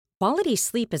Quality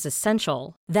sleep is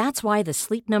essential. That's why the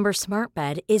Sleep Number Smart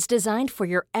Bed is designed for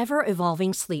your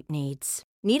ever-evolving sleep needs.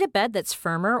 Need a bed that's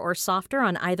firmer or softer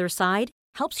on either side?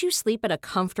 Helps you sleep at a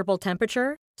comfortable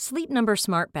temperature? Sleep Number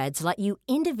Smart Beds let you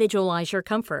individualize your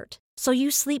comfort, so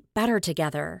you sleep better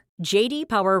together. J.D.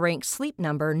 Power ranks Sleep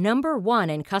Number number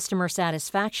 1 in customer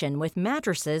satisfaction with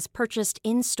mattresses purchased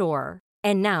in-store.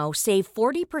 And now, save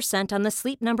 40% on the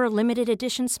Sleep Number Limited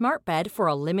Edition Smart Bed for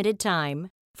a limited time.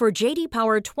 For J.D.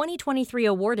 Power 2023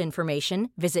 award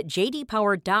information, visit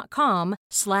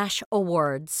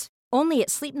jdpower.com/awards. Only at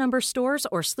Sleep Number stores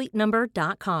or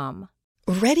sleepnumber.com.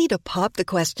 Ready to pop the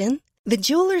question? The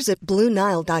jewelers at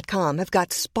BlueNile.com have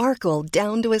got sparkle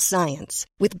down to a science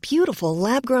with beautiful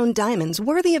lab-grown diamonds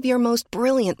worthy of your most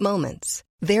brilliant moments.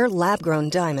 Their lab-grown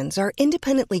diamonds are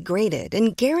independently graded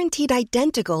and guaranteed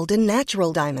identical to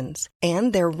natural diamonds,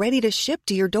 and they're ready to ship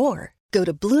to your door. Go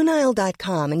to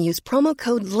BlueNile.com and use promo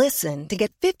code LISTEN to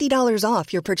get $50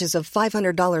 off your purchase of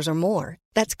 $500 or more.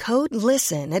 That's code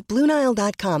LISTEN at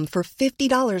BlueNile.com for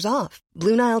 $50 off.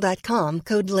 BlueNile.com,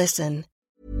 code LISTEN.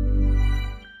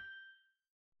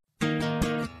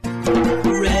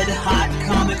 Red hot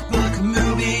comic book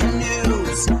movie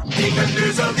news.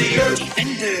 Defenders of the Earth.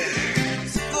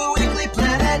 Defenders. The Weekly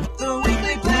Planet. The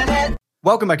Weekly Planet.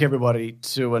 Welcome back, everybody,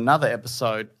 to another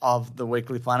episode of the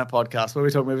Weekly Planet podcast, where we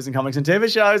talk movies and comics and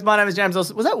TV shows. My name is James. Was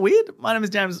that weird? My name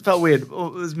is James. It felt weird. It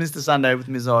was Mr. Sunday with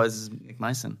Ms. Oz, Nick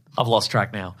Mason. I've lost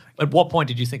track now. At what point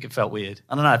did you think it felt weird?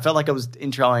 I don't know. It felt like I was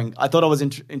introing. I thought I was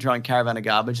introing Caravan of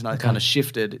Garbage, and I kind of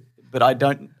shifted. But I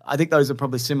don't. I think those are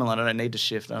probably similar. I don't need to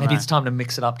shift. Maybe it's time to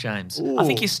mix it up, James. Ooh. I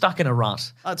think you're stuck in a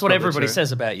rut. That's what everybody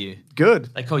says about you.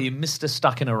 Good. They call you Mr.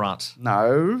 Stuck in a Rut.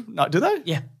 No, do they?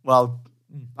 Yeah. Well,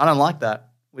 I don't like that.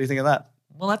 What do you think of that?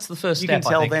 Well, that's the first You step.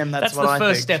 can tell I think. them that's what the I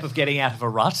first think. step of getting out of a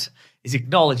rut is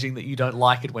acknowledging that you don't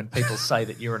like it when people say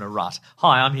that you're in a rut.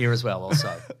 Hi, I'm here as well.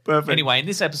 Also, Perfect. Anyway, in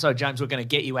this episode, James, we're going to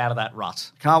get you out of that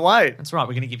rut. Can't wait. That's right.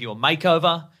 We're going to give you a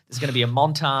makeover. There's going to be a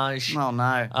montage. Oh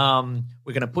no.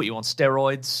 We're going to put you on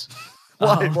steroids.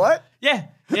 Wait, what? Yeah,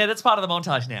 that's part of the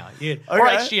montage now. Yeah. Or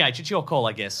Okay. HGH, it's your call,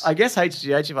 I guess. I guess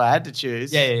HGH if I had to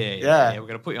choose. Yeah. We're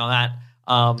going to put you on that.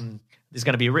 There's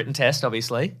going to be a written test,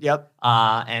 obviously. Yep.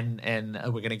 And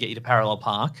we're going to get you to Parallel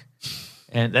Park.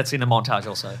 And that's in a montage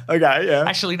also. Okay, yeah.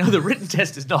 Actually, no, the written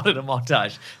test is not in a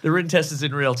montage. The written test is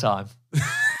in real time.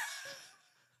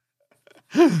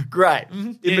 Great.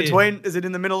 Mm-hmm. In between, is it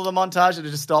in the middle of the montage or it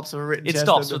just stops for a written test? It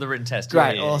stops for the written test.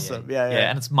 Great, awesome. Yeah.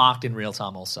 And it's marked in real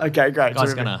time also. Okay, great. The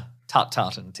guy's Terrific. going to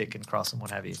tut and tick and cross and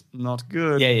what have you. Not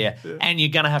good. Yeah. And you're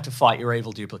going to have to fight your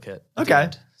evil duplicate. at the Okay.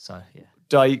 end. So, yeah.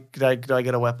 Do I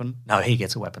get a weapon? No, he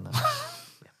gets a weapon though.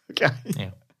 Okay.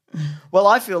 Yeah. Well,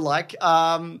 I feel like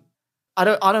I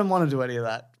don't want to do any of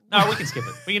that. No, we can skip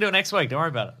it. We can do it next week. Don't worry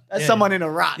about it. As someone in a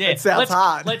rut, it sounds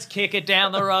hard. Let's kick it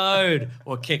down the road.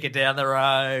 We'll kick it down the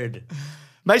road.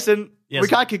 Mason, Yes. we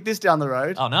can't kick this down the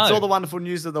road. Oh, no. It's all the wonderful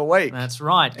news of the week. That's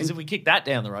right. Because if we kick that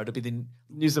down the road, it'll be the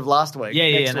News of last week. yeah,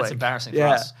 next and that's week. embarrassing Yeah.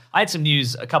 for us. I had some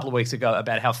news a couple of weeks ago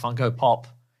about how Funko Pop,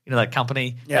 that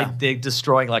company, Yeah. they're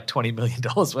destroying like $20 million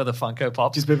worth of Funko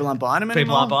Pops. Just people aren't buying them anymore?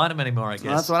 People aren't buying them anymore, I guess.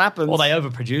 Well, that's what happens. Or they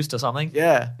overproduced or something.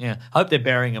 Yeah. Yeah. I hope they're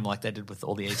burying them like they did with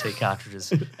all the ET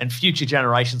cartridges. And future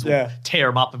generations will Yeah. tear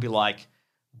them up and be like,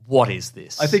 what is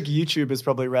this? I think YouTube has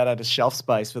probably ran out of shelf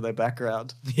space for their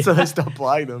background. So they stopped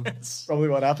playing them. That's probably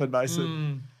what happened,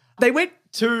 Mason. They went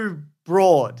too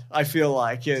broad, I feel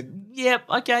like. Yep,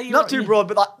 okay. Not too broad,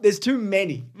 but like, there's too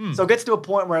many. So it gets to a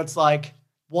point where it's like,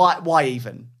 why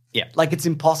even? Yeah. Like it's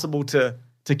impossible to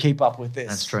keep up with this.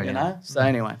 That's true, You yeah. know? So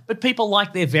anyway. But people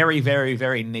like their very, very,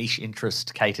 very niche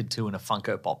interest catered to in a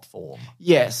Funko Pop form.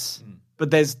 Yes.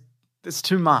 But there's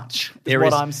too much. Is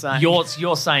what I'm saying.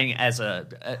 You're saying as a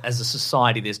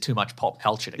society, there's too much pop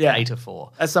culture to cater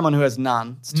for. As someone who has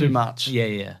none, it's too much.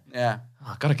 Yeah. Yeah.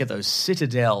 Oh, got to get those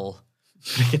Citadel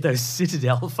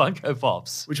Funko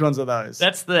Pops. Which ones are those?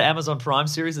 That's the Amazon Prime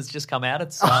series that's just come out.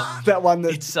 It's that one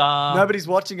that it's nobody's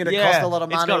watching and it costs a lot of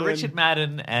money. It's got Richard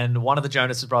Madden and one of the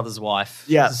Jonas Brothers' wife.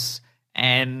 Yes.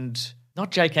 And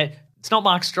not J.K. It's not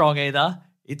Mark Strong either.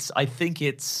 I think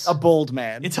it's a bald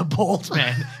man. It's a bald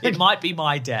man. It might be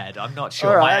my dad. I'm not sure.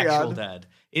 All right, my hang actual on. dad.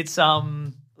 It's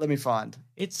Let me find.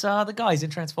 It's the guys in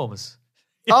Transformers.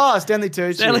 Oh, Stanley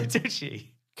Tucci. Stanley Tucci.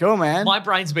 Cool, man. My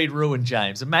brain's been ruined,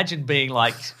 James. Imagine being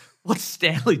like, what's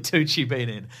Stanley Tucci been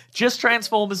in? Just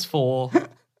Transformers 4.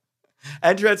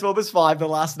 And Transformers 5 the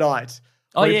last night.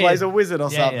 Oh, Where he yeah. plays a wizard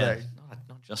or Yeah, something. yeah.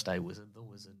 Not just a wizard, the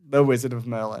wizard. The Wizard of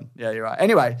Merlin. Yeah, you're right.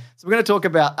 Anyway, so we're going to talk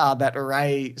about that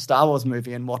Rey Star Wars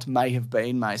movie and what may have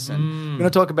been, Mason. We're going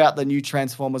to talk about the new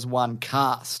Transformers 1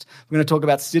 cast. We're going to talk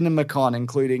about CinemaCon,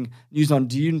 including news on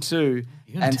Dune 2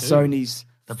 and Sony's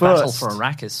The first, Battle for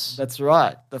Arrakis. That's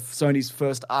right. Sony's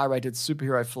first R-rated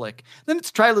superhero flick. Then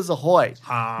it's Trailers Ahoy.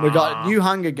 We've got new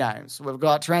Hunger Games. We've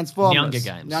got Transformers. Younger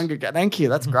Games. Thank you.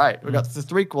 That's great. We've got the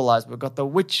Threequalizer. We've got The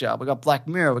Witcher. We've got Black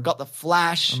Mirror. We've got The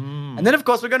Flash. And then, of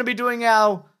course, we're going to be doing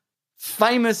our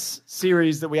famous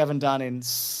series that we haven't done in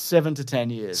 7 to 10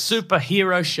 years.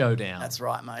 Superhero Showdown. That's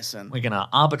right, Mason. We're going to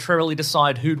arbitrarily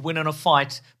decide who'd win in a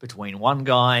fight between one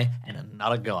guy and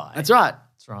another guy. That's right.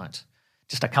 That's right.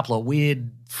 Just a couple of weird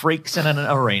freaks in an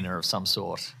arena of some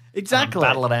sort. Exactly.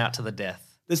 Battle it out to the death.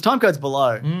 There's time codes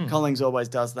below. Collings always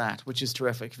does that, which is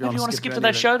terrific. If Maybe you want to skip to any that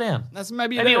of it. showdown.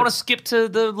 Maybe you want to skip to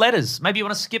the letters. Maybe you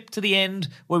want to skip to the end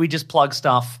where we just plug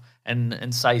stuff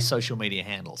and say social media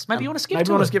handles. Maybe you want to skip to it. Maybe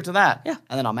you want to skip to that. Yeah.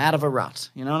 And then I'm out of a rut.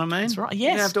 You know what I mean? That's right. Yes. You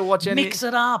don't have to watch any. Mix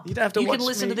it up. You don't have to watch can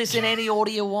listen me. to this in any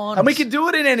order you want. And we can do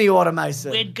it in any order,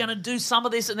 Mason. We're going to do some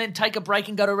of this and then take a break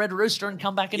and go to Red Rooster and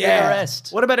come back and do the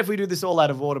rest. What about if we do this all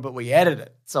out of order, but we edit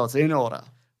it so it's in order?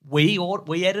 We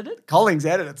edit it? Collings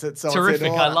edits it so Terrific. it's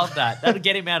in order. I love that. That'll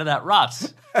get him out of that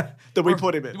rut. That we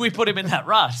put him in. We put him in that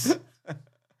rut.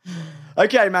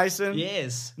 Okay, Mason.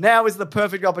 Yes. Now is the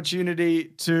perfect opportunity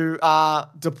to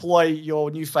deploy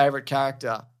your new favourite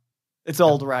character. It's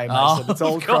old Ray, Mason. Oh, it's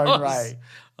old of crone course. Ray.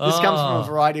 This comes from a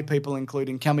variety of people,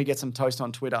 including Can We Get Some Toast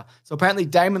on Twitter. So apparently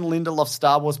Damon Lindelof's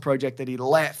Star Wars project that he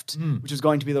left, which is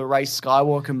going to be the Ray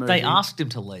Skywalker movie. They asked him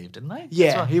to leave, didn't they? Yeah,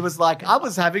 That's right. he was like, I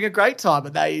was having a great time.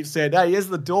 And they said, hey, here's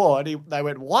the door. And they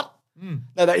went, what? No,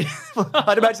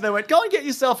 I'd imagine they went, go and get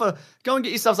yourself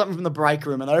something from the break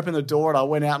room. And I opened the door and I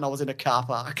went out and I was in a car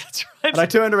park. That's right. And I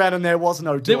turned around and there was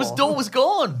no door. Door was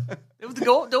gone.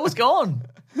 Door was gone.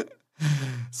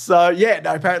 So, yeah,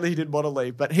 no, apparently he didn't want to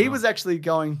leave. But he was actually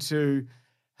going to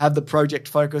have the project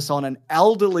focus on an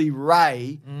elderly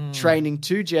Rey training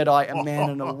 2 Jedi, a man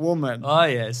and a woman. Oh,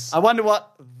 yes. I wonder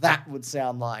what that would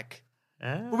sound like.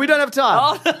 But we don't have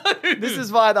time. Oh, no. This is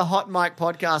via the Hot Mic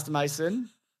podcast, Mason.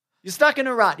 You're stuck in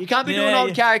a rut. You can't be doing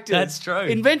old characters. That's true.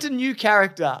 Invent a new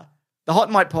character. The Hot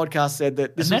Mic podcast said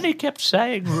that this And then he kept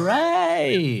saying,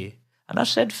 Ray. And I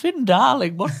said, Finn,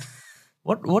 darling, what?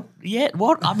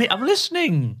 I mean, I'm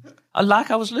listening.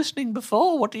 I was listening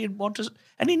before. What do you want to...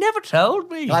 And he never told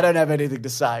me. I don't have anything to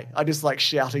say. I just like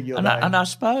shouting your name. And I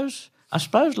suppose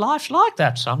life's like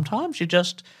that sometimes.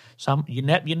 You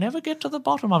never get to the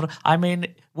bottom of it. I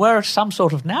mean, were it some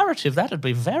sort of narrative, that'd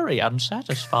be very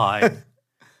unsatisfying.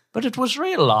 But it was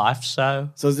real life, so...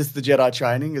 So is this the Jedi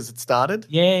training? Has it started?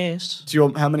 Yes.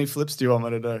 How many flips do you want me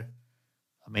to do?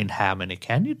 I mean, how many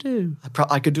can you do?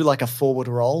 I could do like a forward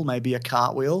roll, maybe a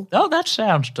cartwheel. Oh, that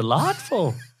sounds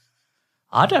delightful.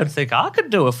 I don't think I could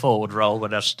do a forward roll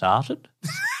when I started.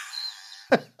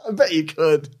 I bet you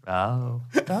could. Oh,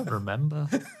 I don't remember.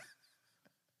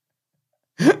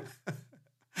 Great,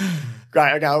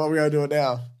 okay, well, we're going to do it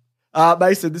now.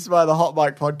 Mason, this is via the Hot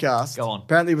Mic podcast. Go on.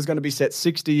 Apparently it was going to be set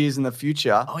 60 years in the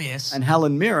future. Oh, yes. And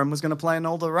Helen Mirren was going to play an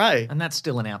older Ray. And that's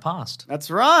still in our past. That's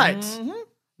right. Mm-hmm.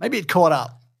 Maybe it caught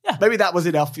up. Yeah. Maybe that was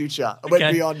in our future. It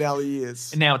went beyond our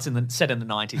years. And now it's set in the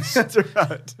 90s. That's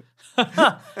right.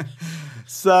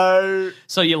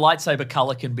 So your lightsaber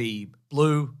color can be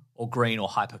blue or green or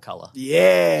hypercolor.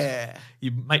 yeah.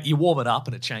 You warm it up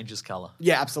and it changes color.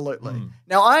 Yeah, absolutely.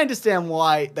 Now, I understand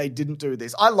why they didn't do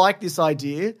this. I like this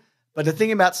idea, but the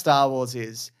thing about Star Wars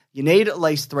is you need at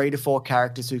least 3 to 4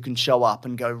 characters who can show up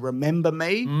and go, remember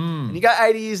me? And you go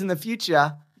 80 years in the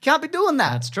future, you can't be doing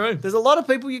that. That's true. There's a lot of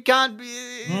people you can't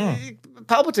be...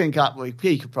 Palpatine can't... Well,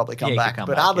 he could probably come back,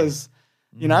 but others,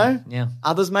 you know? Yeah.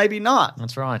 Others maybe not.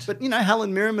 That's right. But, you know,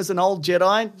 Helen Mirren is an old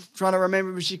Jedi trying to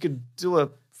remember if she could do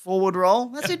a forward roll.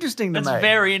 That's interesting to me. That's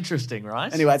very interesting,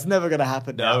 right? Anyway, it's never going to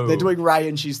happen now. No. They're doing Rey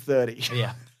and she's 30.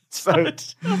 Yeah. So,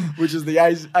 which is the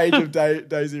age of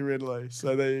Daisy Ridley.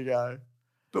 So there you go.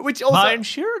 But which also... My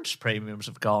insurance premiums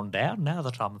have gone down now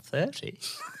that I'm 30.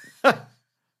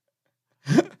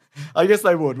 I guess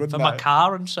they would, wouldn't For they? my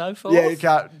car and so forth. Yeah, you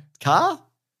can't... Car?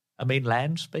 I mean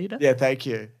land speeder. Yeah, thank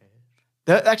you.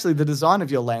 Actually, the design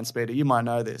of your land speeder, you might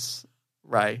know this,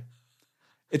 Ray.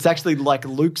 It's actually like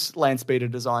Luke's land speeder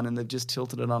design and they've just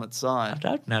tilted it on its I side.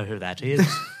 don't know who that is.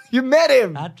 You met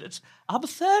him! I'm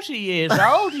 30 years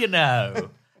old, you know.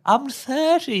 I'm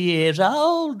 30 years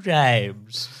old,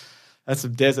 James. That's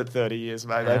some desert 30 years,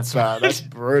 mate. That's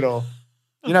brutal.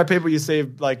 You know, people you see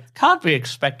like... Can't be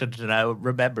expected to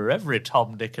remember every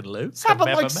Tom, Dick and Luke. This happened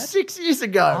I've like ever met. 6 years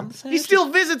ago. I'm He 30. still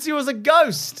visits you as a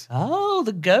ghost. Oh,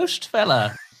 the ghost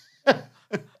fella.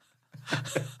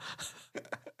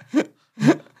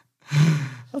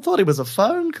 I thought it was a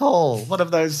phone call. One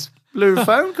of those blue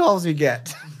phone calls you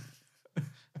get.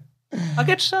 I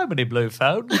get so many blue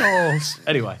phone calls.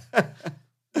 Anyway,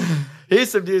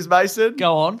 Here's some news, Mason.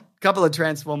 go on. Couple of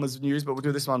Transformers news, but we'll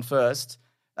do this one first.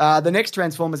 The next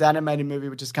Transformers animated movie,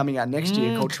 which is coming out next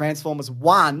year, called Transformers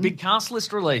 1. Big cast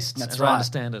list released, That's as right. I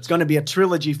understand it. It's going to be a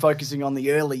trilogy focusing on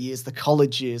the early years, the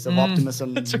college years of Optimus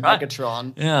and right.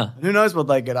 Megatron. Yeah. And who knows what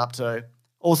they get up to.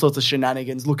 All sorts of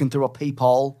shenanigans, looking through a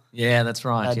peephole, Yeah, that's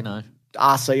right, you know.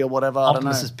 RC or whatever, I don't know.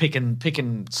 Optimus is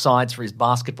picking sides for his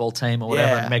basketball team or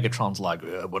whatever, Yeah. and Megatron's like,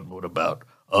 what about,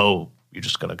 you're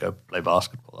just going to go play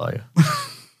basketball, are you?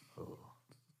 Oh.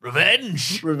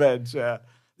 Revenge! Revenge, yeah.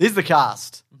 Here's the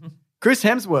cast. Chris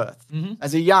Hemsworth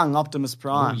as a young Optimus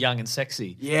Prime. Ooh, young and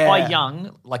sexy. Yeah. By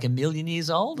young, like 1,000,000 years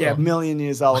old? Yeah, or? million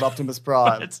years old Optimus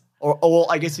Prime. Right. Or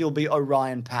I guess he'll be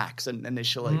Orion Pax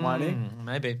initially, won't he?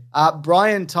 Maybe.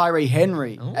 Brian Tyree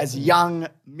Henry as young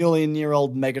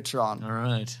million-year-old Megatron. All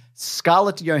right.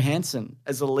 Scarlett Johansson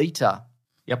as Alita.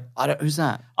 Yep. Who's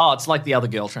that? Oh, it's like the other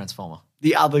girl Transformer.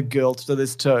 The other girl. So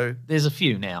there's two. There's a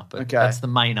few now, but Okay. that's the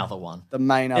main other one. The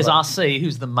main There's other. RC,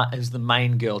 who's the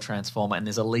main girl Transformer, and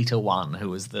there's Alita 1,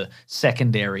 who is the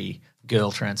secondary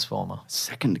girl Transformer.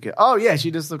 Second girl. Oh, yeah, she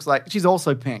just looks like... She's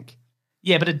also pink.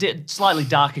 Yeah, but a slightly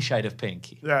darker shade of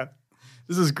pink. Yeah.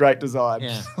 This is great design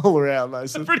Yeah. all around,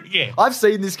 Mason. Pretty good. I've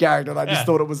seen this character and I just Yeah.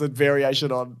 thought it was a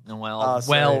variation on...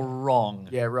 Well, wrong.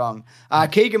 Yeah, wrong.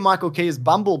 Keegan-Michael Key is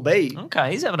Bumblebee.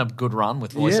 Okay, he's having a good run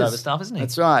with He voiceover is. stuff, isn't he?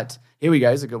 That's right. Here we go.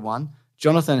 Here's a good one.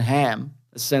 Jonathan Hamm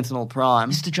as Sentinel Prime.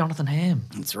 Mr. Jonathan Hamm.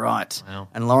 That's right. Wow.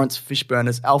 And Lawrence Fishburne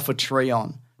as Alpha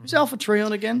Trion. Who's Alpha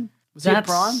Trion again? Was he a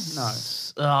Prime? No.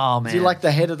 Oh, man. Is he like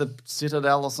the head of the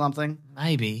Citadel or something?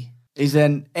 Maybe. He's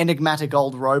an enigmatic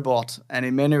old robot, and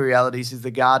in many realities, he's the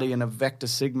guardian of Vector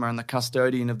Sigma and the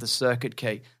custodian of the circuit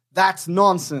key. That's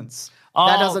nonsense.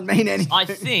 That doesn't mean anything. I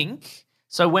think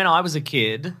so. When I was a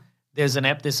kid, there's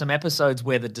some episodes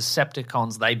where the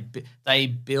Decepticons they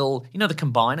bill. You know the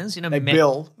combiners. You know They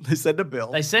bill. They send a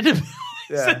bill. They send a bill.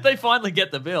 Yeah. They finally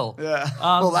get the bill. Yeah.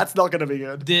 Well, that's not going to be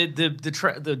good. The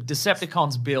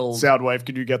Decepticons build. Soundwave,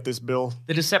 can you get this bill?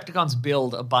 The Decepticons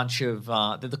build a bunch of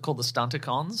they're called the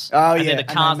Stunticons. Oh, and yeah, then the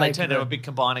and cars they they make turn the- into a big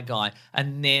combiner guy,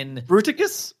 and then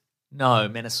Bruticus? no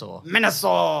Menasor.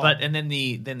 Menasor. And then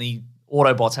the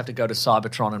Autobots have to go to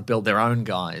Cybertron and build their own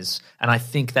guys, and I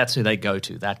think that's who they go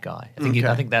to. That guy.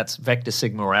 I think that's Vector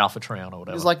Sigma or Alpha Trion or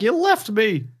whatever. He's like, you left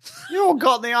me. You all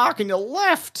got in the arc and you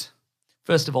left.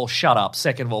 First of all, shut up.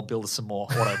 Second of all, build us some more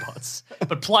Autobots,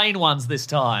 but plain ones this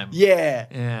time. Yeah.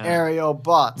 Yeah. Aerial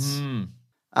bots.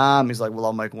 He's like, well,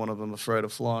 I'll make one of them afraid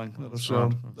of flying. That'll show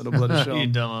him. That'll bloody show You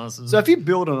him. dumbasses. So if you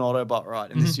build an Autobot right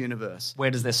in this universe, Where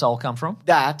does their soul come from?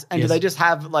 that, and Yes. do they just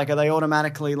have, like, are they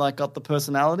automatically, like, got the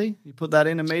personality? You put that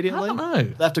in immediately? I don't know.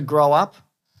 They have to grow up?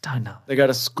 Don't know. They go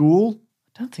to school?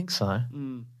 I don't think so.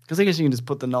 Because I guess you can just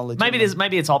put the knowledge Maybe in them.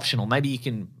 maybe it's optional. Maybe you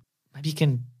can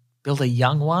build a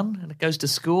young one and it goes to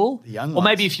school. The young or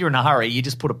maybe ones. if you're in a hurry, you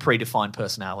just put a predefined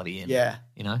personality in. Yeah.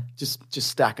 You know? Just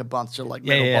stack a bunch of, like,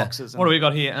 metal boxes. What do we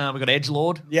got here? We got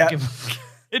Edgelord. Yeah.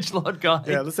 Edgelord guy.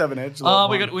 Yeah, let's have an edge.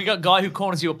 we got guy who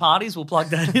corners you at parties. We'll plug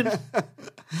that in.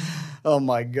 Oh,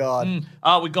 my God.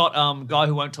 We got guy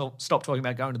who won't stop talking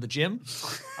about going to the gym.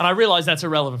 And I realize that's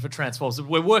irrelevant for Transformers.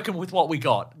 We're working with what we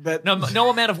got. But- no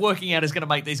amount of working out is going to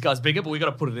make these guys bigger, but we got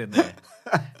to put it in there.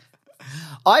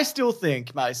 I still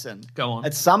think, Mason, Go on.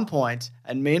 at some point,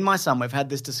 and me and my son, we've had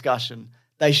this discussion,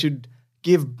 they should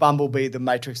give Bumblebee the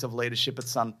matrix of leadership at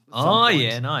some point.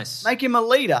 Yeah, nice. Make him a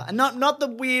leader, and not the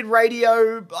weird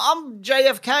radio, I'm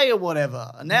JFK or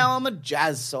whatever, and now I'm a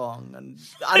jazz song. And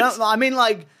I mean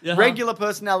like regular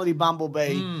personality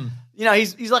Bumblebee. You know,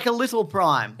 he's like a little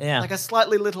Prime. Yeah. Like a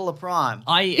slightly littler Prime.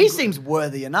 He He seems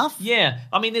worthy enough. Yeah,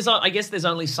 I mean, I guess there's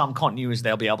only some continuities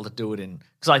they'll be able to do it in,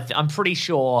 because I'm pretty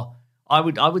sure I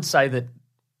would say that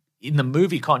in the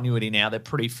movie continuity now they're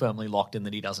pretty firmly locked in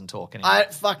that he doesn't talk anymore.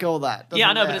 Fuck all that. Doesn't Yeah,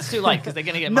 I know, but matter. it's too late because they're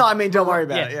going to get. No, I mean, don't worry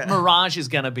about it. Yeah. Mirage is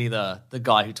going to be the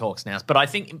guy who talks now, but I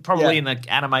think probably in the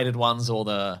animated ones or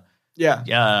the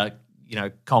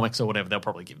comics or whatever, they'll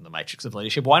probably give him the Matrix of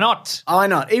Leadership. Why not? Why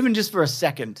not? Even just for a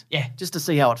second. Yeah. Just to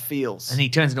see how it feels. And he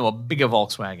turns into a bigger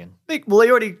Volkswagen. Well,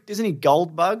 isn't he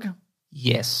Goldbug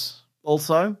Yes.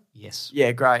 also? Yes.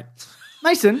 Yeah, great.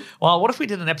 Mason. Well, what if we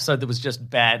did an episode that was just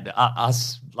bad,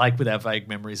 us, like with our vague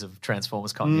memories of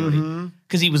Transformers continuity?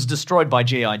 Because he was destroyed by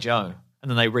G.I. Joe, and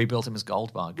then they rebuilt him as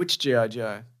Goldbug. Which G.I.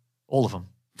 Joe? All of them.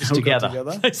 Just All got together.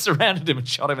 together? They surrounded him and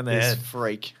shot him in the This head.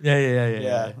 freak. Yeah.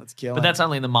 Yeah, let's kill him. But that's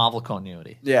only in the Marvel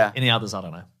continuity. Yeah. In the others, I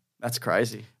don't know. That's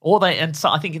crazy. Or I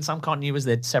think in some continuities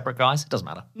they're separate guys. It doesn't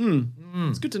matter.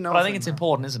 It's good to know. But I think it's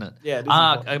important, isn't it? Yeah, it is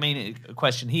important. I mean, a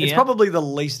question here. It's probably the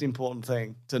least important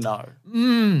thing to know.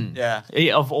 Yeah.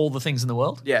 Of all the things in the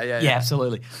world? Yeah. Yeah,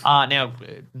 absolutely. Now,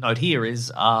 note here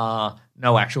is no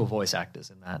actual voice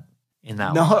actors in that.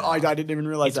 No, one. I didn't even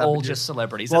realize it's that. all just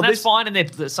celebrities. Well, and that's fine,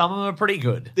 and some of them are pretty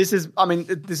good. This is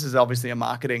obviously a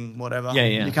marketing whatever. Yeah.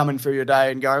 You're coming through your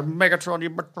day and go, Megatron, you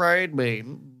betrayed me,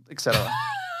 etc.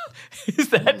 Is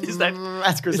that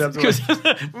That's Chris Hemsworth.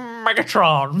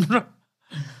 Megatron.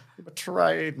 You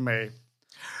betrayed me.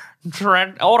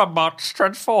 Autobots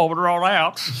transform and roll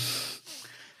out.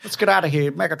 Let's get out of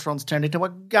here. Megatron's turned into a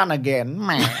gun again.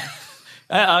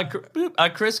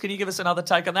 Chris, can you give us another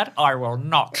take on that? I will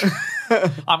not.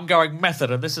 I'm going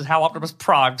method, and this is how Optimus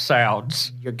Prime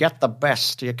sounds. You get the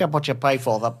best. You get what you pay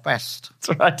for, the best.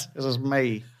 That's right. This is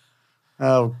me.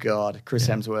 Oh, God. Chris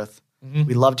Hemsworth.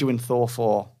 We loved you in Thor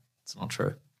 4. It's not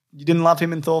true. You didn't love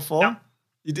him in Thor 4? No.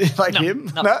 You didn't like him?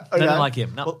 No, Okay. didn't like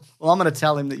him. No. Well, I'm going to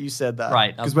tell him that you said that.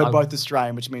 Right. Because we're both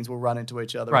Australian, which means we'll run into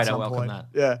each other Right, at some I welcome point. that.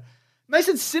 Yeah.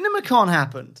 Mason, CinemaCon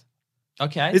happened.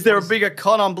 Okay. Is there a bigger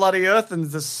con on bloody earth than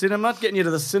the cinema? Getting you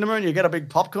to the cinema and you get a big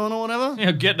popcorn or whatever?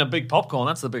 Yeah, getting a big popcorn,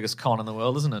 that's the biggest con in the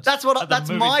world, isn't it? That's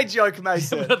my joke,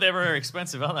 Mason. But they're very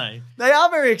expensive, aren't they? They are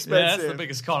very expensive. Yeah, that's the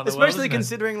biggest con in the world, especially isn't it?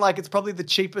 considering like it's probably the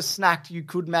cheapest snack you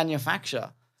could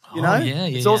manufacture. You Oh, know? yeah,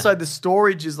 It's yeah. also the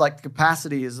storage is like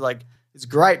capacity is like it's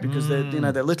great because they're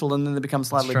little and then they become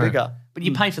slightly True. bigger. But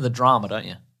you pay for the drama, don't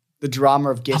you? The drama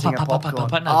of getting a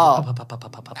popcorn.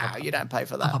 No, you don't pay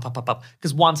for that.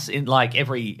 Because once in like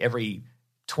every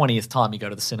 20th time you go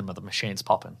to the cinema, the machine's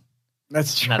popping.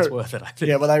 That's true. And that's worth it, I think.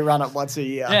 Yeah, well, they run it once a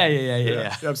year. Yeah.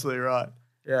 You're absolutely right.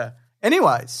 Yeah.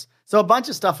 Anyways, so a bunch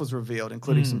of stuff was revealed,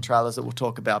 including some trailers that we'll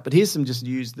talk about. But here's some just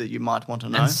news that you might want to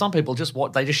know. And some people just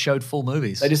showed full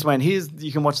movies. They just went,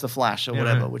 you can watch The Flash or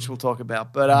whatever, which we'll talk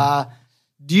about. But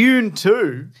Dune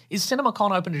 2. Is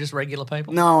CinemaCon open to just regular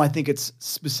people? No, I think it's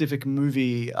specific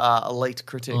movie elite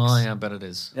critics. Oh, yeah, I bet it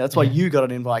is. Yeah, that's why you got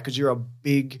an invite, because you're a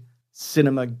big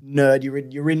cinema nerd.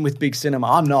 You're in with big cinema.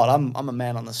 I'm not. I'm a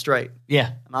man on the street.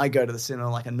 Yeah. And I go to the cinema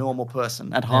like a normal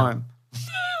person at home.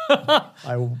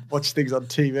 I watch things on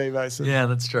TV, basically. Yeah,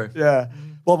 that's true. Yeah.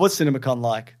 Well, what's CinemaCon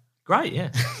like? Great, yeah.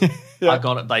 I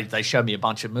got it. They showed me a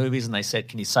bunch of movies and they said,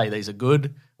 can you say these are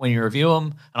good when you review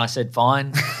them? And I said,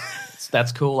 fine.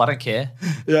 That's cool. I don't care.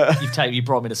 Yeah. You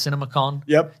brought me to CinemaCon.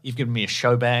 Yep. You've given me a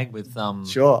show bag with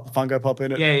Sure. Funko Pop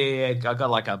in it. Yeah. I got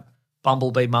like a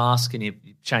Bumblebee mask and you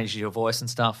changed your voice and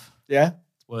stuff. Yeah.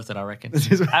 It's worth it, I reckon.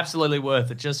 Absolutely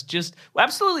worth it. Just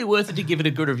absolutely worth it to give it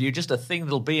a good review. Just a thing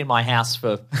that'll be in my house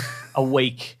for a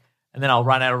week. And then I'll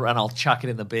run out and I'll chuck it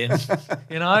in the bin.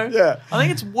 You know? Yeah. I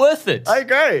think it's worth it. I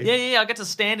agree. Yeah. I get to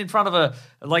stand in front of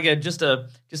just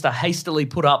a hastily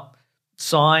put up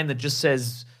sign that just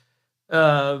says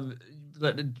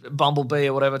Bumblebee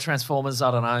or whatever, Transformers,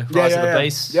 I don't know, Rise of the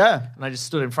Beast. Yeah. And I just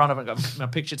stood in front of it and got my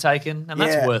picture taken. And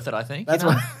that's worth it, I think. That's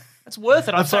That's worth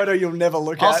it. a photo you'll never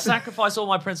look I'll at. sacrifice all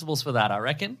my principles for that, I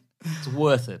reckon. It's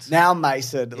worth it. Now,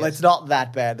 Mason, it's not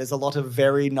that bad. There's a lot of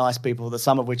very nice people,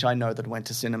 some of which I know that went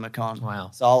to CinemaCon. Wow.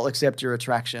 So I'll accept your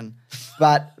attraction.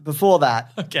 But before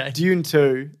that, Okay. Dune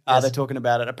 2, Yes. they're talking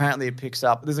about it. Apparently it picks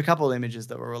up, there's a couple of images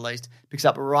that were released, picks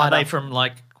up right Are they up. from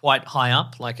like quite high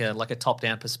up, like a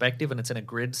top-down perspective, and it's in a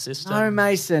grid system? No,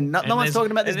 Mason. No And one's there's-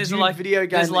 talking about and this there's Dune video game.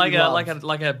 There's like that you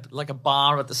love. like a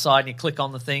bar at the side, and you click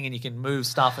on the thing, and you can move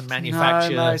stuff and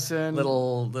manufacture Mason.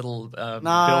 little buildings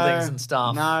and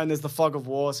stuff. No, and there's the fog of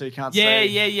war, so you can't see. Yeah.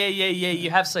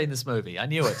 You have seen this movie. I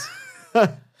knew it.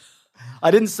 I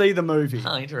didn't see the movie,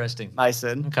 Oh, interesting.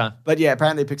 Mason. Okay. But yeah,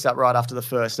 apparently it picks up right after the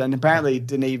first. And apparently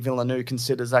Denis Villeneuve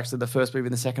considers actually the first movie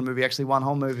and the second movie actually one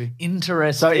whole movie.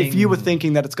 Interesting. So if you were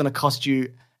thinking that it's going to cost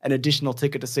you an additional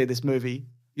ticket to see this movie,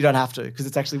 you don't have to, because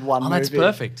it's actually one movie. that's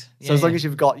perfect. So as long as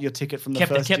you've got your ticket from the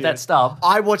first kept year. that stub.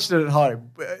 I watched it at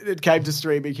home. It came to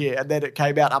streaming here, and then it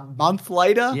came out a month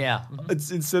later. Yeah.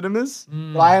 It's in cinemas.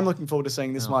 But I am looking forward to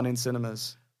seeing this one in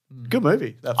cinemas. Good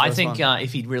movie. That I first think one.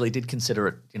 if he really did consider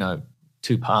it,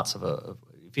 two parts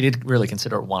if he did really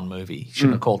consider it one movie, he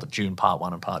shouldn't have called it Dune Part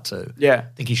 1 and Part 2. Yeah.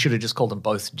 I think he should have just called them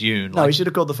both Dune. No, he should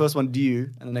have called the first one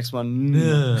Dune and the next one.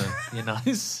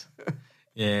 Nice.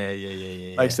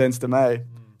 Yeah. Makes sense to me.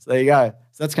 So there you go.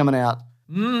 So that's coming out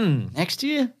next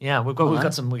year. Yeah, we've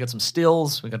got some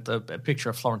stills. We got the a picture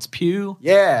of Florence Pugh.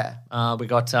 Yeah. We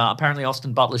got apparently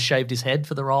Austin Butler shaved his head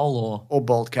for the role Or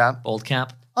bald cap. bald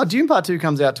cap. Oh, Dune Part 2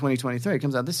 comes out 2023. It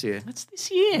comes out this year. That's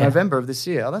this year. November of this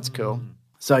year. Oh, that's cool.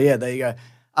 So yeah, there you go.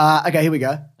 Okay, here we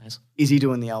go. Yes. Is he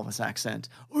doing the Elvis accent?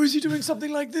 Or is he doing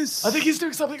something like this? I think he's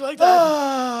doing something like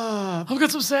that. I've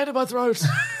got some sand in my throat.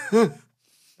 And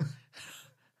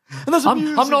that's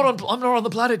I'm not on the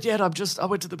planet yet. I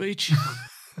went to the beach.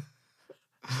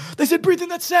 They said, breathe in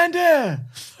that sand air.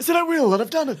 I said, I will, and I've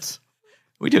done it.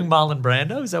 Are we doing Marlon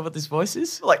Brando? Is that what this voice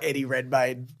is? Like Eddie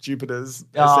Redmayne, Jupiter's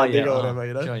Oh, ascending yeah. or whatever,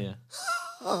 you know? Sure,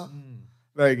 yeah.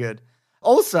 Very good.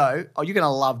 Also, you're going to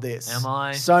love this. Am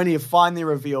I? Sony have finally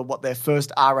revealed what their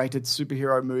first R-rated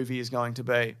superhero movie is going to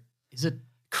be. Is it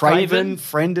Craven,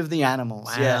 Friend of the Animals.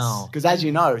 Wow. Yes. Because as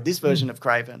you know, this version of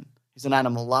Craven is an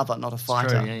animal lover, not a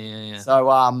fighter. True. Yeah.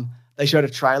 So they showed a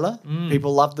trailer.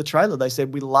 People loved the trailer. They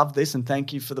said, we love this and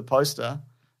thank you for the poster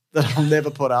that I'll never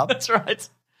put up. That's right.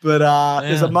 But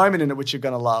there's a moment in it which you're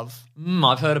going to love.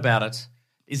 I've heard about it.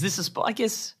 Is this I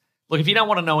guess... Look, if you don't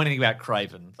want to know anything about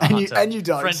Craven, the hunter, and you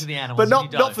don't. Friend of the Animals, But and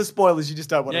you don't. not for spoilers, you just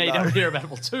don't want to know. Yeah, you don't hear about it.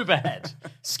 Well, too bad.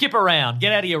 Skip around.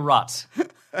 Get out of your rut.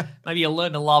 Maybe you'll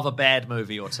learn to love a bad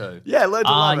movie or two. Yeah, learn to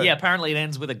love it. Yeah, apparently it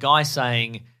ends with a guy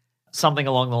saying something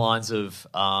along the lines of,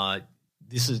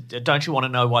 don't you want to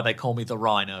know why they call me the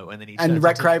Rhino? And then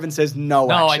Rat Craven says, no,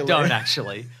 No, actually. I don't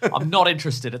actually. I'm not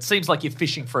interested. It seems like you're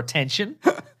fishing for attention.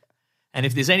 And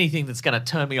if there's anything that's going to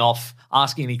turn me off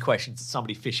asking any questions, it's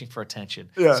somebody fishing for attention.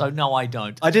 Yeah. So no, I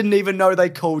don't. I didn't even know they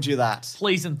called you that.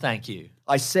 Please and thank you.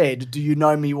 I said, do you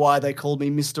know me why they called me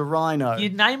Mr. Rhino?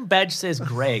 Your name badge says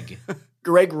Greg.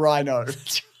 Greg Rhino.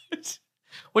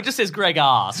 Well, it just says Greg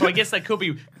R. So I guess that could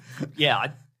be,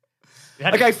 yeah.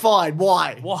 Okay, fine.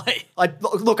 Why? Why?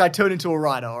 Look, I turned into a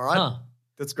rhino, all right? Huh.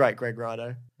 That's great, Greg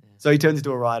Rhino. So he turns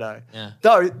into a rhino. Yeah.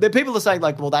 Though, the people are saying,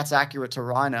 like, well, that's accurate to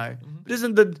Rhino. But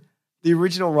isn't the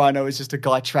original Rhino is just a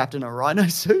guy trapped in a rhino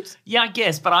suit? Yeah, I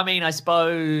guess. But I mean, I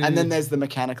suppose. And then there's the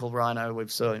mechanical rhino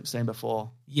we've seen before.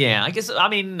 Yeah, I guess. I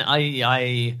mean,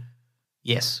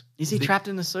 yes. Is he trapped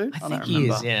in a suit? I don't think he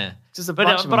remember. is, yeah. Just a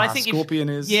bunch of them I are. think Scorpion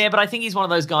is. Yeah, but I think he's one of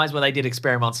those guys where they did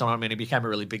experiments on him and he became a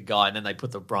really big guy and then they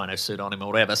put the rhino suit on him or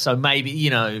whatever. So maybe,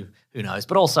 who knows.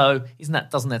 But also,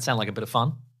 doesn't that sound like a bit of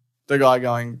fun? The guy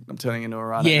going, I'm turning into a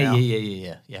rhino now.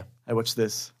 Yeah. Hey, watch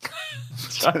this.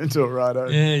 Turn into a rhino.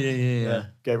 Yeah.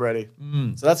 Get ready.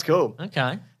 So that's cool.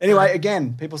 Okay. Anyway,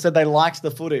 again, people said they liked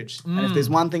the footage. And if there's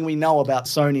one thing we know about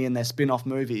Sony and their spin-off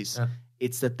movies,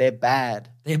 it's that they're bad.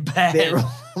 They're bad. They're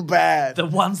all bad. The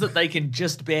ones that they can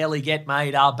just barely get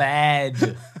made are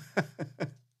bad.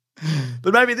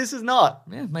 But maybe this is not.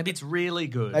 Yeah, maybe it's really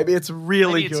good. Maybe it's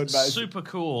really Maybe good, it's mate. super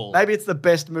cool. Maybe it's the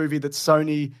best movie that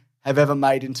Sony have ever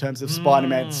made in terms of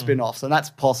Spider-Man spin-offs, and that's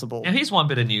possible. Now, here's one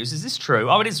bit of news. Is this true?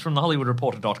 Oh, it is from the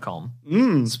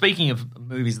HollywoodReporter.com. Speaking of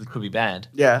movies that could be bad,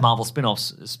 Yeah. Marvel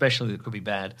spin-offs especially that could be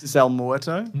bad. Is this El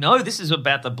Muerto? No, this is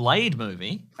about the Blade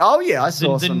movie. Oh, yeah, I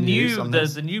saw some news new on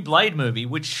this. the new Blade movie,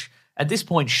 which at this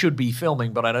point should be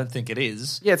filming, but I don't think it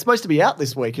is. Yeah, it's supposed to be out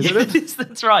this week, isn't it? Yes,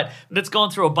 that's right. But it's gone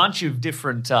through a bunch of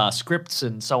different scripts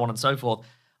and so on and so forth.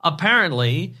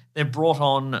 Apparently, they've brought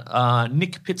on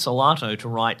Nick Pizzolatto to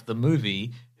write the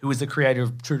movie, who is the creator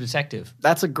of True Detective.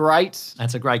 That's a great...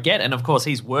 That's a great get. And, of course,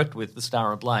 he's worked with the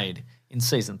star of Blade in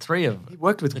season 3 of... He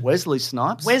worked with Wesley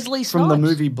Snipes. Wesley From the Snipes.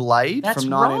 movie Blade That's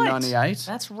from right. 1998.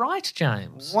 That's right,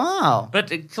 James. Wow.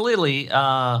 But clearly,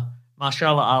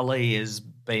 Mahershala Ali has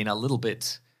been a little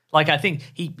bit... Like, I think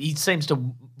he seems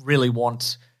to really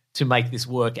want to make this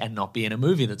work and not be in a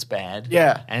movie that's bad.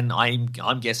 Yeah. And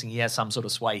I'm guessing he has some sort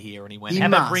of sway here, and he went, He how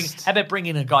must. about bring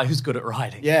in a guy who's good at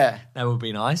writing? Yeah. That would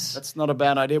be nice. That's not a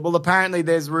bad idea. Well, apparently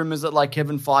there's rumors that, like,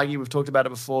 Kevin Feige, we've talked about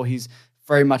it before, he's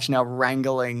very much now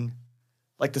wrangling,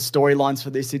 like, the storylines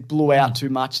for this. It blew out too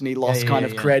much and he lost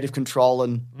creative control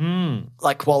and,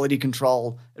 like, quality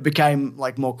control. It became,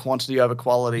 like, more quantity over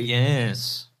quality.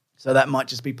 Yes. So that might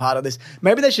just be part of this.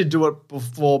 Maybe they should do it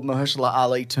before Mahershala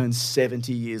Ali turns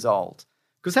 70 years old.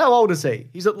 Because how old is he?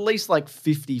 He's at least like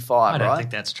 55, I don't right? think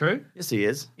that's true. Yes, he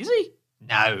is. Is he?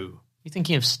 No. You're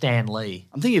thinking of Stan Lee.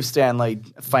 I'm thinking of Stan Lee,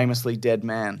 a famously dead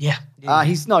man. Yeah.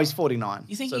 He's 49.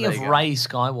 You're thinking So there of you go. Ray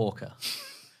Skywalker,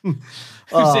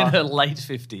 who's in her late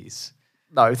 50s.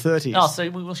 No, 30s. Oh, so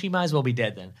well, she may as well be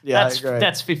dead then. Yeah, that's I agree.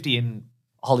 That's 50 in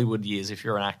Hollywood years if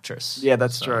you're an actress. Yeah,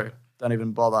 that's true. Don't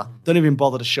even bother. Don't even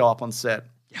bother to show up on set.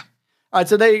 Yeah. All right,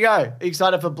 so there you go. Are you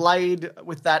excited for Blade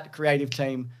with that creative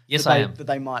team? Yes, that I they, am. That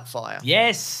they might fire.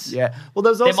 Yes. Yeah. Well,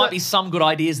 there's also... There might be some good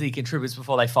ideas that he contributes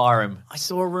before they fire him. I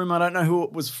saw a rumor, I don't know who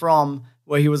it was from,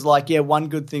 where he was like, yeah, one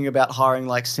good thing about hiring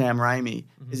like Sam Raimi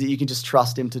is that you can just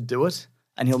trust him to do it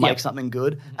and he'll make something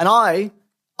good. And I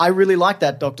really like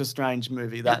that Doctor Strange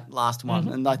movie, that last one.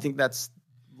 And I think that's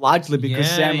largely because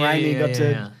Sam Raimi got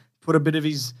to put a bit of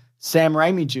his Sam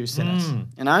Raimi juice in it,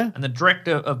 you know? And the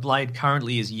director of Blade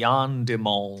currently is Jan de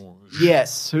Monge.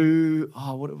 Yes,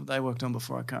 what have they worked on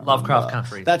before? I can't remember. Lovecraft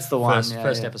Country. That's the one.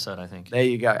 First episode, I think. There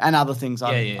you go. And other things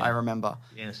I remember.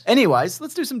 Yes. Anyways,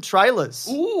 let's do some trailers.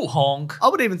 Ooh, honk. I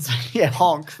would even say,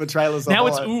 honk for trailers. Now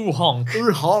it's ooh, honk.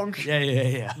 Ooh, honk.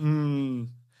 Yeah.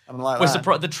 I don't like We're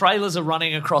that. the trailers are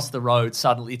running across the road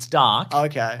suddenly. It's dark.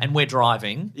 Okay. And we're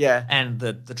driving. Yeah. And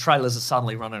the trailers are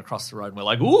suddenly running across the road and we're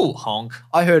like, ooh, honk.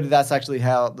 I heard that's actually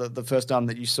how the first time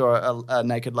that you saw a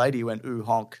naked lady you went, ooh,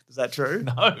 honk. Is that true?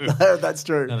 No. That's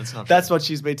true. No, that's not true. That's what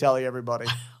she's been telling everybody,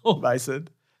 Mason.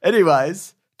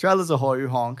 Anyways, trailers are ooh,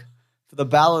 honk for the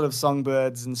Ballad of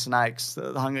Songbirds and Snakes,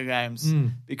 the Hunger Games,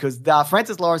 because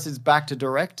Francis Lawrence is back to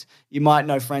direct. You might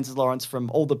know Francis Lawrence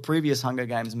from all the previous Hunger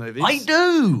Games movies. I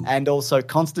do. And also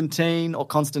Constantine or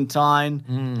Constantine,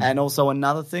 and also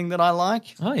another thing that I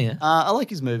like. Oh, yeah. I like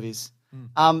his movies.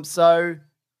 So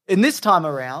in this time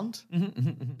around,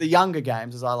 the Younger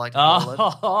Games, as I like to call it.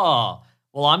 Oh,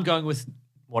 well, I'm going with,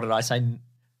 what did I say?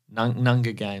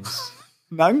 Nunger Games.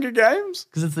 Hunger Games?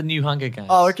 Because it's the new Hunger Games.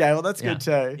 Oh, okay. Well, that's good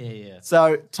too. Yeah.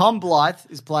 So Tom Blythe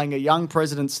is playing a young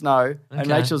President Snow, and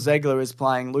Rachel Zegler is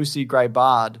playing Lucy Gray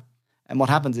Bard. And what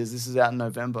happens is this is out in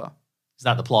November. Is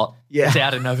that the plot? Yeah. It's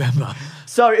out in November.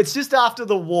 So it's just after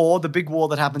the war, the big war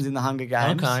that happens in the Hunger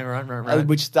Games. Okay, right.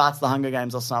 Which starts the Hunger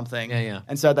Games or something. Yeah.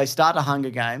 And so they start a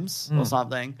Hunger Games or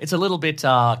something. It's a little bit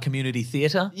community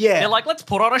theatre. Yeah. They're like, let's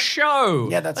put on a show.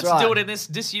 Yeah, that's let's right. do it in this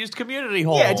disused community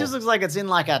hall. Yeah, it just looks like it's in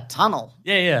like a tunnel.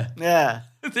 Yeah. Yeah.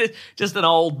 Just an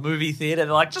old movie theatre.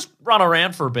 They're like, just run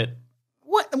around for a bit.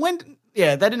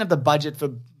 They didn't have the budget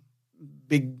for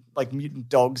big like mutant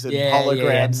dogs and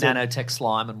holograms and nanotech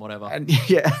slime and whatever. and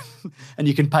and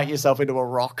you can paint yourself into a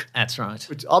rock. That's right.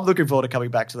 Which I'm looking forward to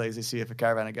coming back to these this year for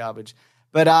Caravan of Garbage.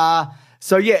 But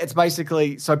it's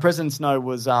basically President Snow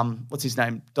was what's his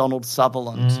name? Donald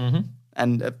Sutherland.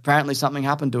 And apparently something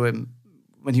happened to him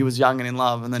when he was young and in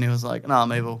love, and then he was like, no,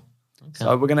 I'm evil. Okay.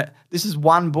 So this is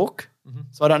one book.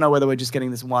 So I don't know whether we're just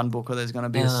getting this one book or there's going to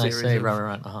be a series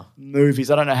of movies.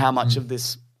 I don't know how much of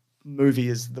this movie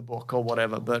is the book or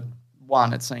whatever, but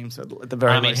one, it seems at the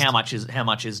very least. how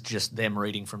much is just them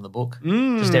reading from the book?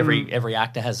 Just every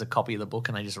actor has a copy of the book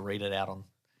and they just read it out on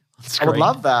screen. I would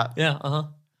love that. Yeah,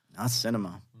 That's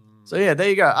cinema. So yeah, there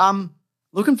you go.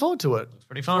 Looking forward to it. It's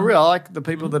pretty fun. For real, I like the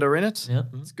people that are in it. Yeah.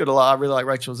 It's good. I really like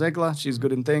Rachel Zegler. She's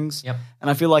good in things. Yep. And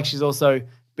I feel like she's also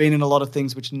been in a lot of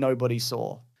things which nobody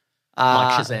saw.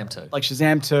 Like Shazam 2. Like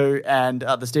Shazam 2 and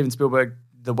the Steven Spielberg,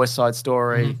 The West Side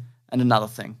Story, and another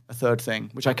thing, a third thing,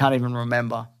 which I can't even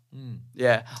remember.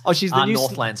 Yeah. Oh, she's the new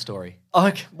Northland Story. Oh,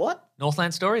 okay. What?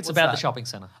 Northland Story? It's What's about that? the shopping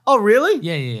centre. Oh, really?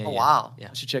 Yeah. Oh, wow. Yeah.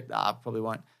 I should check that. I probably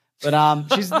won't.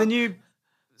 But she's the new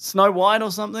Snow White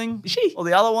or something. Is she? Or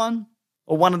the other one?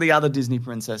 Or one of the other Disney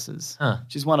princesses. Huh.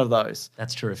 She's one of those.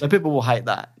 That's terrific. So people will hate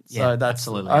that. Yeah, So that's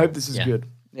absolutely. I hope this is good.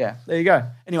 Yeah, there you go.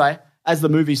 Anyway, as the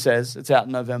movie says, it's out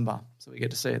in November, so we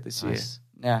get to see it this Nice.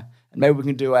 year. Yeah, and maybe we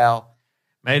can do our.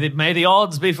 May the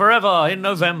odds be forever in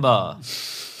November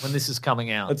when this is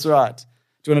coming out. That's right.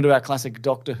 Do you want to do our classic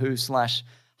Doctor Who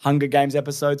 / Hunger Games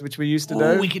episodes, which we used to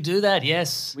do? We could do that,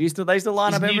 yes. They used to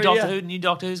line up every year. New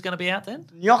Doctor Who's going to be out then?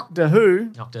 Doctor Who.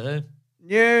 Doctor Who.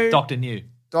 New. Doctor New.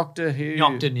 Doctor Who.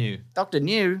 Doctor New. Doctor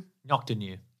New. Doctor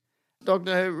New.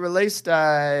 Doctor Who release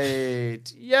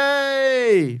date.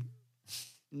 Yay!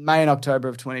 May and October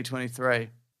of 2023.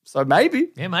 So maybe.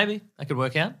 Yeah, maybe. That could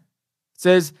work out. It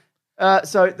says,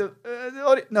 the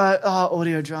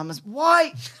audio dramas.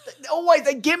 Why? Always,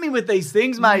 they get me with these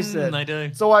things, Mason. They do.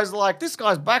 It's always like, this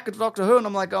guy's back at Doctor Who, and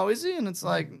I'm like, oh, is he? And it's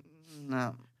like,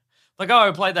 no. Like,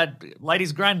 oh, play that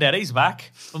lady's granddad. He's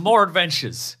back for more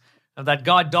adventures of that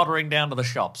guy doddering down to the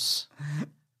shops.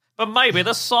 But maybe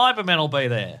the Cybermen will be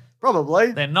there.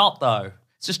 Probably. They're not, though.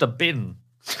 It's just a bin.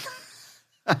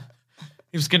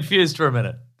 He was confused for a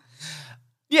minute.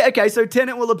 Yeah, okay, so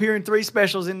Tenet will appear in 3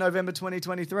 specials in November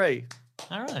 2023.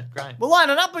 All right, great. We're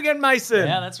lining up again, Mason.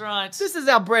 Yeah, that's right. This is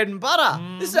our bread and butter.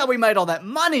 This is how we made all that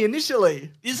money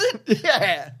initially. Is it?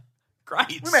 Yeah.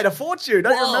 Great. We made a fortune,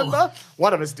 don't you Whoa. remember?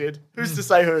 One of us did. Who's to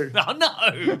say who? Oh,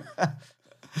 no.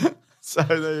 So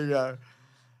there you go.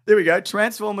 There we go.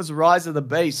 Transformers Rise of the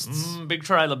Beasts. Big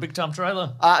trailer, big time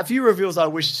trailer. A few reveals I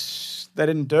wish they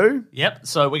didn't do. Yep,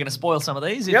 so we're going to spoil some of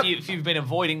these. Yep. If you've been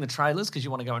avoiding the trailers because you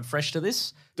want to go in fresh to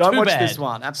this, Don't too watch bad. this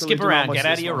one. Absolutely Skip do not around, watch get out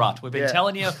this of your one. rut. We've been Yeah.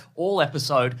 telling you all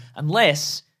episode,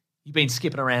 unless you've been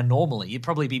skipping around normally, you'd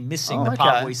probably be missing Oh, the part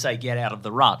okay. where we say get out of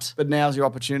the rut. But now's your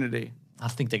opportunity. I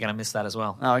think they're going to miss that as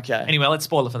well. Oh, okay. Anyway, let's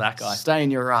spoil it for that guy. Stay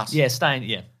in your rut. Yeah, staying,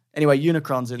 yeah. Anyway,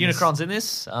 Unicron's in this. Unicron's in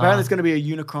this. Apparently it's going to be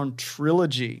a Unicron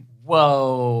trilogy.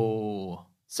 Whoa.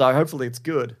 So hopefully it's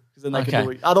good. Because because then they can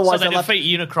do it. Otherwise, so they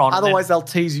defeat Unicron. Otherwise, they'll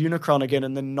tease Unicron again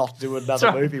and then not do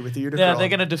another movie with Unicron. Yeah, they're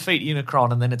going to defeat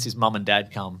Unicron, and then it's his mum and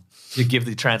dad come to give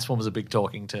the Transformers a big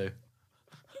talking to.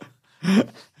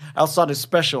 Our son is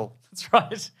special. That's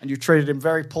right. And you treated him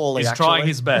very poorly, He's trying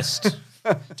his best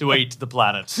to eat the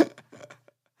planet.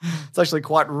 It's actually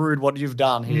quite rude what you've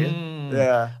done here.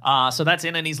 Yeah. So that's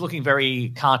in, and he's looking very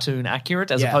cartoon accurate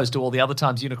as opposed to all the other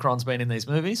times Unicron's been in these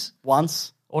movies.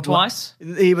 Once. Or twice.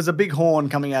 He was a big horn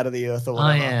coming out of the Earth or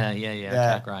whatever. Oh,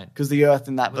 yeah. Okay, great. Because the Earth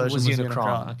in that version was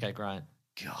Unicron. Okay, great.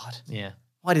 God. Yeah.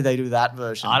 Why did they do that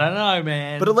version? I don't know,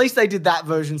 man. But at least they did that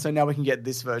version, so now we can get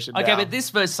this version Okay, down. but this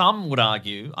version, some would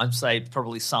argue, I'd say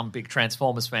probably some big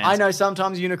Transformers fans. I know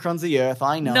sometimes Unicron's the Earth.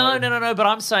 I know. No. But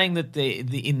I'm saying that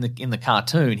in the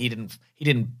cartoon, they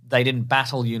didn't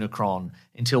battle Unicron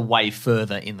until way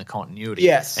further in the continuity.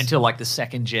 Yes. Until like the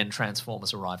second gen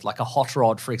Transformers arrived, like a Hot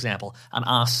Rod, for example, an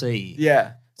RC.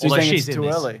 Yeah. So you're Although saying she's it's in too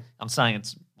this. early? I'm saying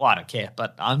it's. Well, I don't care,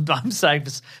 but I'm saying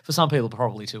for some people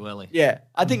probably too early. Yeah.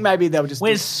 I think maybe they were just.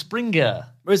 Where's Springer?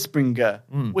 Where's Springer?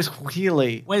 Where's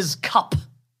Wheelie? Where's Cup?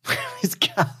 Where's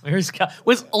Cup? Where's Cup?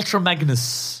 Where's Ultra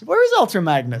Magnus? Where is Ultra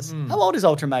Magnus? How old is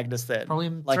Ultra Magnus then? Probably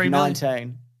like 3 million.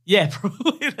 19. Yeah,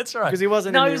 probably. That's right. 'Cause he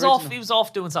wasn't No, in the he was off. original. He was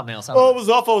off doing something else. Oh, I was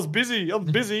off. I was busy. I'm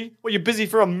busy. Well, you're busy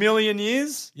for 1,000,000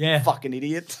 years? Yeah. Fucking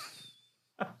idiot.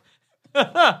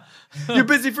 You're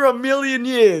busy for 1,000,000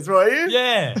 years, were you?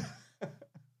 Yeah.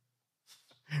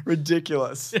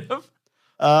 Ridiculous. Yep.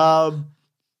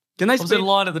 Can they I was speak? in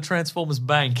line at the Transformers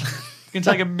Bank. It can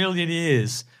take 1,000,000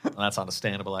 years. Well, that's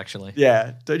understandable, actually.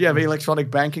 Yeah. Don't you have electronic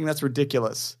banking? That's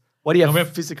ridiculous. Why do you have we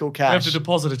have- physical You have cash? to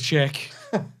deposit a check.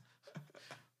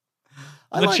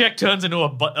 I The like- check turns into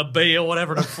a bee or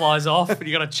whatever and it flies off and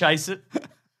you got to chase it.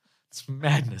 It's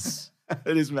madness.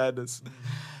 It is madness.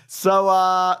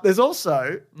 So there's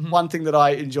also one thing that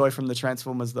I enjoy from the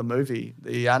Transformers, the movie,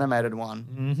 the animated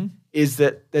one, is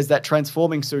that there's that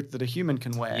transforming suit that a human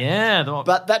can wear. Yeah.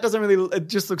 But that doesn't really, it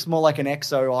just looks more like an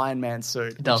Exo Iron Man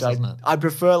suit. It does, doesn't it? I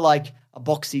prefer like a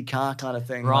boxy car kind of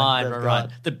thing. Right, like right.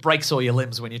 That breaks all your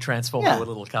limbs when you transform Yeah. into a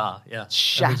little car. Yeah. That'd be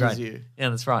Shatters great. you. Yeah,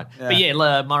 that's right. Yeah. But yeah,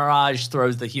 Mirage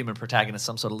throws the human protagonist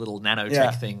some sort of little nanotech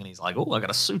Yeah. thing and he's like, oh, I got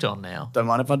a suit on now. Don't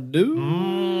mind if I do.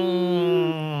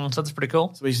 So that's pretty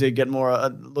cool. So we should get more a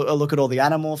look at all the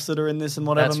Animorphs that are in this and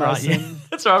whatever. That's right. Mason. Yeah.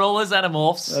 That's right. All those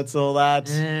Animorphs. That's all that.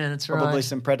 Yeah, that's right. Probably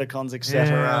some Predacons,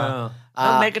 etc. No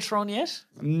Megatron yet?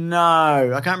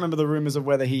 No, I can't remember the rumors of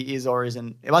whether he is or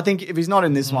isn't. I think if he's not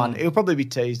in this one, he'll probably be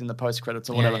teased in the post credits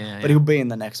or whatever. yeah. But he'll be in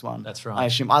the next one. That's right. I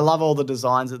assume. I love all the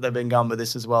designs that they've been going with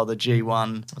this as well. The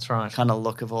G1 That's right. kind of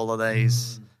look of all of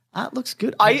these. It looks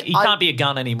good. He can't be a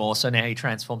gun anymore, so now he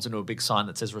transforms into a big sign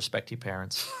that says "Respect your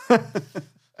parents."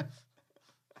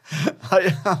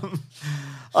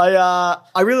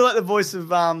 I really like the voice of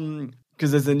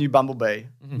because there's a new Bumblebee,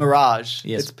 Mirage.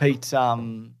 Yes. It's Pete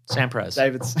Sampras.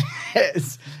 David's.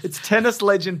 it's tennis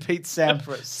legend Pete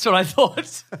Sampras. That's what I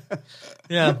thought.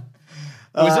 Yeah.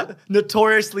 Who is it?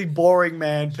 Notoriously boring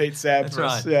man, Pete Sampras. That's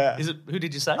right. Yeah. Is it? Who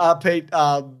did you say? Pete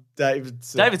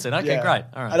Davidson. Davidson. Okay, great.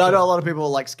 All right. And I know a lot of people are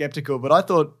like skeptical, but I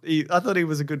thought he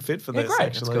was a good fit for Yeah, this. great.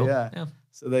 That's Actually, cool. yeah. Yeah.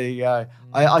 So there you go.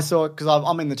 I saw it because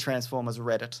I'm in the Transformers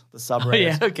Reddit, the subreddit.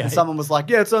 yeah, okay. And someone was like,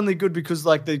 "Yeah, it's only good because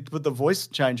like they put the voice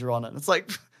changer on it." And it's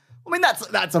like, I mean,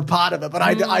 that's a part of it, but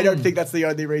I don't think that's the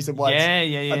only reason why.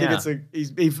 Yeah. I think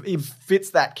it's he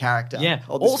fits that character. Yeah.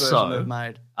 Or this Also, version they've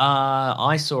made.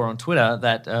 I saw on Twitter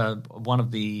that one of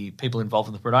the people involved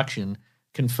in the production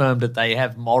confirmed that they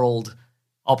have modelled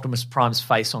Optimus Prime's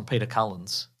face on Peter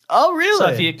Cullen's. Oh, really?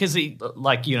 So because he,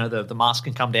 like, you know, the mask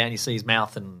can come down, you see his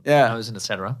mouth and nose and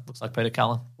etc. Looks like Peter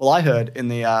Cullen. Well, I heard in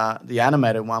the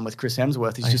animated one with Chris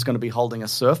Hemsworth, he's just going to be holding a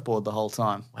surfboard the whole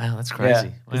time. Wow, that's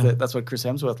crazy. Yeah, Wow. that's what Chris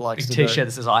Hemsworth likes Big to T-shirt do.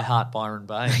 that says "I heart Byron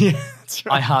Bay." Yeah, that's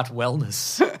right. I heart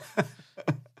wellness.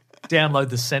 Download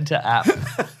the Centre app.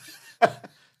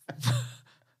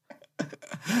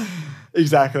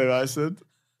 Exactly, Mason.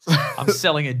 I'm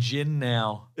selling a gin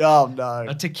now. Oh, no.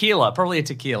 A tequila, probably a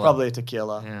tequila. Probably a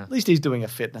tequila. Yeah. At least he's doing a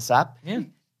fitness app. Yeah.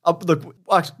 Look,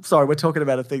 sorry, we're talking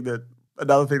about another thing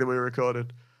that we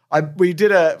recorded. We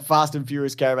did a Fast and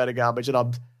Furious Caravan of Garbage,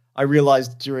 and I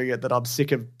realized during it that I'm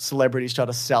sick of celebrities trying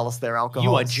to sell us their alcohol.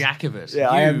 You are Jack of it. Yeah,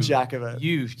 I am Jack of it.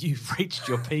 You've reached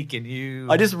your peak and you...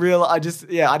 I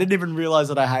didn't even realize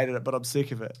that I hated it, but I'm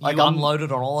sick of it. You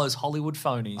unloaded on all those Hollywood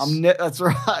phonies. That's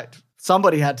right.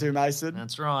 Somebody had to, Mason.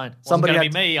 That's right. Somebody Wasn't going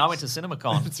had to be me. I went to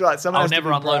CinemaCon. That's right. Someone I'll has to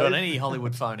never be unload on brave. any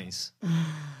Hollywood phonies.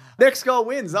 Next Goal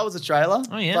Wins. That was a trailer.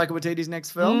 Oh, yeah. Taika Waititi's next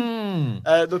film.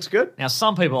 It looks good. Now,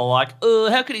 some people are like,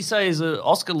 how could he say he's an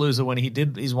Oscar loser when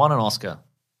he's won an Oscar?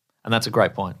 And that's a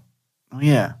great point. Oh,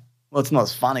 yeah. Well, it's not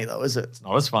as funny though, is it? It's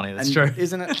not as funny. That's And true.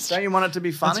 Isn't it? Don't you want it to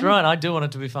be funny? That's right. I do want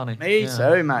it to be funny. Me Yeah.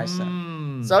 too,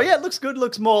 Mason. So yeah, it looks good.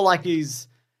 Looks more like his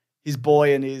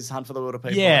boy and his Hunt for the Wilder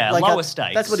People. Yeah, like lower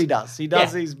stakes. That's what he does. He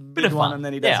does Yeah, his bit big of one fun. and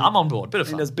then he does. Yeah, I'm on board. Bit of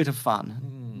He fun. does bit of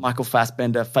fun. Michael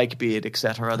Fassbender, fake beard,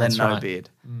 etc. Then That's no right. beard.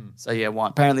 So yeah, one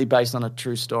apparently based on a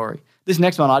true story. This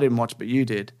next one I didn't watch, but you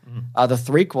did. The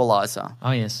Threequalizer.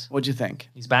 Oh, yes. What'd you think?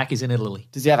 He's back. He's in Italy.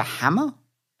 Does he have a hammer?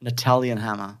 An Italian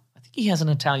hammer. I think he has an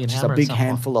Italian Just hammer a big at some point.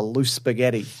 handful of loose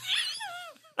spaghetti.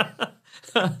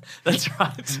 That's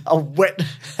right. A wet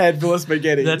handful of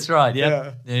spaghetti. That's right.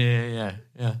 Yeah. Yeah.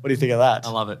 What do you think of that? I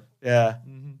love it. Yeah.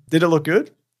 Did it look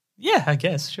good? Yeah, I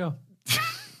guess. Sure.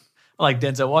 I like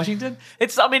Denzel Washington.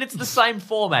 It's the same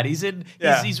format. He's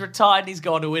retired and he's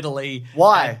gone to Italy.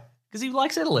 Why? Because he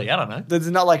likes Italy. I don't know. There's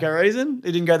not like a reason?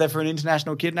 He didn't go there for an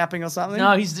international kidnapping or something?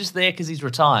 No, he's just there because he's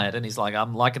retired and he's like,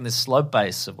 I'm liking this slope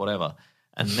base of whatever.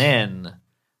 And then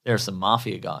there are some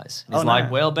mafia guys. And he's like,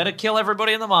 well, better kill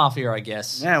everybody in the mafia, I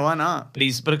guess. Yeah, why not?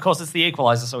 But of course it's the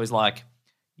Equalizer, so he's like,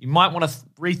 you might want to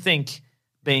rethink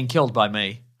being killed by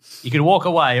me. You can walk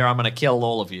away or I'm going to kill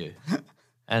all of you.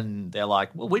 And they're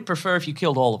like, well, we'd prefer if you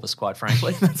killed all of us, quite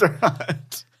frankly. That's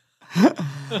right.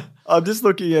 I'm just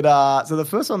looking at so the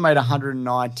first one made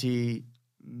 $192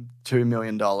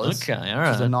 million. Okay, all Which is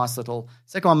a right. nice little.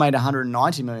 Second one made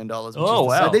 $190 million. Which Oh, is,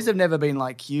 so wow. these have never been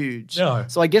like huge. No.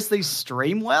 So I guess these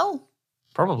stream well,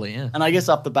 Probably, yeah. and I guess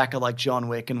up the back of like John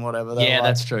Wick and whatever. they're Yeah, like,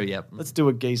 that's true, yep. Let's do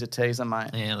a geezer teaser,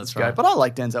 mate. Yeah, that's Let's go. right. But I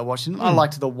like Denzel Washington. I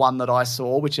liked the one that I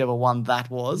saw, whichever one that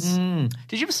was.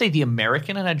 Did you ever see The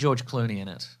American? It had George Clooney in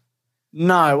it.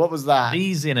 No, what was that?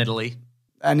 He's in Italy.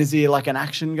 And is he like an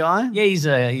action guy? Yeah, he's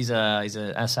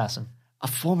a assassin. A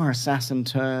former assassin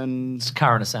turned It's a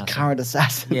current assassin. current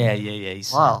assassin. Yeah.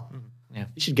 He's, Wow. Yeah.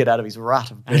 You should get out of his rut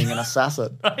of being an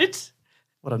assassin. Right?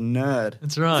 What a nerd.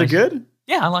 That's right. Is it good?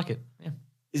 Yeah, I like it. Yeah.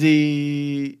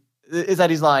 Is that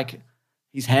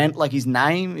his hand, like his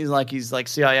name is like his like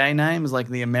CIA name is like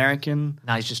the American?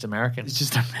 No, he's just American. It's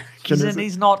just American. is it?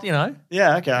 He's not,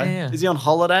 Yeah, okay. Yeah. Is he on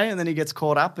holiday and then he gets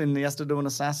caught up and he has to do an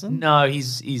assassin? No,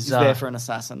 he's He's there for an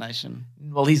assassination.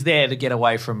 well, he's there to get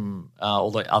away from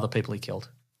all the other people he killed.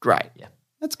 Great. Yeah.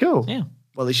 That's cool. Yeah.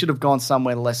 Well, he should have gone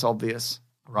somewhere less obvious.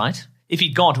 Right? If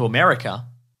he'd gone to America,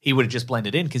 he would have just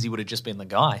blended in because he would have just been the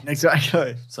guy.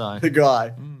 Exactly. So The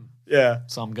guy. Yeah.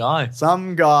 some guy.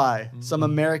 Some guy. Some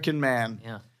American man.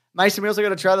 Yeah. Mason, we also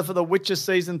got a trailer for The Witcher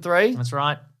Season 3. That's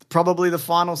right. Probably the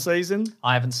final season.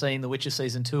 I haven't seen The Witcher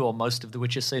Season 2 or most of The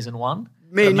Witcher Season 1.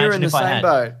 Me But and you are in imagine the if I same had.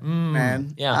 boat,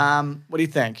 man. yeah. What do you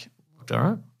think? All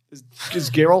right. Is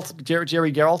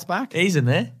Jerry Geralt back? He's in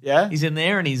there. Yeah? He's in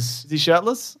there and he's Is he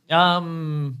shirtless?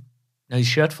 no, he's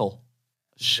shirtful.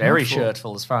 Very Shirtful.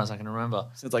 shirtful as far as I can remember.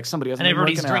 Sounds like somebody else. And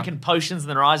everybody's drinking potions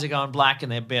and their eyes are going black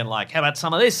and they're being like, how about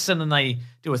some of this? And then they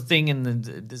do a thing and then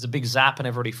there's a big zap and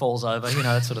everybody falls over,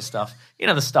 that sort of stuff.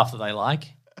 The stuff that they like.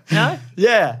 You know?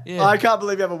 Yeah. Yeah. I can't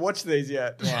believe you haven't watched these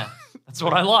yet. Yeah. That's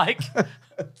what I like.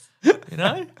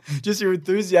 Just your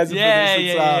enthusiasm Yeah, for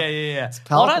this. yeah. It's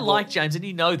What I palpable. like, James, and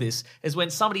you know this, is when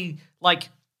somebody,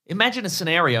 imagine a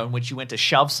scenario in which you went to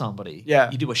shove somebody.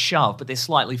 Yeah. You do a shove, but they're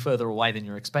slightly further away than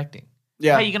you're expecting.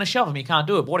 Yeah. Hey, you're going to shove them, you can't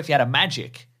do it. But what if you had a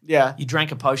magic? Yeah. You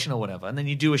drank a potion or whatever, and then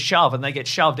you do a shove, and they get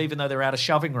shoved even though they're out of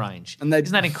shoving range. And they-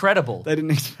 Isn't that incredible? They didn't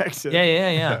expect it.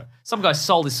 Yeah. Some guy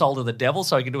sold his soul to the devil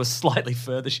so he can do a slightly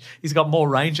further. He's got more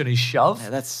range on his shove. Yeah,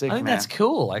 that's sick, I think man. that's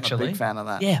cool, I'm actually. a big fan of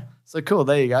that. Yeah. So cool.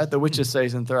 There you go. The Witcher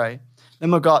Season 3.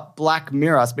 Then we've got Black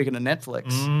Mirror, speaking of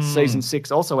Netflix. Season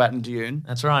 6 also out in June.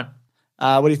 That's right.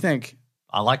 What do you think?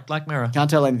 I like Black Mirror. Can't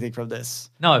tell anything from this.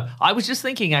 No, I was just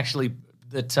thinking actually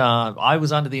that I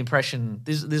was under the impression,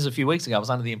 this is a few weeks ago, I was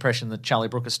under the impression that Charlie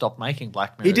Brooker stopped making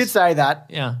Black Mirrors. He did say that.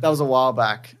 Yeah. That was a while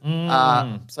back. So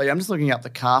yeah, I'm just looking up the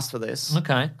cast for this.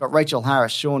 Okay. Got Rachel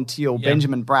Harris, Sean Teal, Yeah.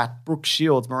 Benjamin Bratt, Brooke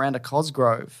Shields, Miranda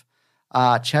Cosgrove,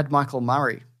 Chad Michael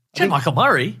Murray. Chad Michael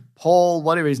Murray? Paul,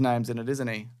 whatever his name's in it, isn't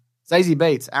he? Zazie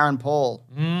Beetz, Aaron Paul,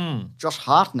 Josh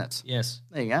Hartnett. Yes.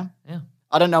 There you go. Yeah.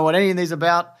 I don't know what any of these are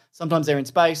about. Sometimes they're in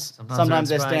space. Sometimes Sometimes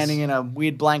they're they're in space. standing in a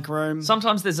weird blank room.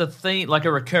 Sometimes there's a theme, like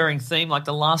a recurring theme, like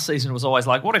the last season was always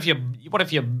like, what if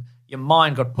your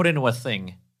mind got put into a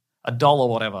thing? $1 or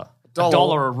whatever.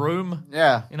 Dollar. $1 a room,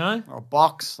 Yeah. you know? Or a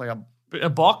box. Like A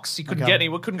box, you couldn't Okay. get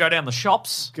any, couldn't go down the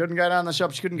shops. couldn't go down the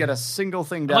shops. You couldn't get a single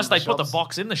thing down Unless they put the shops.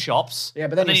 box in the shops. Yeah,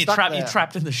 but then and you're stuck there. you're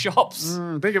trapped in the shops.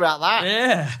 Think about that.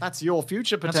 Yeah. That's your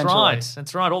future That's potentially. right.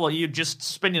 That's right. All of you just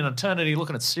spending an eternity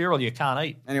looking at cereal you can't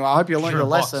eat. Anyway, I hope you learned Sure, your a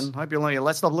box. lesson. Hope you learned your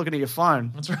lesson. Stop looking at your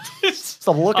phone. That's right.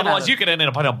 Stop looking at Otherwise, it. you could end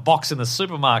up in a box in the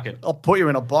supermarket. I'll put you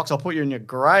in a box. I'll put you in your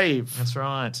grave. That's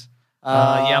right.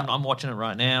 Yeah, I'm watching it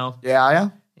right now. Yeah, are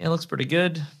you? Yeah, it looks pretty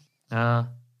good.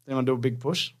 Anyone do a big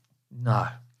push? No.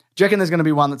 Do you reckon there's going to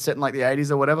be one that's set in like the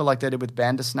 80s or whatever, like they did with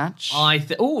Bandersnatch?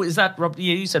 Is that Rob?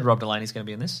 Yeah, you said Rob Delaney's going to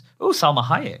be in this. Oh, Salma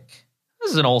Hayek.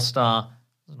 This is an all-star.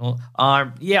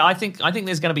 Yeah, I think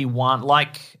there's going to be one,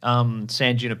 like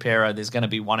San Junipero, there's going to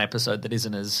be one episode that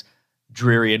isn't as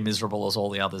dreary and miserable as all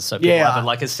the others. So people have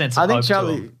like a sense of hope. I think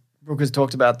Charlie Brooke has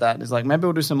talked about that. He's like, maybe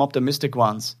we'll do some optimistic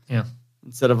ones. Yeah.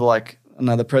 Instead of like,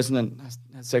 the president has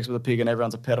sex with a pig and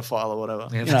everyone's a pedophile or whatever.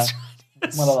 Yeah, that's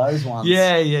right. One of those ones.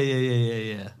 Yeah.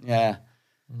 Yeah.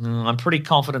 I'm pretty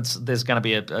confident there's going to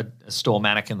be a store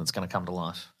mannequin that's going to come to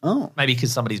life. Oh. Maybe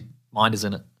because somebody's mind is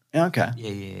in it. Yeah, okay.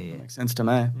 Yeah. Makes sense to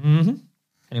me. Mm-hmm.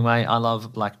 Anyway, I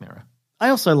love Black Mirror. I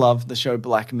also love the show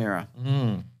Black Mirror.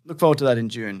 Look forward to that in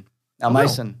June. Now,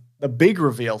 Mason, the big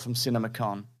reveal from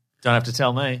CinemaCon. Don't have to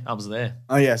tell me. I was there.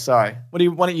 Oh, yeah, sorry. Why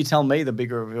don't you tell me the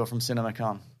big reveal from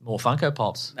CinemaCon? More Funko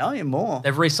Pops. Oh, yeah, more.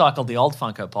 They've recycled the old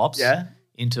Funko Pops. Yeah.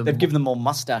 They've given them more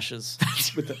mustaches.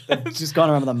 They've just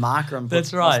gone around with a marker and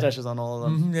put mustaches on all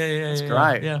of them. That's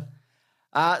great. Yeah.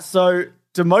 So,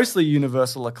 to mostly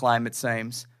universal acclaim, it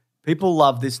seems, people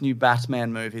love this new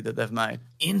Batman movie that they've made.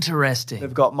 Interesting.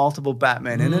 They've got multiple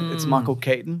Batman in it. It's Michael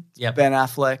Keaton. Yep. Ben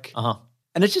Affleck. Uh-huh.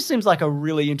 And it just seems like a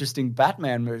really interesting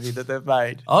Batman movie that they've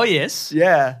made. Oh, yes.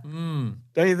 Yeah. Don't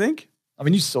you think? I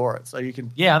mean, you saw it, so you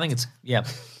can... Yeah, I think it's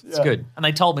good. And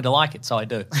they told me to like it, so I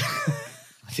do.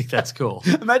 I think that's cool.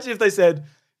 Imagine if they said,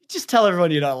 just tell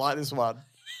everyone you don't like this one.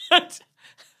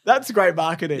 That's great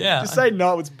marketing. Yeah. Just say,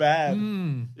 no, it's bad.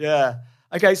 Yeah.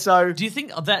 Okay, so... Do you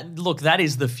think that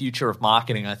is the future of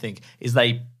marketing, I think, is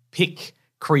they pick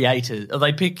creators, or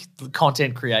they pick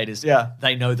content creators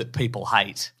they know that people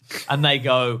hate. And they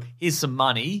go, here's some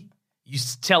money. You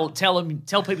tell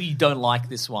people you don't like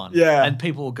this one. Yeah. And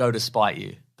people will go to spite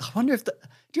you. I wonder if... do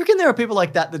you reckon there are people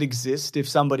like that exist? If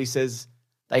somebody says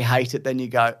they hate it, then you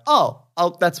go, oh,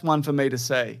 that's one for me to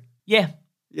see. Yeah.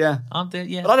 Yeah. Aren't there?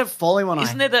 Yeah. But I don't follow him on.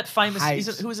 Isn't there that famous...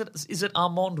 Who is it? Is it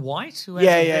Armand White who has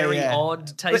a very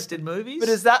odd taste in movies? But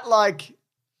is that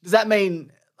does that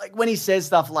mean... Like when he says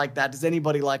stuff like that, does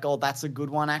anybody like, oh, that's a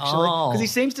good one actually? Because he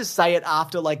seems to say it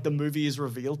after like the movie is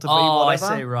revealed to be whatever.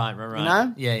 I see. Right. You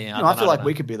know? Yeah. I feel like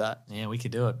we could be that. Yeah, we could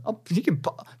do it. You can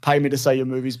pay me to say your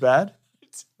movie's bad.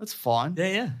 That's fine.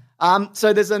 Yeah.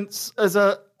 So there's a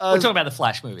we're talking about the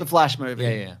Flash movie. The Flash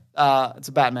movie. Yeah. It's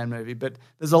a Batman movie, but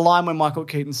there's a line where Michael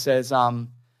Keaton says,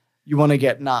 "You want to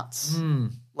get nuts."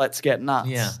 Let's get nuts.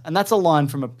 Yeah. And that's a line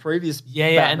from a previous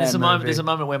Batman and there's a movie.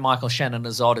 moment where Michael Shannon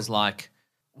Azad is like,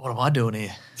 what am I doing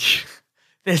here?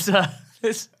 I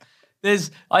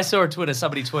saw a Twitter,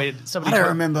 somebody tweeted. I don't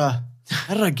remember.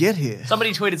 How did I get here?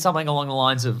 Somebody tweeted something along the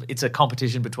lines of, it's a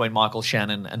competition between Michael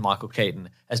Shannon and Michael Keaton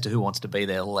as to who wants to be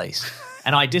there the least.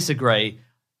 And I disagree.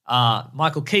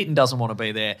 Michael Keaton doesn't want to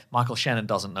be there. Michael Shannon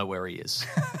doesn't know where he is.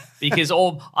 Because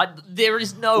there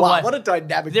is no way. What a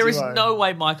dynamic There duo. is no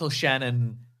way Michael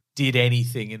Shannon did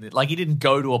anything in it. Like, he didn't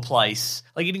go to a place.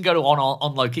 Like, he didn't go to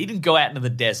on location. He didn't go out into the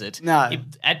desert. No.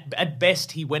 At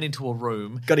best, he went into a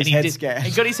room. Got his head scanned.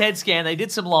 He got his head scanned. They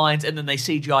did some lines, and then they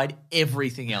CGI'd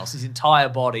everything else. His entire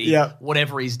body,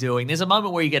 whatever he's doing. There's a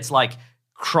moment where he gets, like,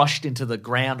 crushed into the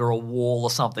ground or a wall or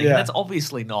something. Yeah. That's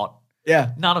obviously not.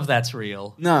 Yeah. None of that's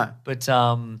real. No. But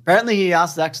apparently he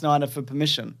asked Zack Snyder for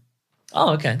permission.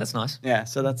 Oh, okay. That's nice. Yeah,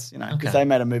 so that's, because they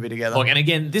made a movie together. Look, and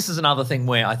again, this is another thing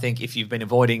where I think if you've been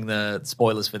avoiding the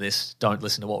spoilers for this, don't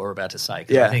listen to what we're about to say.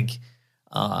 'Cause I think,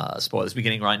 spoilers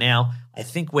beginning right now, I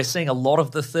think we're seeing a lot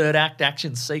of the third act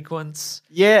action sequence.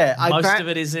 Yeah. Most of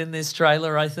it is in this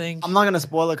trailer, I think. I'm not going to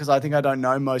spoil it because I think I don't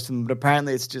know most of them, but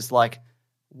apparently it's just like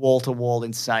wall-to-wall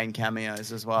insane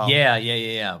cameos as well.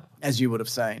 Yeah. As you would have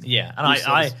seen. Yeah, and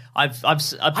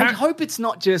I hope it's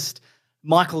not just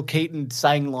Michael Keaton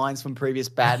saying lines from previous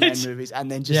Batman movies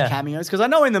and then just cameos. Because I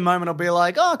know in the moment I'll be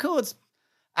like, oh, cool, it's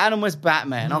Adam West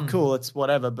Batman. Oh, cool, it's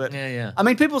whatever. But I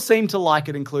mean, people seem to like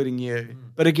it, including you.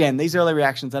 But again, these early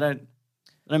reactions, they don't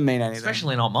mean anything.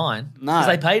 Especially not mine. No. Because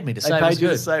they paid me to say it was good. They paid you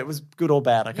to say it was good or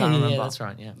bad. I can't remember. Yeah, that's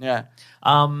right,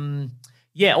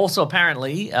 Yeah, also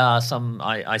apparently, I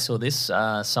saw this.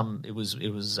 It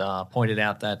was pointed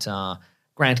out that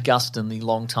Grant Gustin, the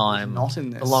longtime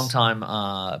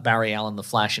Barry Allen, the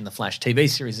Flash in the Flash TV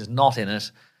series, is not in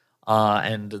it.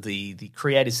 And the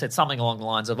creators said something along the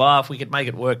lines of, if we could make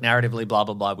it work narratively, blah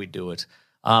blah blah, we'd do it.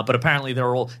 But apparently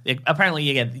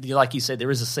again, like you said, there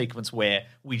is a sequence where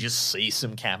we just see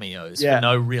some cameos for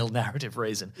no real narrative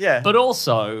reason. Yeah. But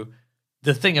also,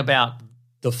 the thing about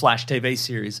the Flash TV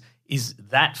series is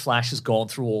that Flash has gone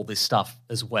through all this stuff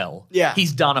as well. Yeah.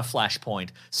 He's done a Flashpoint.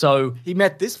 So he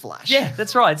met this Flash. Yeah,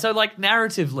 that's right. So like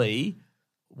narratively,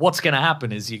 what's going to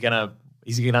happen is you're going to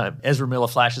Ezra Miller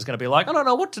Flash is going to be like, I don't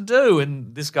know what to do.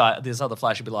 And this other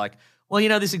Flash will be like,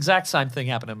 well, this exact same thing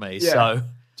happened to me. Yeah. So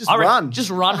Just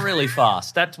run really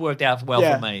fast. That's worked out well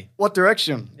for me. What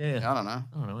direction? Yeah. I don't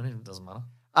know. It doesn't matter.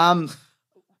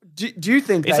 Do you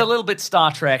think It's a little bit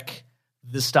Star Trek,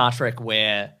 the Star Trek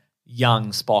where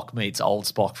young Spock meets old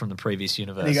Spock from the previous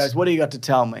universe. And he goes, what do you got to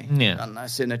tell me? Yeah. I don't know,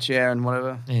 sit in a chair and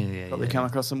whatever. Probably come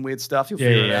across some weird stuff. You'll Yeah,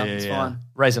 figure it yeah, out. yeah, It's yeah. fine.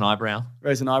 Raise an eyebrow.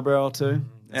 Raise an eyebrow or two.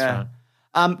 That's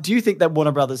Do you think that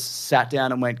Warner Brothers sat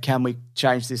down and went, can we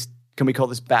change this? Can we call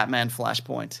this Batman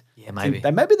Flashpoint? Yeah, maybe.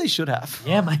 Maybe they should have.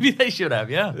 Yeah, maybe they should have,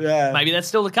 yeah. Yeah. Maybe that's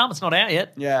still to come. It's not out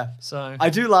yet. Yeah. So I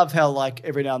do love how, like,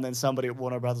 every now and then somebody at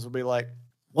Warner Brothers will be like,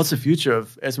 what's the future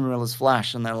of Ezra Miller's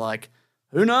Flash? And they're like,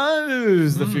 who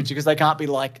knows the future? Because they can't be,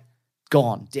 like,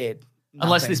 gone, dead.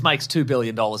 Unless nothing. this makes $2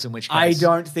 billion, in which case... I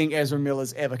don't think Ezra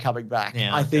Miller's ever coming back.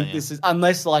 Yeah, I think this is,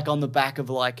 unless, like, on the back of,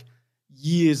 like,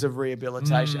 years of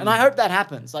rehabilitation. And I hope that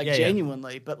happens, like,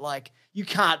 genuinely. But, like, you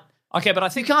can't... Okay, but I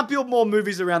think... You can't build more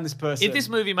movies around this person. If this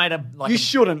movie made you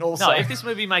shouldn't also. No, if this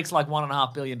movie makes like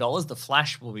 $1.5 billion, The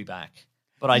Flash will be back.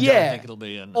 But I don't think it'll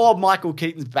be... Or Michael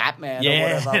Keaton's Batman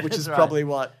or whatever, which is right. probably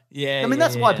what... Yeah, I mean,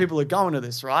 that's why people are going to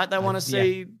this, right? They want to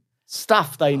see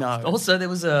stuff they know. Also, there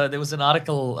was an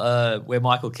article where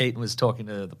Michael Keaton was talking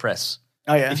to the press.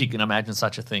 Oh, yeah? If you can imagine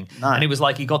such a thing. No. And he was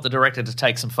like, he got the director to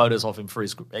take some photos of him for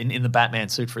his in the Batman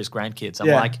suit for his grandkids. I'm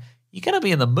like, you're going to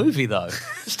be in the movie, though.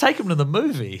 Just take him to the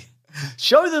movie.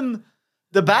 Show them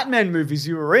the Batman movies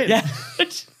you were in. Yeah.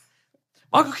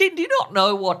 Michael Keaton, do you not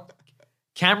know what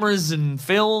cameras and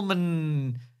film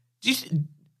and...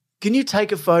 Can you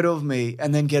take a photo of me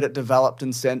and then get it developed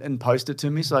and sent and post it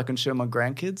to me so I can show my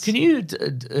grandkids? Can you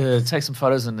take some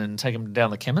photos and then take them down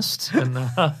to the chemist and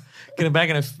get them back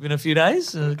in a few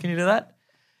days? Can you do that?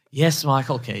 Yes,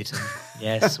 Michael Keaton.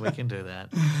 Yes, we can do that.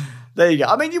 There you go.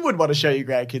 I mean, you would want to show your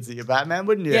grandkids that you're Batman,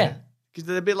 wouldn't you? Yeah. Because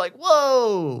they'd be like,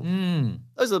 whoa,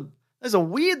 those are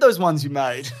weird, those ones you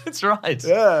made. That's right.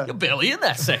 Yeah. You're barely in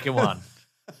that second one.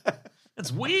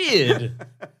 That's weird.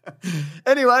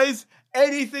 Anyways,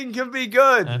 anything can be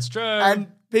good. That's true. And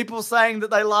people saying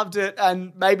that they loved it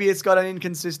and maybe it's got an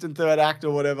inconsistent third act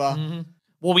or whatever. Mm-hmm.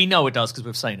 Well, we know it does because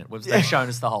we've seen it. They've shown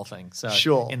us the whole thing. So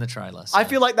Sure. in the trailer. So. I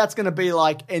feel like that's going to be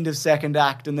like end of second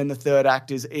act and then the third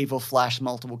act is evil Flash,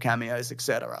 multiple cameos,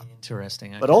 etc.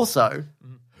 Interesting. Okay. But also,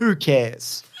 who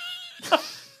cares?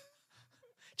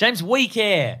 James, we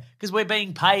care because we're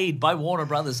being paid by Warner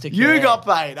Brothers to care. You got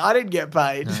paid. I didn't get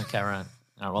paid. Okay, right.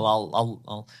 All right.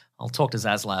 Well, I'll talk to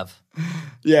Zaslav.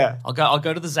 Yeah. I'll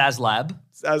go to the Zaslab,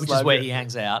 which is where he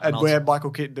hangs out, and where Michael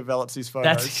Keaton develops his photos.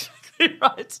 That's exactly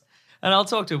right. And I'll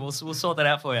talk to him. We'll sort that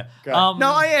out for you. Great. No,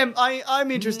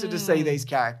 I'm interested to see these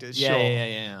characters. Yeah, sure.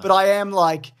 yeah. But I am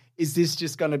like, is this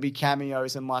just going to be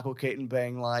cameos and Michael Keaton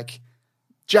being like,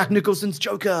 Jack Nicholson's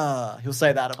Joker? He'll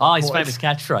say that. Oh, his famous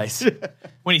catchphrase.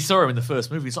 When he saw him in the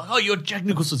first movie, he's like, "Oh, you're Jack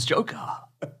Nicholson's Joker."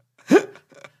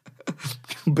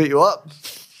 Beat you up.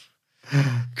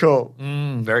 Cool.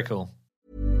 Very cool.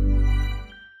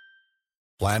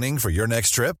 Planning for your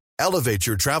next trip? Elevate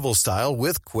your travel style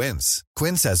with Quince.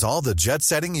 Quince has all the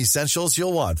jet-setting essentials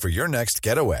you'll want for your next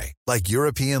getaway, like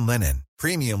European linen,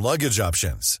 premium luggage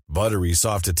options, buttery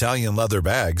soft Italian leather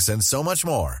bags, and so much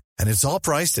more. And it's all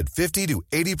priced at 50 to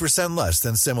 80% less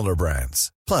than similar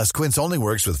brands. Plus, Quince only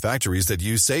works with factories that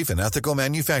use safe and ethical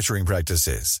manufacturing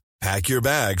practices. Pack your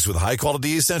bags with high-quality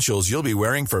essentials you'll be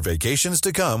wearing for vacations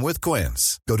to come with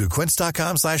Quince. Go to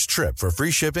quince.com/trip for free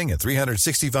shipping and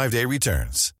 365-day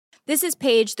returns. This is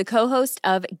Paige, the co-host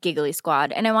of Giggly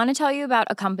Squad, and I want to tell you about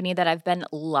a company that I've been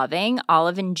loving,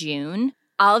 Olive & June.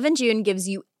 Olive & June gives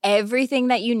you everything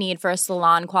that you need for a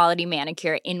salon-quality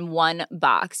manicure in one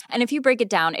box. And if you break it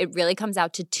down, it really comes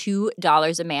out to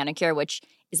 $2 a manicure, which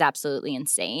is absolutely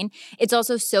insane. It's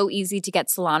also so easy to get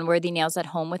salon-worthy nails at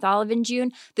home with Olive &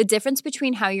 June. The difference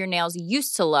between how your nails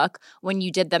used to look when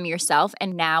you did them yourself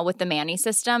and now with the Mani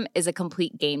system is a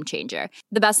complete game changer.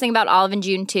 The best thing about Olive &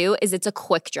 June, too, is it's a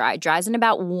quick dry. Dries in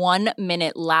about 1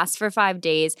 minute, lasts for 5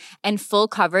 days, and full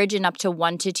coverage in up to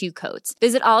 1 to 2 coats.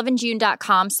 Visit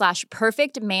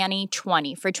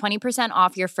oliveandjune.com/perfectmani20 for 20%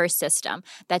 off your first system.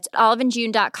 That's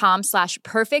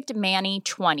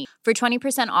oliveandjune.com/perfectmani20 for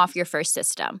 20% off your first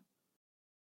system.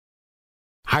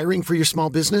 Hiring for your small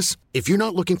business? If you're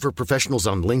not looking for professionals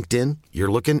on LinkedIn,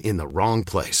 you're looking in the wrong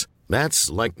place. That's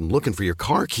like looking for your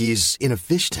car keys in a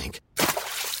fish tank.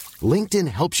 LinkedIn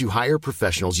helps you hire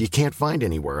professionals you can't find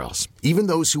anywhere else, even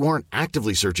those who aren't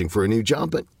actively searching for a new job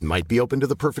but might be open to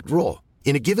the perfect role.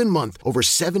 In a given month, over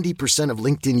 70% of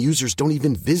LinkedIn users don't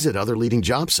even visit other leading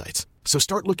job sites. So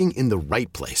start looking in the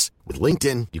right place. With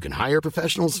LinkedIn, you can hire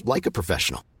professionals like a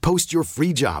professional. Post your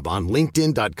free job on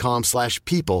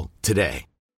linkedin.com/people today.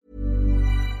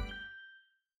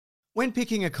 When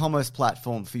picking a commerce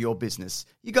platform for your business,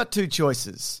 you got two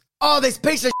choices. Oh, this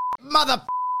piece of mother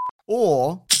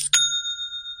or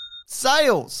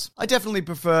sales. I definitely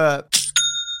prefer,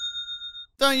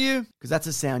 don't you? Because that's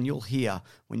a sound you'll hear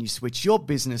when you switch your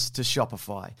business to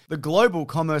Shopify, the global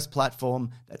commerce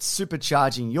platform that's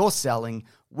supercharging your selling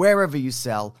wherever you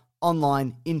sell,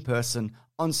 online, in person,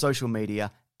 on social media,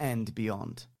 and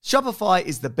beyond. Shopify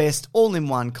is the best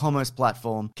all-in-one commerce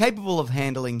platform capable of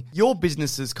handling your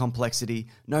business's complexity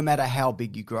no matter how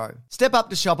big you grow. Step up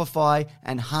to Shopify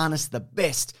and harness the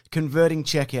best converting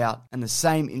checkout and the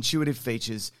same intuitive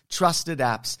features, trusted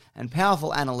apps, and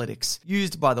powerful analytics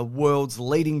used by the world's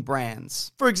leading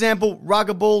brands. For example,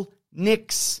 Ruggable,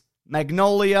 Nix,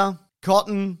 Magnolia,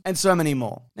 Cotton, and so many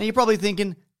more. Now you're probably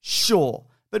thinking, sure,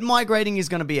 but migrating is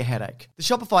going to be a headache. The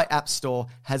Shopify App Store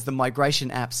has the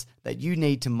migration apps that you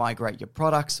need to migrate your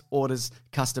products, orders,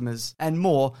 customers, and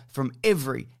more from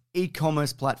every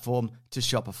e-commerce platform to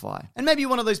Shopify. And maybe you're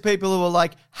one of those people who are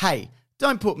like, hey,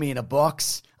 don't put me in a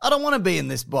box. I don't want to be in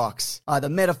this box, either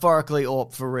metaphorically or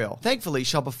for real. Thankfully,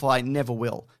 Shopify never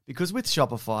will, because with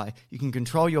Shopify, you can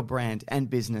control your brand and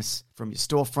business from your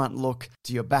storefront look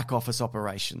to your back office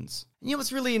operations. And you know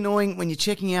what's really annoying? When you're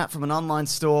checking out from an online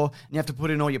store and you have to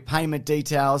put in all your payment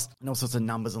details and all sorts of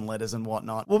numbers and letters and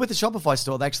whatnot. Well, with the Shopify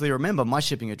store, they actually remember my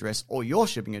shipping address or your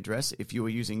shipping address if you were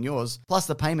using yours, plus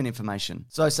the payment information.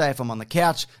 So say if I'm on the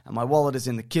couch and my wallet is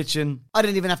in the kitchen, I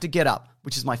don't even have to get up,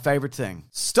 which is my favorite thing.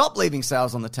 Stop leaving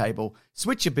sales on the table,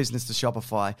 switch your business to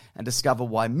Shopify, and discover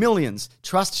why millions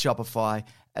trust Shopify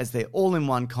as their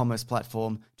all-in-one commerce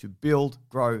platform to build,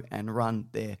 grow, and run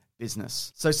their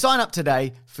business. So sign up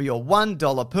today for your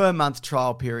 $1 per month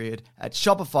trial period at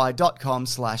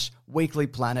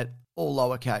shopify.com/weeklyplanet, all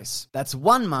lowercase. That's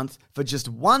 1 month for just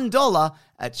 $1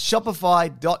 at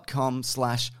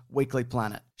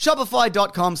shopify.com/weeklyplanet.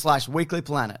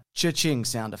 Shopify.com/weeklyplanet. Cha-ching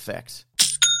sound effect.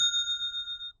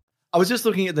 I was just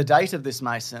looking at the date of this,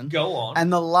 Mason. Go on.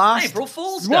 And the last... April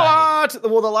Fool's Day. What?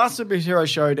 Well, the last Superhero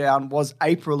Showdown was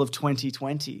April of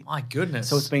 2020. My goodness.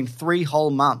 So it's been 3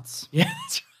 whole months. Yeah,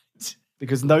 that's right.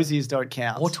 Because those years don't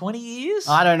count. Or 20 years?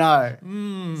 I don't know.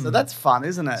 So that's fun,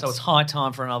 isn't it? So it's high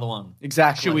time for another one.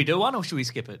 Exactly. Should we do one or should we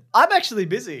skip it? I'm actually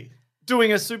busy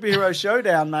doing a Superhero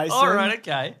Showdown, Mason. All right,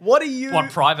 okay. What are you... What,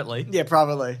 privately? Yeah,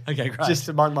 privately. Okay, great. Just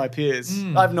among my peers.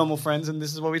 I have normal friends and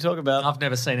this is what we talk about. I've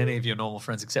never seen any of your normal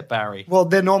friends except Barry. Well,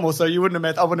 they're normal, so you wouldn't have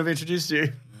met... I wouldn't have introduced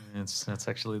you.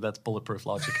 That's bulletproof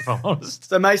logic, if I'm honest.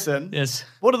 So, Mason. Yes.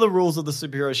 What are the rules of the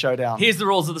Superhero Showdown? Here's the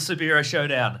rules of the Superhero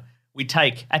Showdown. We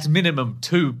take, at minimum,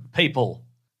 2 people,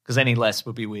 because any less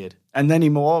would be weird. And any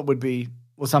more would be...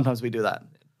 Well, sometimes we do that.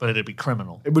 But it'd be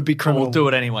criminal. It would be criminal. But we'll do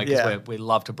it anyway because we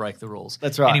love to break the rules.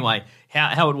 That's right. Anyway,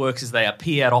 how it works is they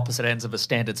appear at opposite ends of a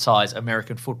standard size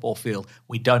American football field.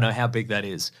 We don't know how big that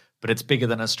is, but it's bigger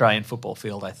than an Australian football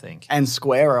field, I think. And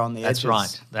squarer on the edges. That's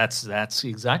right. That's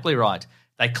exactly right.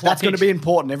 They clock That's going to be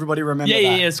important. Everybody remember that.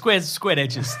 Yeah, squared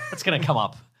edges. That's going to come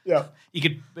up. Yeah. You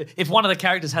could, if one of the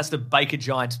characters has to bake a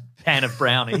giant pan of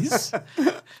brownies,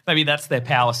 maybe that's their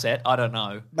power set. I don't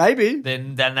know. Maybe.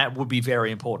 Then that would be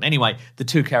very important. Anyway, the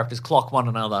 2 characters clock one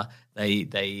another. They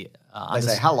say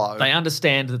hello. They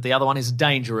understand that the other one is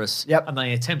dangerous. Yep. And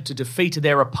they attempt to defeat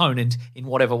their opponent in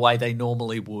whatever way they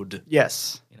normally would.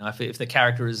 Yes. You know, if the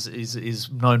character is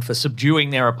known for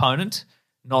subduing their opponent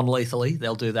non-lethally,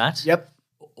 they'll do that. Yep.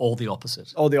 Or the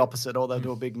opposite. Or the opposite, or they'll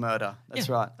do a big murder. That's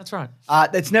right. That's right.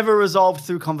 It's never resolved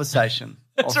through conversation.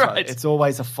 That's also. right. It's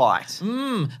always a fight.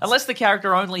 Unless the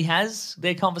character only has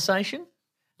their conversation.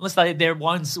 Unless they're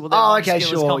ones with their Oh, one okay,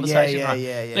 skill is sure. conversation. Yeah, right?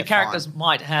 yeah. The characters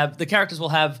the characters will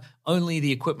have only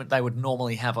the equipment they would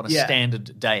normally have on a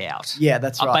standard day out. Yeah,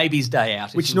 that's right. A baby's day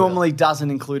out. Which normally doesn't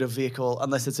include a vehicle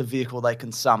unless it's a vehicle they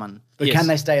can summon. But Yes. can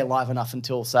they stay alive enough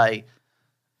until, say,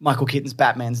 Michael Keaton's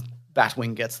Batman's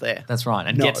Batwing gets there? That's right,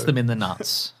 and No. gets them in the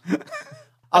nuts.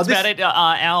 That's about it.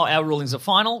 Our rulings are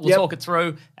final. We'll talk it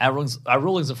through. Our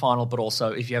rulings are final, but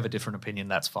also if you have a different opinion,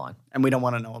 that's fine. And we don't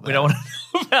want to know about it. We don't want to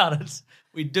know about it.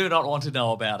 We do not want to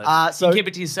know about it. So you keep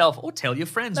it to yourself or tell your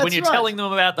friends when you're telling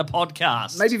them about the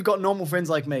podcast. Maybe you've got normal friends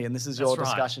like me and this is your That's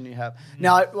right. discussion you have.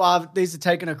 Now, these are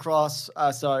taken across,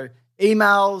 so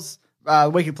emails,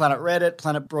 Weekly Planet Reddit,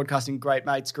 Planet Broadcasting Great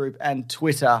Mates Group, and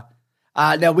Twitter.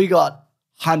 Now, we got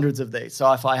hundreds of these.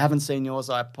 So if I haven't seen yours,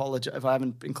 I apologize. If I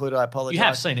haven't included, I apologize. You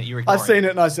have seen it. You're ignoring I've seen it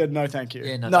and I said no, thank you.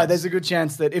 Yeah, no, no, thanks. there's a good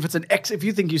chance that if it's if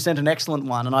you think you sent an excellent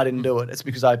one and I didn't do it, it's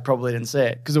because I probably didn't see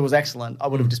it. Because it was excellent, I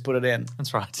would have just put it in.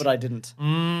 That's right. But I didn't.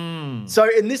 So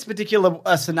in this particular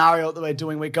scenario that we're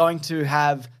doing, we're going to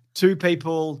have two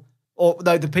people.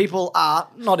 Although the people are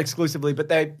not exclusively, but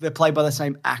they're played by the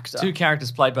same actor. Two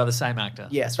characters played by the same actor.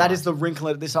 Yes, that is the wrinkle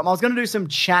at this time. I was going to do some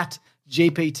chat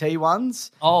GPT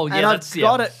ones. Oh, yeah, and I've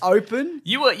got it open.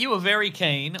 You were very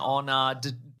keen on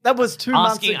That was 2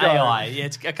 months asking ago. AI. Yeah,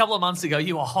 it's a couple of months ago.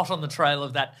 You were hot on the trail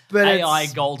of that But AI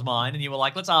it's- gold mine, and you were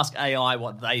like, "Let's ask AI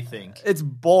what they think." It's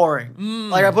boring.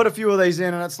 Like I put a few of these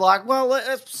in, and it's like, well,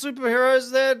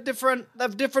 superheroes, they're different. They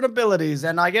have different abilities,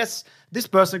 and I guess this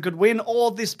person could win,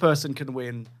 or this person could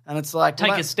win. And it's like,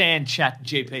 Take a stand, Chat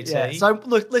GPT. Yeah. So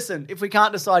look, listen. If we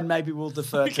can't decide, maybe we'll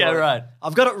defer to Okay, it. right.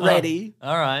 I've got it ready.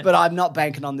 all right. But I'm not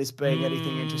banking on this being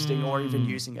anything interesting or even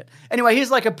using it. Anyway,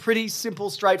 here's like a pretty simple,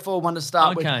 straightforward one to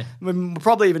start Okay. with. We've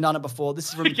probably even done it before. This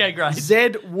is from Okay, great.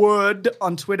 Zed Word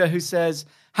on Twitter, who says,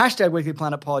 #Weekly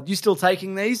Planet Pod. You still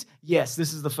taking these? Yes,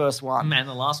 this is the first one. Man,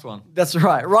 the last one. That's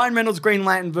right. Ryan Reynolds Green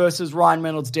Lantern versus Ryan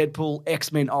Reynolds Deadpool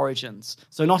X-Men Origins.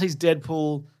 So not his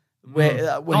Deadpool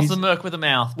where Not he's, the Merc with a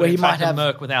mouth, but where he in might fact have a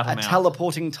Merc without a a mouth.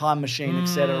 teleporting time machine,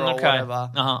 etc., or okay.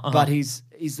 whatever. Uh-huh. But he's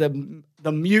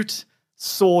the mute,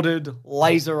 sordid,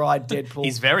 laser-eyed Deadpool.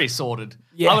 He's very sordid.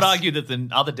 Yes. I would argue that the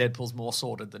other Deadpool's more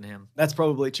sordid than him. That's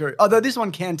probably true. Although this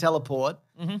one can teleport.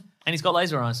 And he's got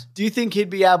laser eyes. Do you think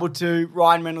he'd be able to?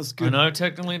 Ryan Reynolds I could. know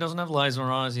technically he doesn't have laser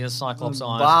eyes. He has Cyclops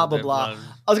eyes. Blah blah blah.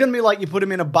 I was going to be like, you put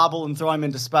him in a bubble and throw him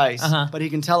into space, Uh-huh. but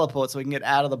he can teleport, so he can get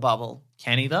out of the bubble.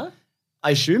 Can he though?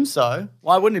 I assume so.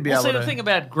 Why wouldn't he be Well, able see, to? the thing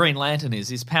about Green Lantern is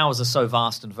his powers are so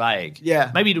vast and vague.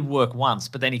 Yeah. Maybe it'd work once,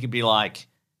 but then he could be like,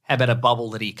 how about a bubble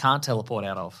that he can't teleport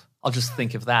out of? I'll just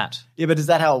think of that. Yeah, but is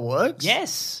that how it works?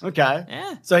 Yes. Okay.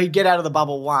 Yeah. So he'd get out of the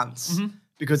bubble once.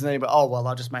 Because then he'd be, oh, well,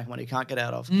 I'll just make one he can't get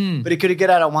out of. But he could get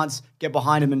out of once, get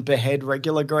behind him and behead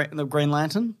the Green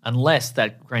Lantern. Unless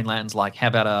that Green Lantern's like, how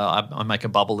about I make a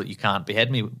bubble that you can't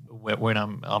behead me when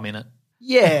I'm in it.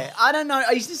 Yeah, I don't know.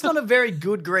 He's just not a very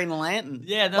good Green Lantern.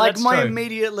 Yeah, no, like that's my true.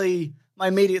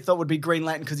 immediate thought would be Green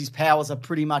Lantern because his powers are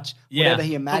pretty much whatever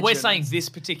he imagines. But we're saying this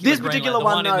particular Green Lantern, one, the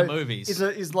one though, in the movies.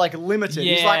 is like limited.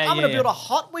 He's Yeah, like, I'm going to yeah. build a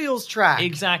Hot Wheels track.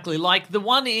 Exactly. Like the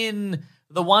one in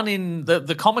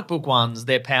the comic book ones,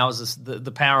 their powers is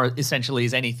the power essentially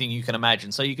is anything you can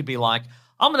imagine. So you could be like,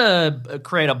 I'm going to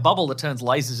create a bubble that turns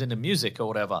lasers into music or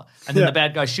whatever. And then the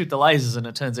bad guys shoot the lasers and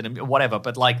it turns into whatever.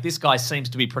 But like this guy seems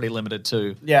to be pretty limited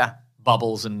to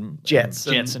bubbles and Jets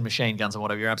and machine guns and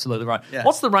whatever. You're absolutely right. Yeah.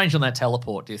 What's the range on that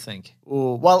teleport, do you think?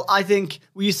 Ooh, well, I think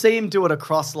you see him do it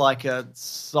across like a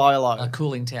silo. A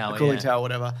cooling tower. A cooling yeah. tower,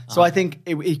 whatever. So I think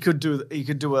he could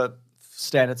do a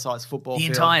standard size football The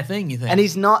field. entire thing, you think? And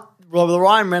he's not. Well, the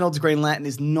Ryan Reynolds Green Lantern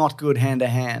is not good hand to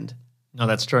hand. No,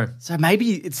 that's true. So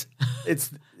maybe it's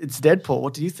Deadpool.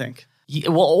 What do you think? Yeah,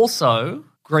 well, also,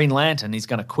 Green Lantern, he's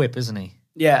going to quip, isn't he?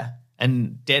 Yeah,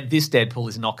 And this Deadpool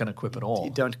is not going to quip at all.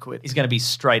 you don't quit. He's going to be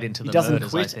straight into He the doesn't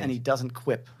murders, I quit think. and he doesn't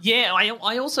quip. Yeah,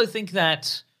 I also think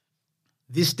that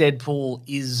this Deadpool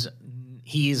is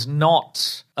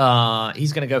not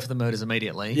he's going to go for the murders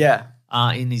immediately. Yeah,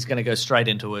 and he's going to go straight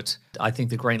into it. I think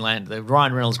the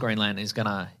Ryan Reynolds Green Lantern is going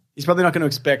to. he's probably not going to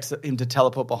expect him to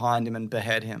teleport behind him and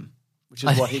behead him, which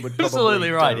is what he would probably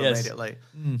Absolutely right, do yes. immediately.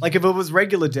 Like if it was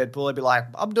regular Deadpool, I'd be like,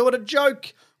 I'm doing a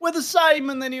joke. We're the same,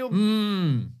 and then he'll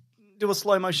do a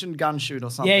slow motion gun shoot or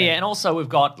something. Yeah, and also we've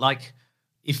got like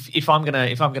if I'm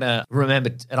gonna remember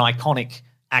an iconic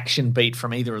action beat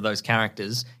from either of those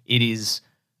characters, it is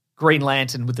Green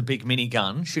Lantern with the big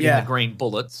minigun shooting the green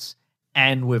bullets,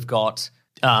 and we've got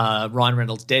Ryan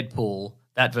Reynolds Deadpool,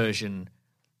 that version,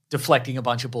 deflecting a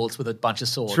bunch of bullets with a bunch of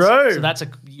swords. True. So that's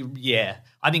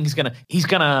I think he's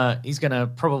gonna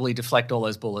probably deflect all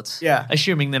those bullets. Yeah.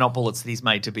 Assuming they're not bullets that he's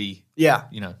made to be Yeah.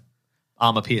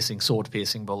 armor piercing, sword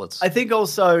piercing bullets. I think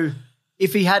also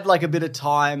if he had like a bit of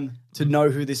time to know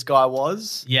who this guy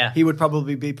was, he would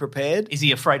probably be prepared. Is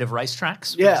he afraid of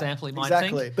racetracks, for Yeah, example, he might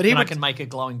exactly. think? But he I would- can make a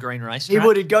glowing green racetrack. He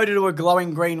would go to a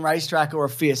glowing green racetrack or a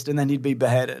fist, and then he'd be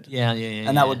beheaded. Yeah.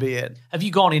 And that would be it. Have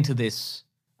you gone into this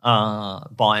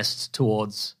biased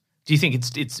towards? Do you think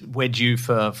it's we're due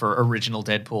for original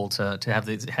Deadpool to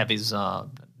have his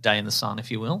day in the sun,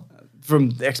 if you will?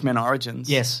 From X-Men Origins?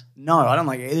 Yes. No, I don't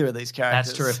like either of these characters.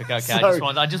 That's terrific. Okay, So,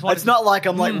 I just wanted it's not like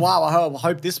I'm like, wow, I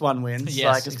hope this one wins. Yes,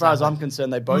 like, as far as exactly. I'm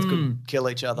concerned, they both could kill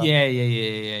each other.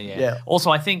 Yeah. Also,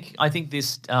 I think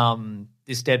this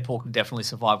this Deadpool can definitely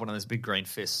survive one of those big green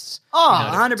fists.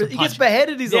 Oh, to 100%. He punch. gets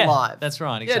beheaded, he's Yeah, alive. That's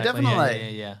right. Yeah, Exactly.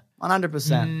 definitely. Yeah.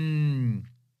 100%.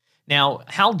 Now,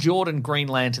 Hal Jordan Green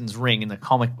Lantern's ring in the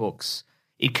comic books,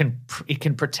 it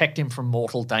can protect him from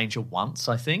mortal danger once,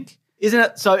 I think. Isn't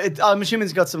it? So I'm assuming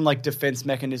it's got some like defense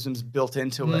mechanisms built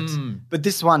into it. But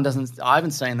this one doesn't. I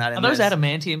haven't seen that. Are those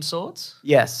adamantium swords?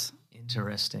 Yes.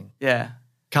 Interesting. Yeah.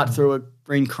 Cut through a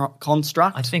green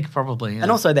construct. I think probably. Yeah.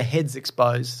 And also the head's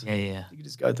exposed. Yeah. You can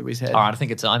just go through his head. All right. I think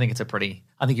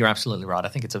you're absolutely right. I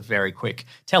think it's a very quick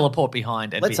teleport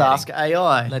behind. And Let's beheading. ask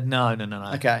AI.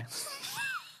 No. Okay.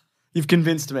 You've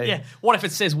convinced me. Yeah. What if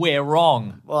it says we're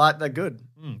wrong? Well, they're good.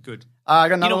 Good. I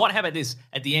got You know what? How about this?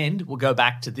 At the end, we'll go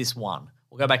back to this one.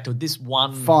 We'll go back to this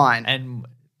one. Fine.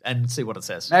 And see what it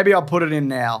says. Maybe I'll put it in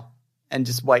now and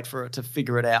just wait for it to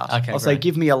figure it out. Okay, I'll say, great.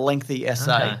 give me a lengthy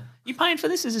essay. Okay. You paying for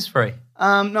this? Is this free?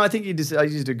 No, I think I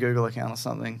used a Google account or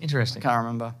something. Interesting. I can't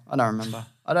remember. I don't remember.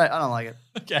 I don't like it.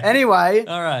 Okay. Anyway.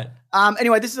 All right.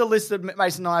 Anyway, this is a list that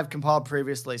Mason and I have compiled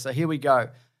previously. So here we go.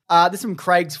 This is from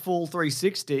Craig's Full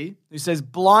 360, who says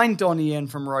Blind Donnie Yen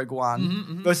from Rogue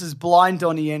One versus Blind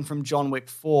Donnie Yen from John Wick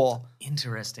 4.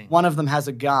 Interesting. One of them has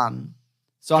a gun.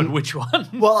 So But which one?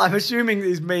 Well, I'm assuming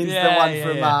this means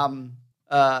the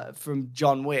one from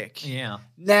John Wick. Yeah.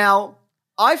 Now,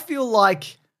 I feel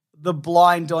like the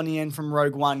blind Donnie Yen from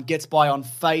Rogue One gets by on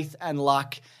faith and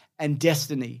luck and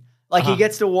destiny. Like he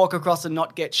gets to walk across and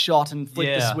not get shot and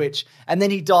flip the switch, and then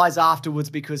he dies afterwards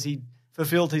because he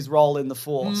fulfilled his role in the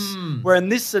Force. Where in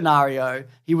this scenario,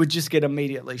 he would just get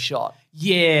immediately shot.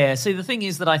 Yeah. See, the thing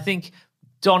is that I think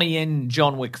Donnie Yen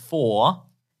John Wick 4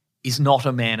 is not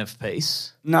a man of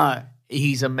peace. No.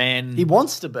 He's a man... He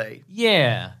wants to be.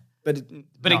 Yeah. But no.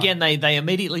 Again, they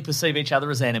immediately perceive each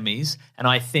other as enemies, and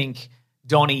I think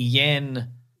Donnie Yen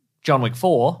John Wick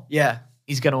 4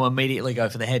 is going to immediately go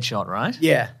for the headshot, right?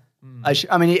 Yeah.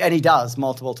 I mean, and he does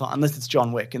multiple times, unless it's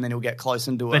John Wick, and then he'll get close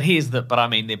and do it. But I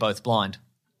mean, they're both blind.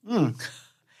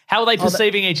 How are they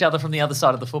perceiving each other from the other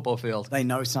side of the football field? They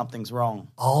know something's wrong.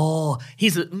 Oh,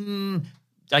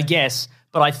 I guess,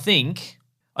 but I think.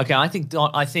 Okay, I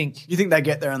think. You think they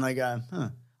get there and they go, huh?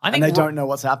 I think and they don't know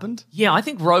what's happened? Yeah, I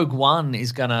think Rogue One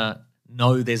is going to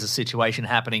know there's a situation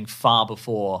happening far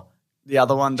before the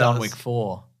other one does. John Wick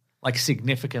 4. Like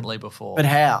significantly before. But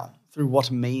how? Through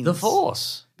what means? The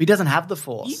Force. But he doesn't have the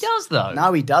Force. He does, though.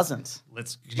 No, he doesn't.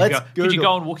 Could you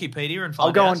go on Wikipedia and find out?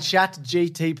 I'll go on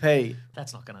ChatGTP.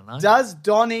 That's not going to know. Does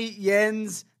Donnie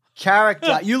Yen's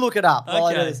character, you look it up while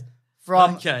I do this,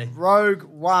 from Rogue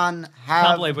One have... I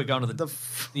can't believe we're going to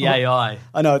the AI.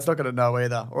 I know, it's not going to know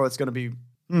either. Or it's going to be,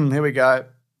 here we go.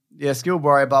 Yeah, skilled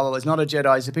warrior, blah, blah, blah. He's not a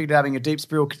Jedi. He's depicted having a deep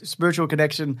spiritual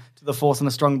connection to the Force and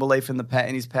a strong belief in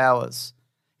his powers.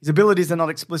 His abilities are not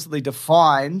explicitly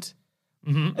defined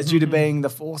as due to being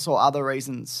the Force or other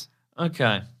reasons.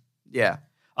 Okay. Yeah.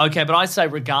 Okay, but I say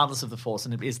regardless of the Force,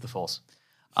 and it is the Force,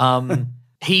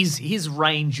 his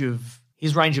range of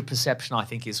perception, I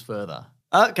think, is further.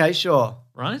 Okay, sure.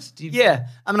 Right? Yeah.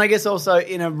 I mean, I guess also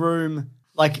in a room,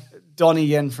 like Donnie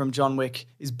Yen from John Wick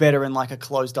is better in like a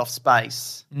closed off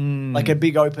space, like a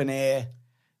big open air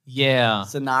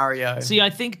scenario. See, I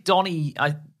think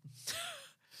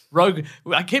Rogue,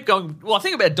 I keep going, well, I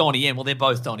think about Donnie Yen. Well, they're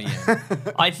both Donnie Yen.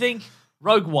 I think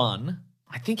Rogue One,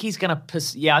 I think he's going to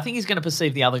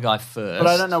perceive the other guy first. But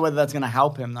I don't know whether that's going to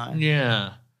help him, though.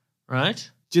 Yeah.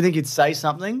 Right? Do you think he'd say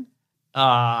something?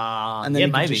 And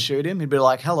then he'd just shoot him? He'd be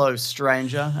like, hello,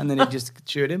 stranger. And then he'd just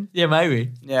shoot him? Yeah,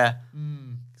 maybe. Yeah.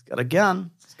 He's got a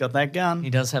gun. He's got that gun. He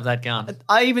does have that gun.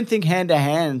 I even think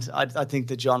hand-to-hand, I think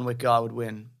the John Wick guy would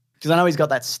win. Because I know he's got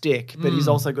that stick, but he's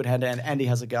also good hand-to-hand, and he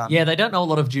has a gun. Yeah, they don't know a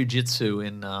lot of jiu-jitsu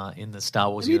in the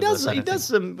Star Wars universe. He does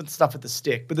some stuff with the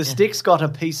stick, but the stick's got a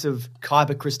piece of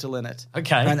kyber crystal in it.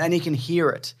 Okay. And he can hear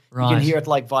it. Right. You can hear it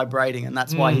like vibrating, and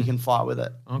that's why he can fight with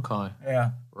it. Okay.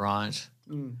 Yeah. Right.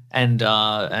 And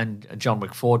John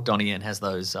Wick 4, Donnie Yen has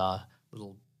those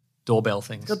little doorbell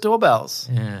things. He's got doorbells.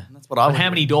 Yeah. That's what I would How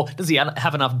many does he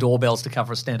have enough doorbells to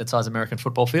cover a standard size American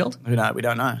football field? We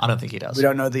don't know. I don't think he does. We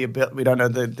don't know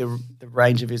the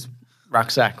range of his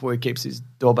rucksack where he keeps his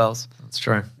doorbells. That's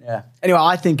true. Yeah. Anyway,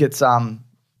 I think it's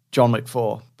John Wick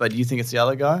 4, but you think it's the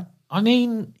other guy? I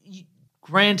mean,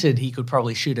 granted, he could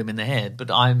probably shoot him in the head, but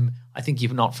I think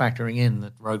you're not factoring in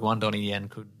that Rogue One Donnie Yen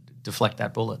could deflect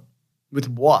that bullet. With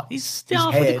what? His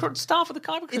staff with the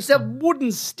kyber crystal. It's a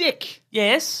wooden stick.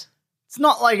 Yes. It's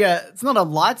not a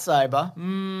lightsaber.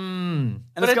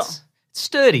 But it's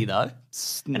sturdy though.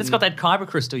 And it's got that kyber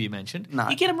crystal you mentioned. No.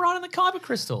 You get him right on the kyber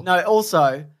crystal. No,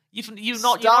 also you're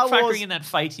not factoring in that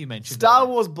fate you mentioned. Star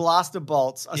Wars blaster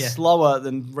bolts are slower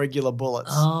than regular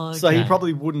bullets. Oh, okay. So he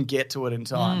probably wouldn't get to it in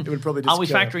time. It would probably just Are we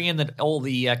factoring in that all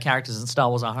the characters in Star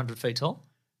Wars are 100 feet tall?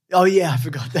 Oh yeah, I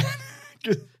forgot that.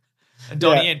 And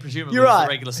Donnie Yen presumably You're is right. the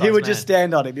regular size He would man. just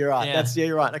stand on him. You're right. Yeah.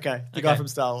 You're right. Okay. The guy from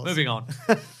Star Wars. Moving on.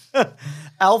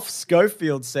 Alf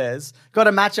Schofield says, got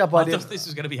a matchup I idea. thought this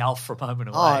was going to be Alf for a moment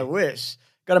away. Oh, I wish.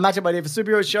 Got a matchup idea for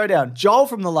Superhero Showdown. Joel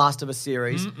from The Last of Us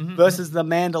series versus The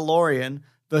Mandalorian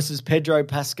versus Pedro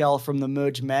Pascal from the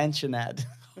Merge Mansion ad.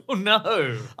 Oh,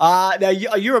 no. Now,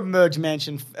 you're a Merge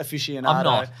Mansion aficionado. I'm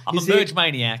not. I'm a merge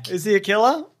maniac. Is he a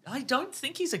killer? I don't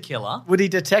think he's a killer. Would he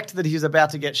detect that he's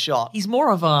about to get shot? He's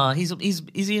more of a is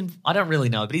he in, I don't really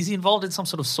know, but is he involved in some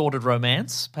sort of sordid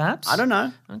romance, perhaps? I don't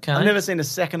know. Okay. I've never seen a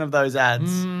second of those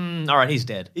ads. All right, he's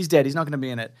dead. He's dead. He's not going to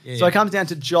be in it. Yeah, so yeah. it comes down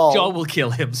to Joel. Joel will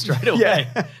kill him straight away.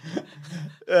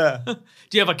 Yeah. Do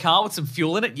you have a car with some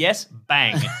fuel in it? Yes.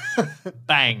 Bang.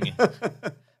 Bang.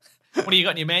 What do you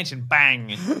got in your mansion?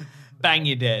 Bang. Bang,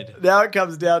 you're dead. Now it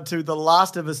comes down to The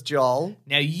Last of Us Joel.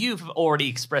 Now, you've already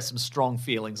expressed some strong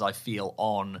feelings, I feel,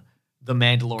 on The 'Cause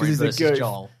Mandalorian he's a versus goof.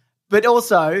 Joel. But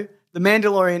also, The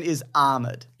Mandalorian is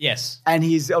armored. Yes. And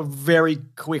he's a very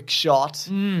quick shot.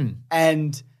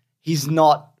 And he's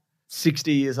not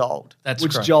 60 years old. That's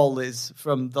which correct. Joel is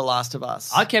from The Last of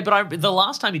Us. Okay, but the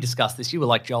last time you discussed this, you were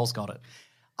like, Joel's got it.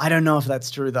 I don't know if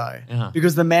that's true, though. Yeah.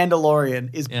 Because The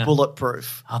Mandalorian is Yeah.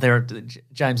 bulletproof. Oh,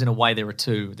 James, in a way, there are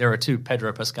two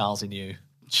Pedro Pascals in you.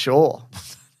 Sure.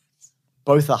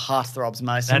 Both are heartthrobs,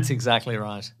 Mason. That's exactly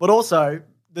right. But also,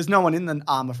 there's no one in the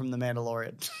armor from The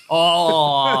Mandalorian.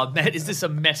 Oh, man, is this a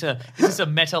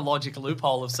meta-logic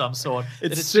loophole of some sort?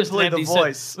 It's That simply an empty the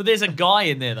voice. But there's a guy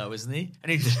in there, though, isn't he?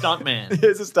 And he's a stuntman.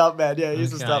 He's a stuntman, yeah.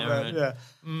 He's Okay, a stuntman, alright. yeah.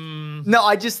 No,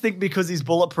 I just think because he's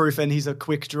bulletproof and he's a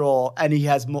quick draw and he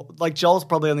has more... Like, Joel's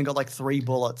probably only got like 3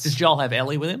 bullets. Does Joel have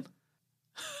Ellie with him?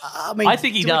 I mean, I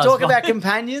think he do does, we talk but- about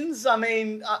companions? I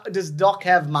mean, does Doc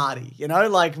have Marty? You know,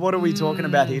 like, what are we talking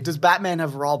about here? Does Batman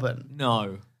have Robin?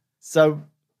 No. So...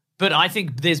 But I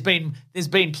think there's been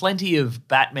plenty of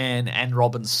Batman and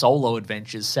Robin solo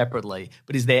adventures separately.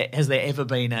 But has there ever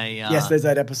been a Yes, there's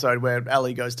that episode where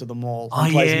Ellie goes to the mall and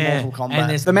Oh, plays yeah. Mortal And Kombat.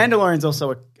 there's- The Mandalorian's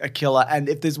also a killer, and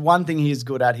if there's one thing he's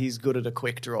good at a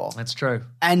quick draw. That's true.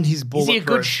 And he's Is bulletproof. he a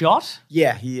good shot?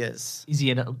 Yeah, he is. Is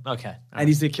he okay? And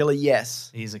he's a killer, yes.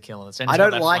 He's a killer. I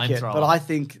don't like it, but I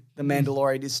think the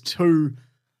Mandalorian is too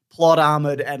plot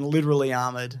armored and literally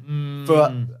armored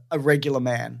for a regular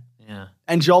man. Yeah.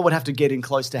 And Joel would have to get in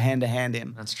close to hand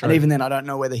him. That's true. And even then, I don't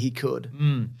know whether he could.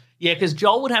 Yeah, because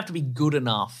Joel would have to be good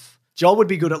enough. Joel would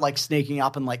be good at like sneaking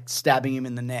up and like stabbing him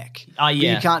in the neck. Oh, But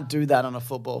yeah. you can't do that on a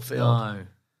football field.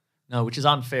 No, which is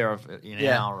unfair in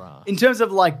our. In terms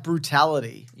of like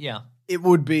brutality, Yeah. it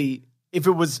would be, if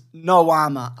it was no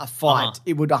armor, a fight,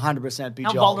 it would 100% be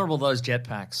How Joel. vulnerable are those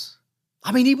jetpacks?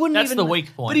 I mean, he wouldn't That's even. the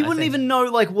weak point, But he I wouldn't think. even know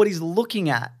like what he's looking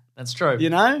at. That's true. You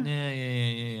know?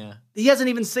 Yeah. He hasn't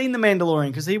even seen The Mandalorian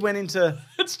because he went into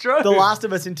That's true. The Last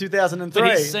of Us in 2003.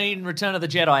 But he's seen Return of the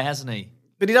Jedi, hasn't he?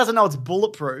 But he doesn't know it's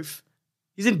bulletproof.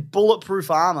 He's in bulletproof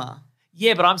armor.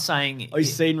 Yeah, but I'm saying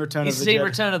He's seen Return of he's the seen Jedi.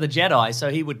 Return of the Jedi, so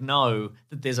he would know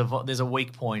that there's a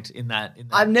weak point in that.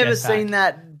 I've never jetpack. seen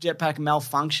that jetpack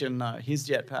malfunction, though. His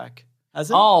jetpack. Has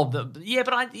it? Oh, but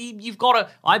you've got to.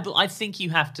 I think you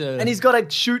have to. And he's got to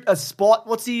shoot a spot.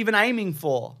 What's he even aiming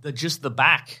for? Just the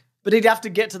back. But he'd have to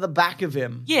get to the back of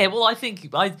him. Yeah, well, I'm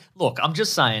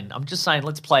just saying,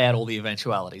 let's play out all the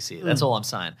eventualities here. That's all I'm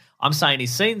saying. I'm saying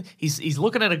he's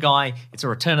looking at a guy, it's a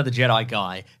Return of the Jedi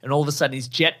guy, and all of a sudden his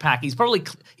jetpack, he's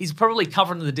probably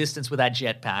covering the distance with that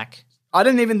jetpack. I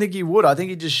didn't even think he would. I think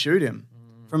he'd just shoot him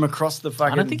from across the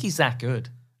fucking... I don't think he's that good.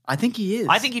 I think he is.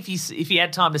 I think if he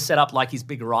had time to set up like his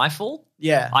big rifle,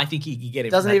 Yeah. I think he could get it.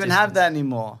 Doesn't from even have distance. that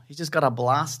anymore. He's just got a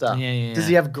blaster. Yeah. Does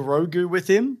he have Grogu with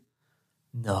him?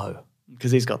 No. Because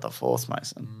he's got the Force,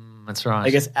 Mason. That's right.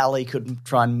 I guess Ali could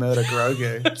try and murder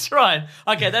Grogu. That's right.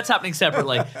 Okay, that's happening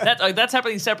separately. That's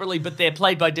happening separately, but they're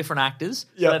played by different actors.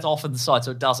 Yeah. So that's off on the side,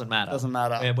 so it doesn't matter. Doesn't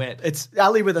matter. Where- It's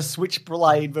Ali with a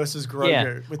switchblade versus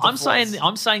Grogu. With the I'm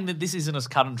Force. saying that this isn't as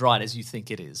cut and dried as you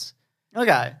think it is.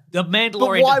 Okay. The But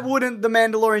Mandalorian. why wouldn't the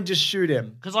Mandalorian just shoot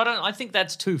him? Because I think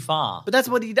that's too far. But that's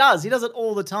what he does. He does it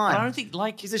all the time. I don't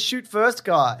think He's a shoot first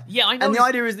guy. Yeah, I know And the he's-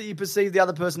 idea is that you perceive the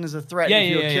other person as a threat. Yeah,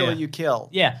 If you're yeah, a killer, yeah. you kill.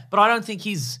 Yeah, but I don't think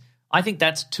I think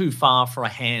that's too far for a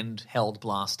handheld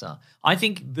blaster. I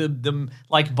think based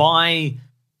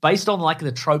on like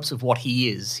the tropes of what he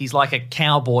is, he's like a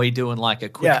cowboy doing like a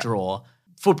quick Yeah. draw.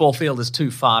 Football field is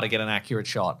too far to get an accurate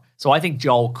shot. So I think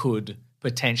Joel could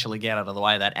potentially get out of the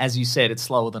way of that. As you said, it's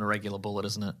slower than a regular bullet,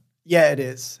 isn't it? Yeah, it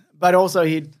is. But also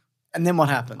and then what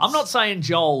happens? I'm not saying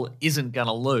Joel isn't going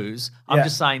to lose. I'm Yeah.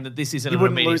 just saying that this isn't He an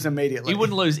wouldn't immediate... lose immediately. He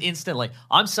wouldn't lose instantly.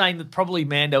 I'm saying that probably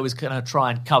Mando is going to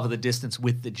try and cover the distance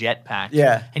with the jetpack.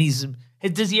 Yeah. And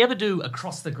Does he ever do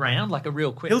across the ground, like a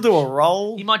real quick? He'll do a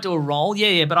roll. He might do a roll,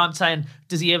 yeah. But I'm saying,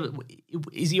 is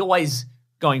he always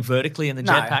going vertically in the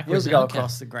jetpack? He'll go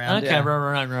across the ground. Okay, yeah.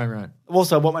 right.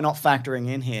 Also, what we're not factoring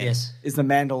in here Yes. is the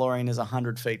Mandalorian is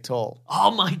 100 feet tall.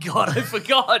 Oh my God, I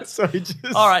forgot. So he just...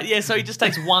 All right, yeah, so he just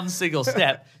takes one single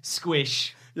step,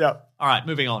 squish. Yeah. All right,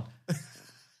 moving on.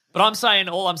 But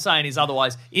all I'm saying is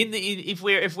otherwise, if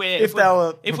we're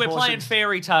playing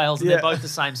fairy tales and they're both the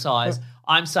same size,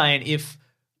 I'm saying if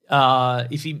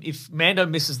Mando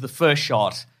misses the first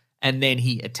shot and then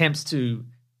he attempts to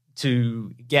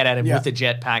get at him with the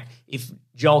jetpack, if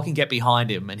Joel can get behind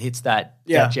him and hits that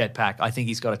jetpack, I think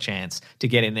he's got a chance to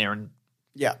get in there and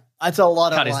It's a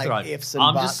lot cut of his throat. like ifs and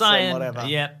I'm buts just saying, and whatever.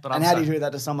 Yeah, but and how do you do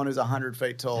that to someone who's 100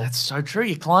 feet tall? That's so true.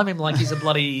 You climb him like he's a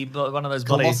bloody one of those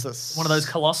Colossus. one of those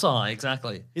colossi.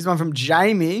 Exactly. Here's one from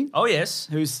Jamie. Oh yes.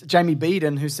 Who's Jamie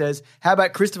Beeden, who says, "How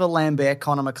about Christopher Lambert,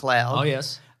 Connor McLeod?" Oh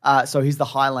yes. So he's the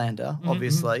Highlander,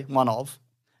 obviously, one of,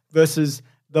 versus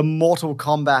the Mortal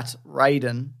Kombat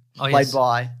Raiden,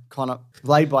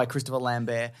 played by Christopher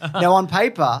Lambert. Now, on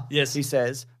paper, he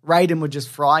says, Raiden would just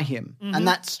fry him. And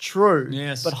that's true.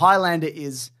 Yes. But Highlander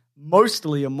is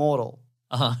mostly immortal.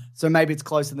 So maybe it's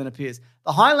closer than it appears.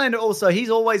 The Highlander also,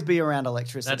 he's always be around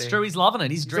electricity. That's true. He's loving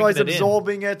it. He's drinking always it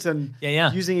absorbing it and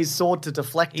using his sword to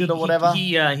deflect it or whatever.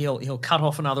 He'll cut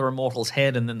off another immortal's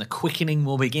head, and then the quickening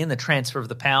will begin, the transfer of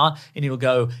the power, and he'll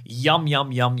go yum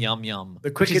yum yum yum yum.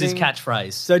 Which is his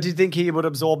catchphrase. So do you think he would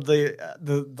absorb the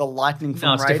lightning from Raiden?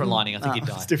 No, it's different lightning. I think he'd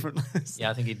die. It's different. Yeah,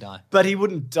 I think he'd die. But he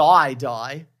wouldn't die.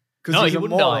 No, he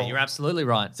wouldn't die. You're absolutely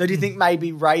right. So do you think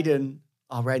maybe Raiden...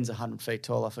 Oh, Raiden's 100 feet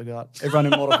tall, I forgot. Everyone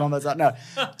in Mortal Kombat's like, no.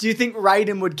 Do you think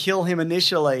Raiden would kill him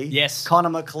initially? Yes. Connor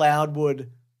McLeod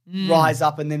would rise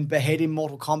up and then behead him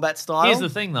Mortal Kombat style? Here's the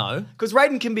thing, though. Because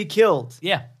Raiden can be killed.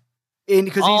 Yeah.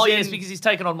 Because he's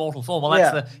taken on mortal form.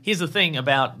 Well, here's the thing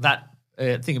about that.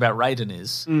 Thing about Raiden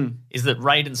is that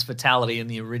Raiden's fatality in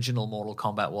the original Mortal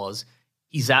Kombat was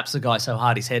he zaps a guy so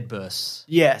hard his head bursts.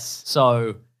 Yes.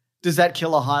 So does that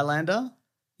kill a Highlander?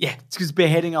 Yeah, it's because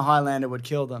beheading a Highlander would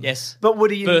kill them. Yes. But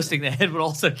would he... Bursting their head would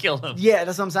also kill them. Yeah,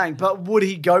 that's what I'm saying. But would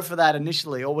he go for that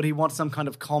initially, or would he want some kind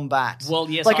of combat? Well,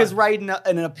 yes. Like, is Raiden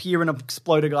and appear and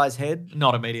explode a guy's head?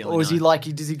 Not immediately, Or is he like,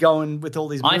 does he go in with all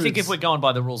these moves? I think if we're going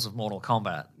by the rules of Mortal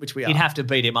Kombat, which we are, he'd have to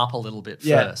beat him up a little bit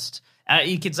first.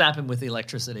 He could zap him with the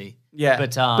electricity. Yeah.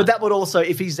 But that would also,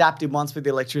 if he zapped him once with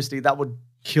the electricity, that would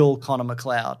kill Connor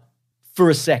McLeod for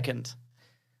a second.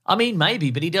 I mean,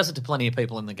 maybe, but he does it to plenty of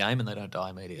people in the game and they don't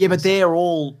die immediately. Yeah, but they're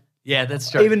all... Yeah,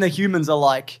 that's true. Even the humans are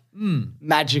like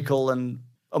magical and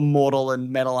immortal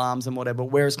and metal arms and whatever,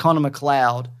 whereas Connor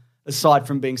McLeod, aside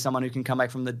from being someone who can come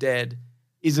back from the dead,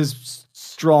 is as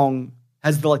strong,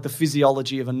 has the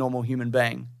physiology of a normal human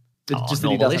being. Just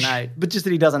that he doesn't age. But just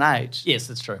that he doesn't age. Yes,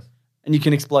 that's true. And you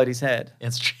can explode his head.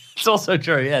 It's true. It's also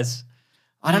true, yes.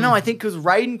 I don't know. I think because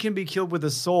Raiden can be killed with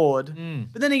a sword.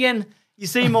 But then again... You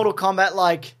see Mortal Kombat,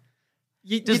 like...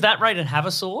 Does that Raiden have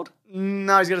a sword?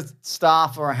 No, he's got a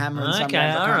staff or a hammer in some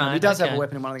games. All right. He does have a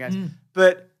weapon in one of the games.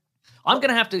 But... I'm going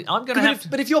to have to...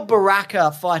 But if you're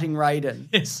Baraka fighting Raiden...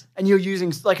 Yes. And you're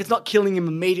using... Like, it's not killing him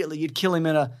immediately. You'd kill him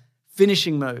in a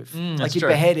finishing move. Like, you'd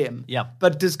behead him. Yeah.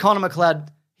 But does Conor McLeod...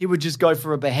 He would just go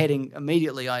for a beheading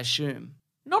immediately, I assume.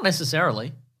 Not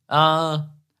necessarily. I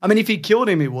mean, if he killed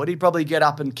him, he would. He'd probably get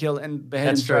up and kill and behead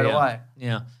him straight away.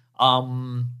 Yeah.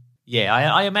 Yeah,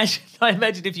 I imagine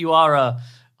if you are a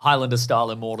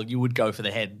Highlander-style immortal, you would go for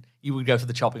the head. You would go for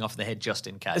the chopping off the head just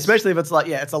in case. Especially if it's like,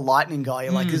 it's a lightning guy.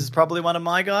 You're like, this is probably one of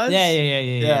my guys.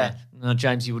 Yeah. No,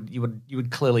 James, you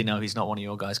would clearly know he's not one of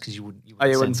your guys because you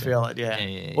wouldn't feel it.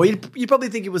 Yeah. Well, you'd probably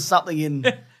think it was something in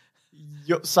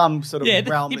some sort of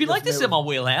realm. You'd be like, this is in my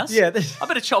wheelhouse. Yeah. I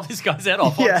better chop this guy's head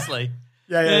off. Honestly.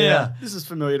 Yeah. This is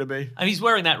familiar to me. And he's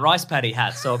wearing that rice paddy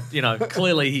hat, so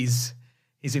clearly he's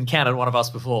encountered one of us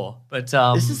before. But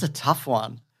this is a tough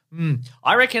one.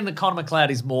 I reckon that Conor McLeod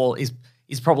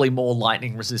is probably more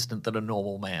lightning resistant than a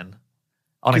normal man.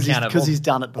 On account of because he's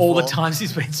done it before. All the times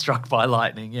he's been struck by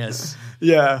lightning, yes.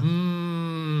 Yeah.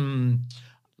 I'm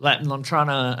trying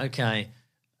to okay.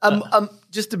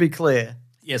 Just to be clear,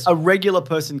 yes. A regular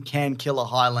person can kill a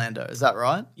Highlander, is that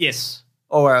right? Yes.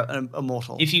 Or an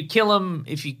immortal. If you kill him,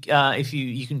 you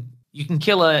can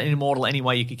kill an immortal any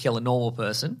way you could kill a normal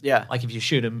person. Yeah. Like if you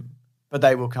shoot him. But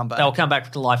they will come back. They'll come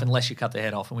back to life unless you cut their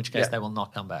head off, in which case they will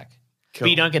not come back. Cool. But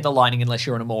you don't get the lightning unless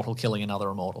you're an immortal killing another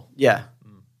immortal. Yeah.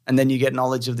 And then you get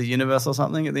knowledge of the universe or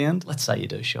something at the end? Let's say you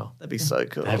do, sure. That'd be so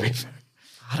cool.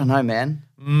 I don't know, man.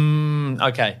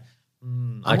 Okay.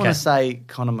 I want to say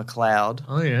Conor McLeod.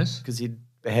 Oh, yes. Because he'd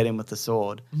behead him with the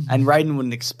sword. And Raiden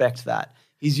wouldn't expect that.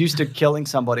 He's used to killing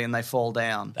somebody and they fall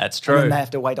down. That's true. And then they have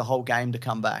to wait a whole game to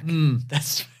come back.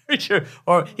 That's very true.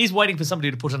 Or he's waiting for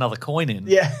somebody to put another coin in.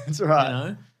 Yeah, that's right. You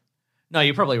know? No,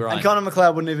 you're probably right. And Conor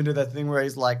McLeod wouldn't even do that thing where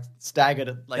he's like staggered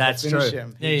at That's finish true.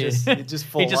 him. Yeah, He'd just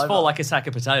fall He'd just over. fall like a sack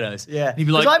of potatoes. Yeah. And he'd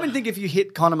be Because like, I even think if you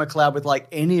hit Conor McLeod with like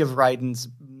any of Raiden's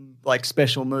like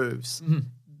special moves,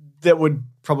 that would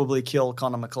probably kill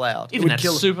Conor McLeod. even that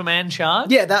Superman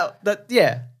charge? Yeah, that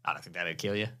yeah. I don't think that'd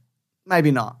kill you. Maybe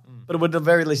not. But it would at the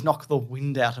very least knock the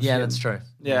wind out of him. Yeah, that's true.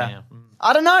 Yeah.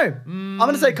 I don't know. I'm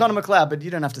going to say Conor McLeod, but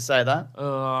you don't have to say that.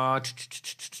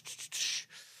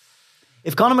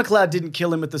 If Conor McLeod didn't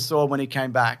kill him with the sword when he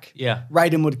came back,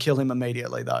 Raiden would kill him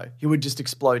immediately, though. He would just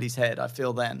explode his head, I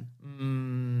feel then.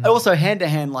 Also,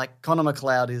 hand-to-hand, like, Conor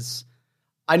McLeod is...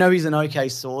 I know he's an okay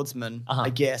swordsman, I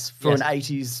guess, for an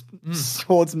 80s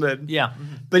swordsman. Yeah.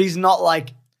 But he's not,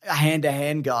 like, a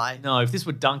hand-to-hand guy. No, if this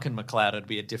were Duncan McLeod, it'd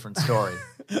be a different story.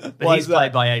 But Why he's is that?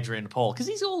 played by Adrian Paul because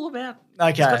he's all about. Okay.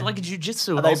 He's got like a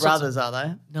jiu-jitsu. Are they brothers, are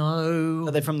they? No.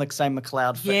 Are they from the same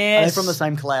McLeod? Yes. Are they from the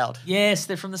same cloud? Yes,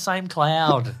 they're from the same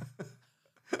cloud.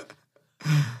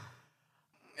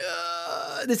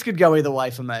 This could go either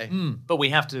way for me. But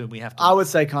we have to. I would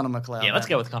say Conor McLeod. Yeah, let's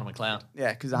then. go with Conor McLeod.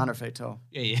 Yeah, because he's 100 feet tall.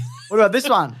 Yeah. What about this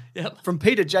one? Yep. From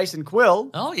Peter Jason Quill.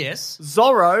 Oh, yes.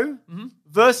 Zorro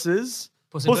versus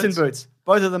Puss Puss in in Boots.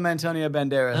 Both of them Antonio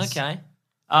Banderas. Okay.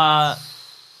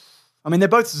 I mean, they're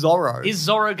both Zorro. Is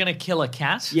Zorro going to kill a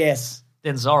cat? Yes.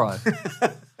 Then Zorro.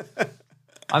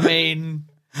 I mean,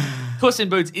 Puss in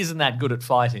Boots isn't that good at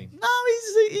fighting. No,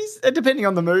 he's depending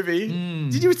on the movie.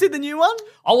 Did you see the new one?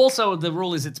 Oh, also, the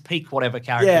rule is it's peak whatever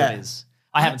character it is.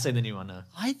 I haven't seen the new one, no.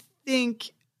 I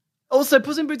think... Also,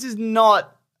 Puss in Boots is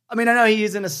not... I mean, I know he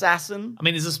is an assassin. I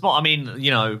mean, there's a small... I mean,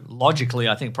 you know, logically,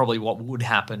 I think probably what would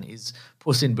happen is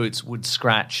Puss in Boots would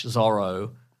scratch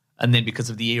Zorro, and then because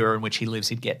of the era in which he lives,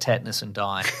 he'd get tetanus and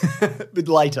die. But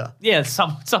later. Yeah,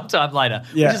 sometime later,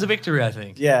 which is a victory, I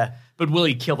think. Yeah. But will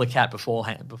he kill the cat before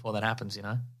that happens, you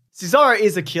know? See, Zorro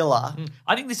is a killer.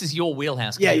 I think this is your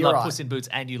wheelhouse. Yeah, you you're love right. Puss in Boots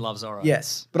and you love Zorro.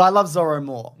 Yes, but I love Zorro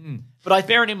more. But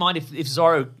Bearing in mind, if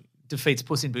Zorro defeats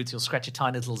Puss in Boots, he'll scratch a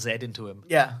tiny little Z into him.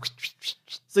 Yeah.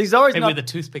 See, Zorro's Maybe not... with a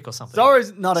toothpick or something.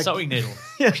 Zorro's not a... Sewing needle.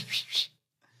 Yeah.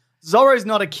 Zorro's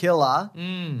not a killer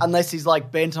unless he's like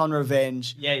bent on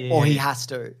revenge or he has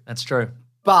to. That's true.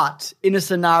 But in a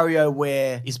scenario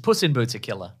where... Is Puss in Boots a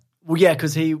killer? Well, yeah,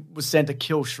 because he was sent to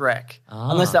kill Shrek.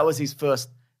 Unless that was his first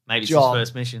Maybe it's job. his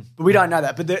first mission. But we don't know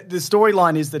that. But the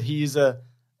storyline is that he is a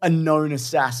known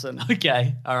assassin.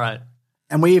 Okay, all right.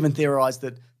 And we even theorized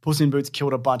that Puss in Boots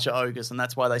killed a bunch of ogres and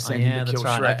that's why they sent him to kill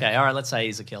right. Shrek. Okay, all right, let's say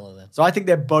he's a killer then. So I think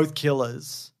they're both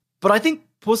killers. But I think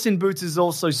Puss in Boots is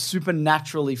also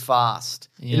supernaturally fast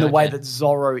in the way that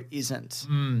Zorro isn't.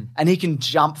 And he can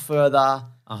jump further.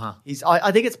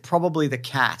 I think it's probably the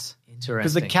cat. Interesting.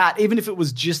 Because the cat, even if it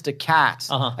was just a cat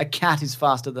is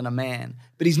faster than a man.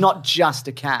 But he's not just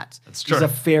a cat. That's true. He's a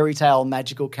fairy tale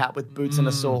magical cat with boots and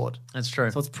a sword. That's true.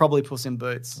 So it's probably Puss in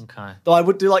Boots. Okay. Though I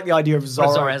would do like the idea of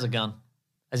Zorro. But Zorro has a gun,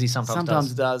 as he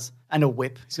sometimes does. And a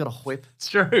whip. He's got a whip. It's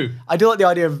true. I do like the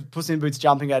idea of Puss in Boots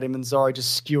jumping at him and Zorro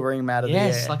just skewering him out of the air.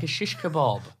 Yes, like a shish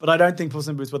kebab. But I don't think Puss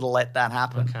in Boots would let that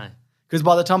happen. Okay. Because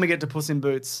by the time we get to Puss in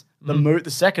Boots, the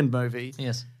second movie,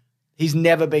 Yes. he's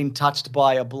never been touched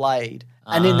by a blade.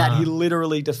 And in that, he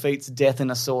literally defeats death in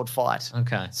a sword fight.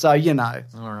 Okay. So, you know.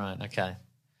 All right, okay.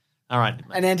 All right.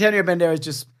 And Antonio Banderas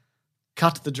just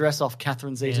cut the dress off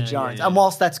Catherine Zeta-Jones. yeah. And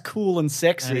whilst that's cool and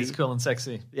sexy. And it's cool and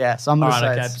sexy. Yeah, so I'm going to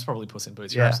say it's probably Puss in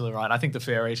Boots. You're absolutely right. I think the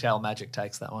fairy tale magic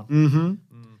takes that one.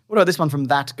 What about this one from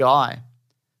That Guy,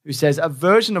 who says, a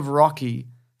version of Rocky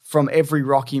from every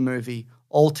Rocky movie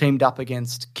all teamed up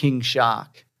against King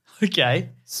Shark. Okay.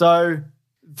 So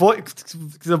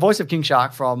the voice of King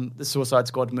Shark from the Suicide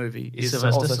Squad movie is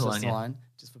Sylvester also Stallone, Stallone,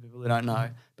 just for people who don't know.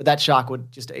 But that shark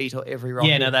would just eat every Rocky.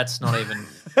 Yeah, no, that's not even...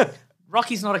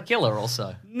 Rocky's not a killer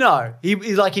also. No,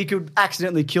 he's like he could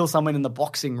accidentally kill someone in the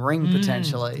boxing ring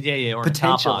potentially. Yeah, or in a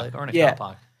car park. Or in a car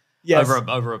park. Yes.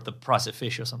 Over the price of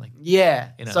fish or something.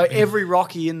 Yeah. You know. So every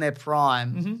Rocky in their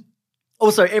prime.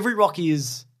 Also, every Rocky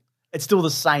it's still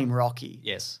the same Rocky.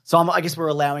 Yes. So I guess we're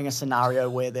allowing a scenario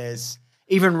where there's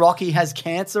even Rocky has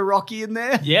cancer Rocky in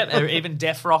there. Yeah, even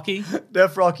Deaf Rocky.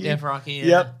 Deaf Rocky. Deaf Rocky, yeah.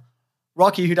 Yep.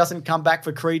 Rocky who doesn't come back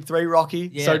for Creed 3 Rocky.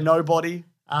 Yeah. So nobody.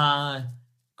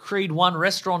 Creed 1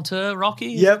 Restaurateur Rocky.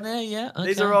 Yep. Isn't there? Yeah. Okay.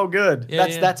 These are all good. Yeah,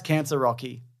 That's cancer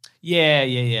Rocky.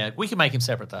 Yeah. We can make him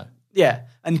separate though. Yeah.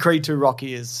 And Creed 2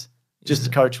 Rocky is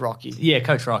just Coach Rocky. Yeah,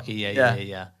 Coach Rocky.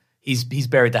 Yeah. He's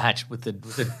buried the hatch with the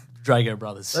Drago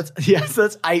brothers. So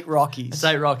that's 8 Rockies. That's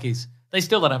 8 Rockies. They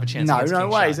still don't have a chance. No against King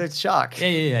ways. Shark. It's Shark.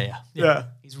 Yeah. Yeah.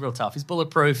 He's real tough. He's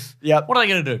bulletproof. Yep. What are they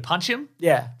going to do? Punch him?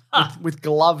 Yeah. With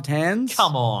gloved hands.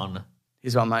 Come on.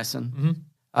 Here's one, Mason.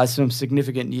 Some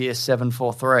significant year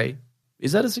 743.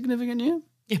 Is that a significant year?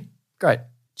 Yeah. Great.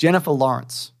 Jennifer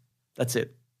Lawrence. That's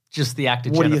it. Just the actor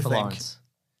What do you Jennifer think? Lawrence.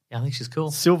 Yeah, I think she's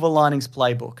cool. Silver Linings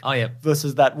Playbook. Oh, yeah.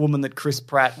 Versus that woman that Chris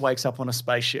Pratt wakes up on a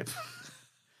spaceship.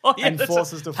 Oh, yeah, and that's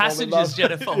forces to fall in Passengers love.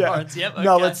 Jennifer Yeah. Lawrence. Yep, okay.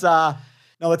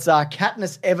 No, it's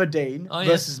Katniss Everdeen Oh,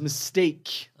 versus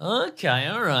Mystique. Okay,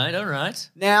 all right.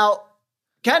 Now,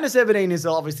 Katniss Everdeen is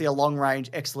obviously a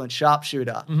long-range, excellent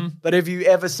sharpshooter. But have you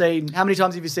ever seen, how many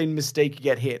times have you seen Mystique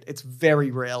get hit? It's very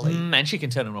rarely. And she can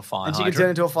turn into a fire And she can hydrant. turn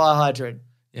into a fire hydrant.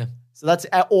 Yeah. So that's,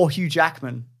 or Hugh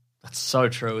Jackman. That's so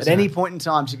true, At isn't any it? point in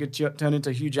time, she could turn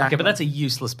into Hugh Jackman. Okay, but that's a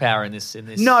useless power in this.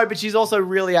 No, but she's also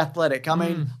really athletic. I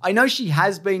mean, I know she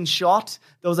has been shot.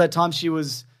 There was that time she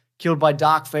was killed by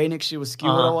Dark Phoenix. She was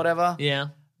skewered or whatever. Yeah.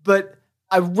 But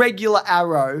a regular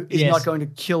arrow is Yes. not going to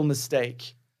kill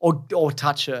Mystique or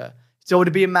touch her. So it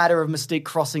would be a matter of Mystique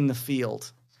crossing the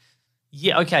field.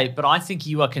 Yeah, okay, but I think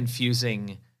you are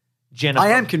confusing Jennifer.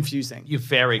 I am confusing. You're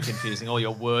very confusing. All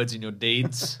your words and your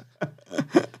deeds.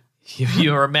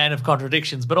 You're a man of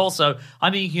contradictions. But also,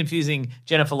 I think you're confusing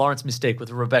Jennifer Lawrence Mystique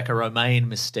with Rebecca Romaine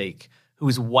Mystique, who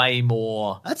is way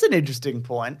more... That's an interesting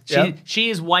point. She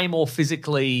is way more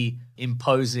physically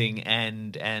imposing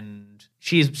and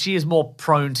she is more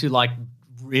prone to like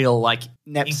real like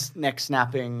neck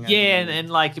snapping. Yeah, and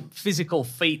like physical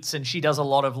feats, and she does a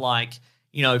lot of like,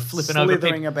 you know,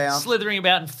 slithering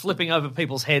about and flipping over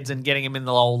people's heads and getting them in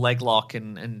the old leg lock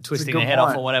and twisting their head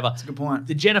off or whatever. That's a good point.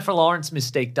 The Jennifer Lawrence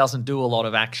Mystique doesn't do a lot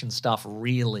of action stuff,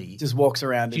 really. Just walks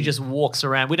around. She just walks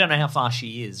around. We don't know how far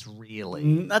she is,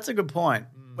 really. That's a good point.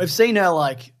 We've seen her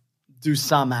like do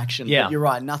some action. Yeah. But you're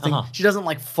right. Nothing. She doesn't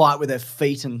like fight with her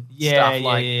feet and stuff.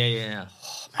 Yeah.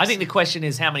 I think the question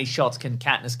is how many shots can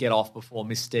Katniss get off before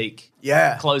Mystique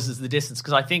closes the distance?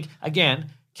 Because I think, again,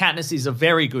 Katniss is a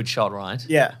very good shot, right?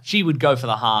 Yeah. She would go for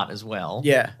the heart as well.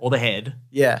 Yeah. Or the head.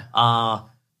 Yeah.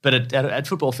 But at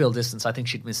football field distance, I think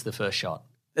she'd miss the first shot.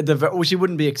 Well, she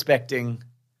wouldn't be expecting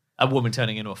a woman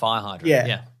turning into a fire hydrant.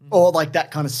 Yeah. Or like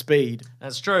that kind of speed.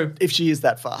 That's true. If she is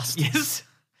that fast. Yes.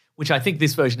 Which I think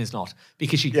this version is not,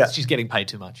 because she's getting paid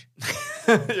too much.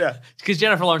 Yeah. Because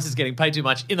Jennifer Lawrence is getting paid too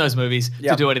much in those movies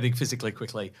to do anything physically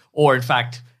quickly, or in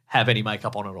fact have any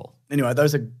makeup on at all. Anyway,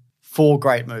 those are 4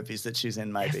 great movies that she's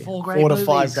in, maybe. 4 great 4 movies. to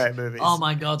 5 great movies. Oh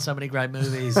my God, so many great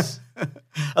movies.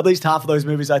 At least half of those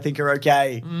movies I think are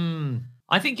okay.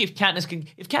 I think if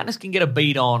Katniss can get a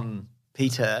beat on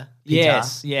Peter.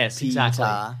 Yes, exactly.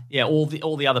 Yeah, all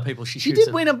the other people she shoots. She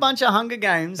did win a bunch of Hunger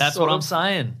Games. That's what I'm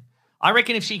saying. I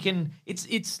reckon if she can,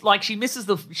 it's like she misses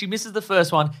the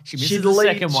first one, she misses the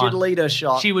second one. She'd lead her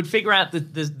shot. She would figure out the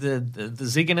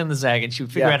zigging and the zagging. She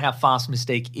would figure out how fast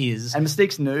Mystique is. And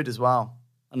Mystique's nude as well.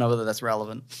 I don't know whether that's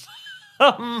relevant.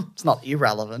 It's not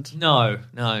irrelevant. No.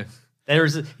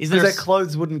 Is there their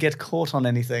clothes wouldn't get caught on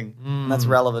anything. And that's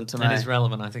relevant to me. That is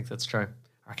relevant. I think that's true.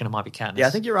 I reckon it might be Katniss. Yeah,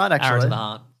 I think you're right, actually. Arrow to the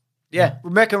heart. Yeah.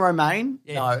 Rebecca Romaine?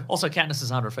 Yeah. No. Also, Katniss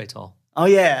is 100 feet tall. Oh,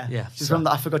 yeah. Yeah. She's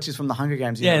I forgot she's from the Hunger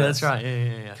Games Yeah, universe. that's right.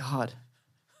 Yeah.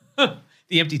 God.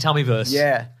 The empty tummy verse.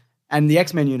 Yeah. And the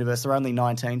X-Men universe are only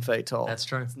 19 feet tall. That's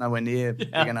true. It's nowhere near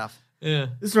big enough. Yeah.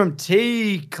 This is from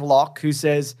T-Clock, who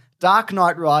says, Dark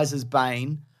Knight Rises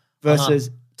Bane versus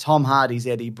Tom Hardy's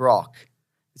Eddie Brock.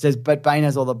 It says, but Bane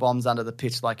has all the bombs under the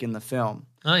pitch like in the film.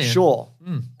 Oh, yeah. Sure.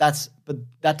 But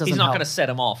that doesn't He's not help. going to set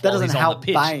him off That while doesn't he's help on the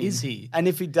pitch, Bane. is he? And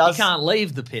if he does... He can't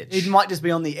leave the pitch. He might just be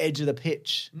on the edge of the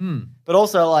pitch. But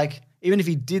also, like, even if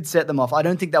he did set them off, I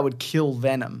don't think that would kill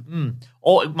Venom.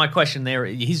 Or my question there,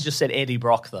 he's just said Eddie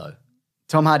Brock, though.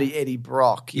 Tom Hardy, Eddie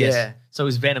Brock. Yes. Yeah. So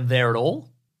is Venom there at all?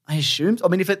 I assume. I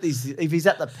mean, if he's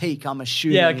at the peak, I'm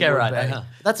assuming. Yeah, okay, he would right. be. Uh-huh.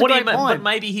 That's a great point. But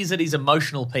maybe he's at his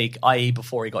emotional peak, i.e.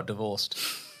 before he got divorced.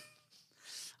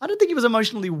 I don't think he was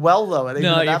emotionally well, though.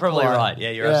 No, you're probably right.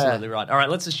 Yeah, you're absolutely right. All right,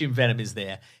 let's assume Venom is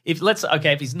there. If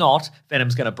he's not,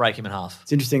 Venom's going to break him in half.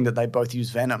 It's interesting that they both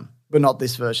use Venom, but not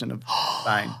this version of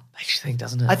Bane. Makes you think,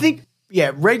 doesn't it? I think,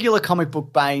 regular comic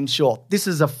book Bane, sure. This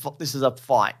is a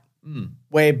fight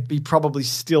where he probably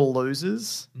still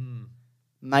loses.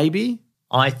 Maybe.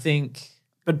 I think.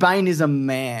 But Bane is a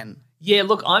man. Yeah,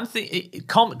 look, I'm thinking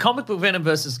comic book Venom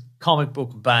versus comic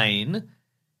book Bane.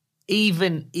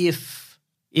 Even if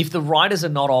the writers are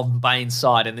not on Bane's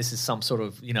side, and this is some sort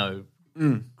of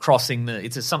crossing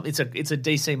it's a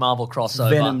DC Marvel crossover,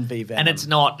 Venom v Venom, and it's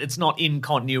not in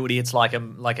continuity. It's like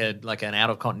an out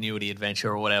of continuity adventure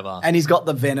or whatever. And he's got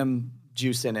the Venom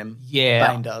juice in him.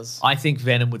 Yeah, Bane does. I think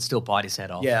Venom would still bite his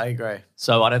head off. Yeah, I agree.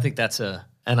 So I don't think that's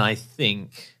and I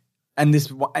think and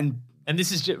And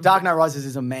this is just, Dark Knight Rises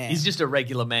is a man. he's just a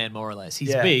regular man, more or less.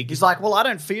 He's big. He's like, well, I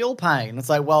don't feel pain. It's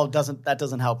like, well, that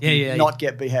doesn't help you not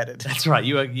get beheaded. That's right.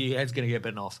 Your head's going to get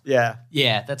bitten off. Yeah.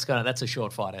 Yeah, that's a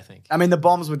short fight, I think. I mean,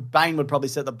 Bane would probably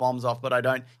set the bombs off, but I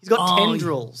don't. He's got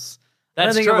tendrils. I don't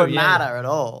That's think true, it would yeah. matter at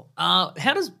all. How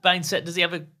does Bane set? Does he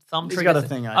have a thumb He's trigger? got a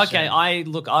thing, I Okay,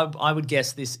 assume. I would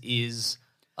guess this is.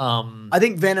 I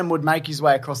think Venom would make his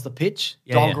way across the pitch,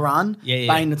 run.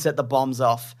 Yeah. Bane would set the bombs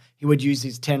off. He would use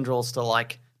his tendrils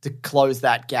to close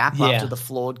that gap after the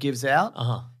floor gives out.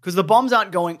 Because the bombs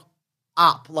aren't going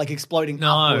up, like exploding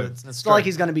upwards. That's it's true. not like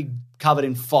he's going to be covered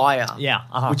in fire,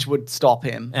 which would stop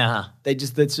him.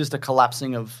 It's just a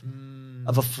collapsing of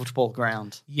a football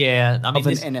ground. Yeah, I mean,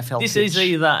 Of an NFL This pitch. is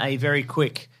either a very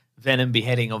quick Venom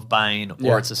beheading of Bane,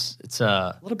 or it's a.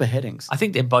 A lot of beheadings. I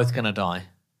think they're both going to die,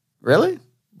 Really?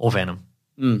 or Venom.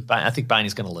 Bane, I think Bane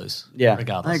is going to lose. Yeah,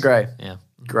 regardless. I agree. Yeah.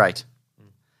 Great.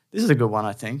 This is a good one,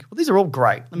 I think. Well, these are all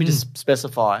great. Let me just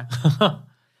specify.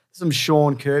 Some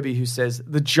Sean Kirby who says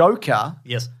the Joker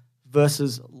Yes.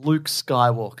 versus Luke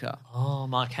Skywalker. Oh,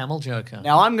 Mark Hamill Joker.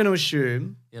 Now, I'm going to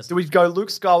assume, do we go Luke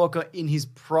Skywalker in his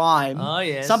prime? Oh,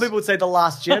 yes. Some people would say The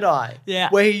Last Jedi, Yeah.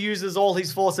 where he uses all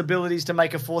his Force abilities to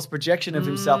make a Force projection of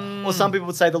himself. Or some people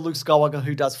would say the Luke Skywalker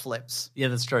who does flips. Yeah,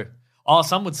 that's true. Oh,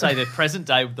 some would say the present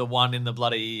day, the one in the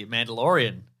bloody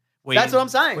Mandalorian. That's what I'm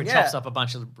saying, Where he yeah. chops up a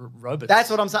bunch of robots. That's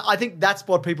what I'm saying. I think that's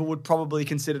what people would probably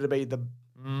consider to be the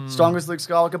strongest Luke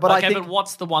Skywalker. But Okay, I think but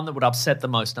what's the one that would upset the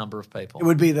most number of people? it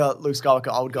would be the Luke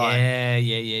Skywalker old guy.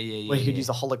 Yeah. Where he could use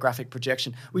a holographic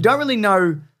projection. We don't really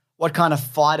know what kind of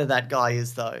fighter that guy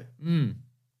is, though.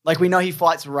 Like, we know he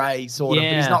fights Rey, sort of,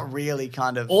 but he's Yeah. not really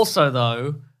kind of... Also,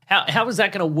 though, how is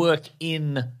that going to work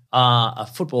in a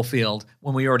football field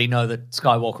when we already know that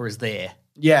Skywalker is there?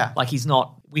 Yeah. Like, he's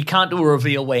not... We can't do a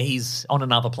reveal where he's on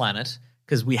another planet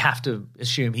because we have to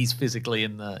assume he's physically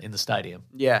in the stadium.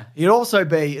 Yeah. He'd also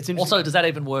be... It's interesting. Also, does that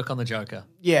even work on the Joker?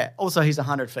 Yeah. Also, he's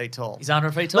 100 feet tall. He's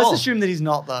 100 feet tall. Let's assume that he's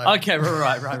not, though. Okay,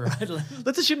 right.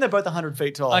 Let's assume they're both 100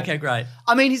 feet tall. Okay, great.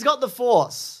 I mean, he's got the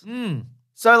Force.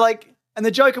 So, like... And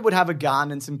the Joker would have a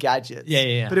gun and some gadgets.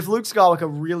 Yeah. But if Luke Skywalker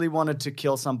really wanted to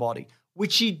kill somebody,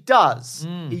 which he does,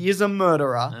 he is a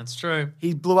murderer. That's true.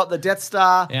 He blew up the Death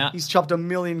Star. Yeah. He's chopped 1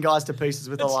 million guys to pieces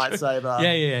with a lightsaber.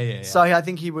 Yeah. So I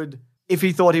think he would, if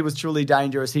he thought he was truly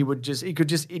dangerous, he could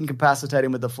just incapacitate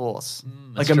him with the Force.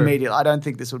 Like true. immediately. I don't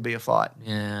think this would be a fight.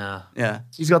 Yeah, Yeah.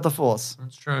 He's got the Force.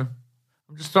 that's true.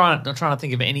 I'm just trying to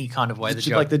think of any kind of way the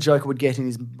Joker... Like the Joker would get in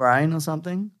his brain or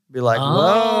something. Be like, Oh,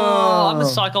 whoa. I'm a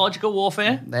psychological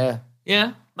warfare. There.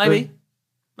 Yeah, maybe.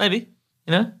 You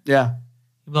know? Yeah.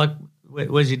 You'd be like,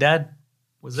 where's your dad?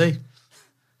 Where's he?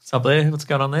 What's up there? What's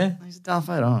going on there? He's a Darth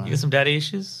Vader. I don't know. You got some daddy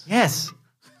issues? Yes.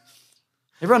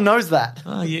 Everyone knows that.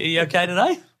 Oh, you okay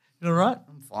today? You all right?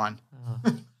 I'm fine.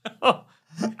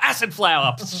 Acid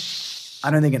flower. I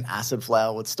don't think an acid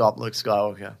flower would stop Luke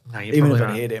Skywalker. No, you even if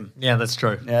probably it don't. hit him. Yeah, that's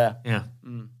true. Yeah. Yeah.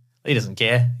 He doesn't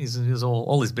care. He's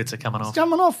all his bits are coming He's off.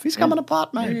 coming off. He's coming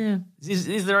apart, mate. Yeah.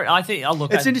 Is there? I think. I'll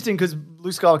look. It's interesting because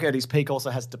Luke Skywalker at his peak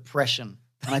also has depression.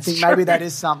 And I think maybe that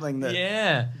is something that...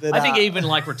 Yeah. that, I think even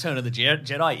like Return of the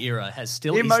Jedi era he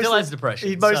still has depression.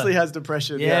 He mostly so- has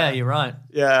depression. Yeah, you're right.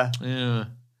 Yeah. Yeah.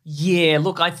 Yeah,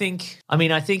 look, I think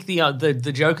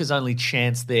the Joker's only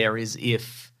chance there is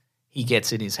if he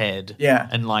gets in his head. Yeah.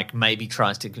 And like maybe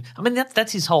tries to I mean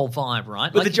that's his whole vibe,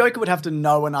 right? But Like, the Joker would have to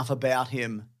know enough about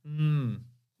him.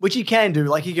 Which he can do.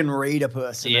 Like, he can read a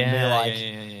person and be like...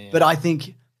 yeah. But I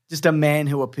think just a man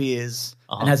who appears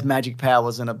and has magic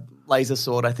powers and a laser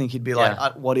sword, I think he'd be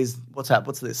like,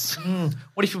 what's this?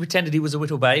 What if you pretended he was a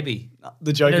whittle baby?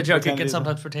 The Joker, The Joker pretend can he's a-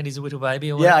 sometimes pretend he's a whittle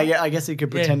baby or Yeah, whatever. I guess he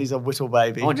could pretend he's a whittle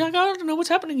baby. Oh, Jack, I don't know what's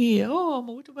happening here. Oh, I'm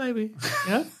a whittle baby.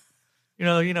 You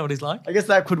know? You know what he's like. I guess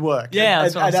that could work. Yeah,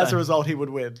 that's and, what I'm and as a saying. result, he would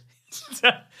win.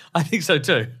 I think so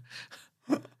too.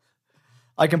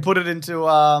 I can put it into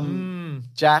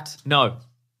chat. No,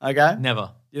 Okay?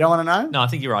 never. You don't want to know? No, I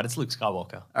think you're right. It's Luke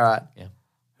Skywalker. All right. Yeah.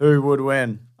 Who would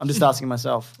win? I'm just asking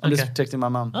myself. I'm just Okay. texting my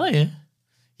mum. Oh, yeah.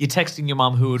 You're texting your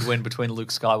mum who would win between Luke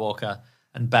Skywalker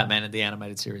and Batman and the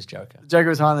animated series Joker. Joker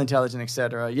is highly intelligent,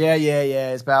 etc. Yeah.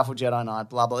 He's powerful Jedi Knight,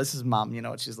 blah, blah. This is mum. You know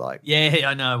what she's like. Yeah,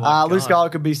 I know. My Luke God.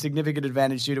 Skywalker could be significant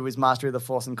advantage due to his mastery of the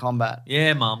Force in combat.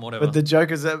 Yeah, Mum, whatever. But the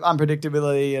Joker's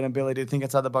unpredictability and ability to think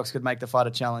outside the box could make the fight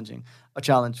a challenge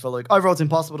for Luke. Overall, it's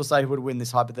impossible to say who would win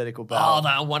this hypothetical battle.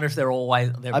 I wonder if they're always...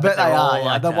 I bet they are. Yeah.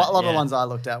 Like A lot of yeah. the ones I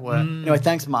looked at were. Anyway,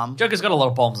 thanks, Mum. Joker's got a lot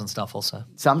of bombs and stuff also.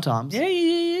 Sometimes. Yeah.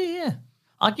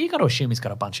 You got to assume he's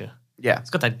got a bunch of... Yeah.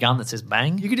 He's got that gun that says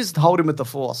bang. You could just hold him with the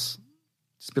Force.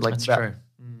 Just be like, That's bap, true.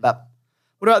 bap.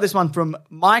 What about this one from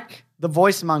Mike the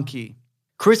Voice Monkey?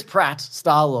 Chris Pratt,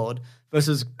 Star-Lord,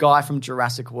 versus guy from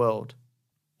Jurassic World.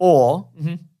 Or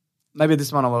maybe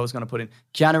this one I was going to put in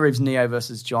Keanu Reeves Neo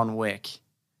versus John Wick.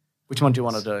 Which one do you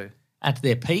want to do? At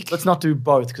their peak? Let's not do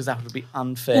both because that would be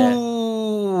unfair.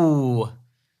 Ooh.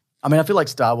 I mean, I feel like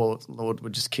Star Wars Lord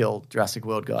would just kill Jurassic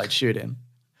World guy and shoot him.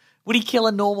 Would he kill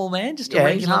a normal man? Just a Yeah,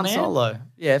 he's regular Han man? Solo.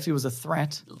 Yeah, if he was a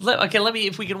threat. Let me,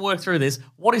 if we can work through this,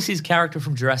 what is his character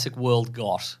from Jurassic World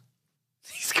got?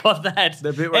 He's got that.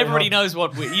 The bit where Everybody knows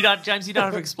what you don't, James. You don't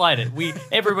have to explain it.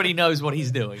 Everybody knows what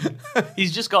he's doing.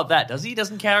 He's just got that, does he?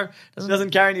 Doesn't carry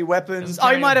any weapons. Doesn't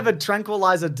carry He might have a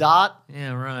tranquilizer dart.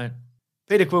 Yeah, right.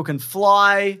 Peter Quill can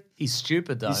fly. He's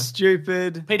stupid though. He's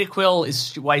stupid. Peter Quill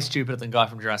is way stupider than the guy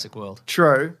from Jurassic World.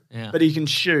 True. Yeah. But he can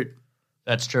shoot.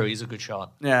 That's true. He's a good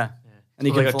shot. Yeah. And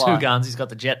he He's can got fly. 2 guns. He's got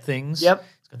the jet things. Yep.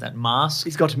 He's got that mask.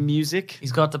 He's got music.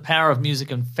 He's got the power of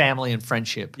music and family and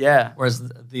friendship. Yeah. Whereas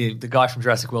the guy from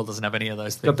Jurassic World doesn't have any of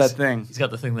those things. Got that thing. He's got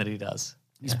the thing that he does.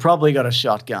 He's probably got a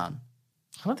shotgun.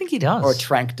 I don't think he does. Or a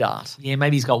trank dart. Yeah,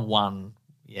 maybe he's got one.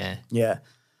 Yeah. Yeah.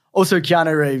 Also,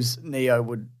 Keanu Reeves, Neo,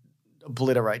 would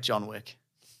obliterate John Wick.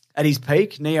 At his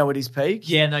peak, Neo at his peak.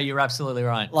 Yeah, no, you're absolutely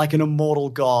right. Like an immortal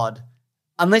god.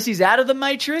 Unless he's out of the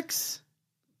Matrix,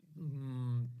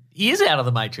 He is out of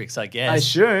the Matrix, I guess. I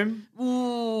assume.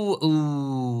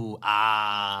 In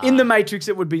In the Matrix,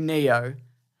 it would be Neo.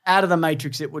 Out of the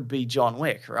Matrix, it would be John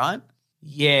Wick, right?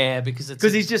 Yeah, because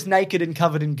he's just naked and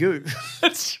covered in goo.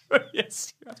 That's true.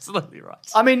 Yes, you're absolutely right.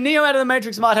 I mean, Neo out of the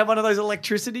Matrix might have one of those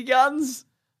electricity guns,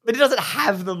 but he doesn't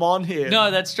have them on him. No,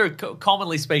 that's true.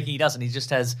 Commonly speaking, he doesn't. He just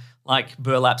has like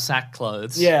burlap sack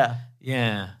clothes. Yeah.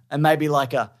 Yeah. And maybe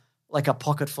like a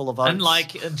pocket full of oats. And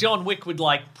like John Wick would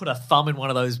like put a thumb in one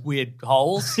of those weird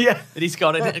holes Yeah. that he's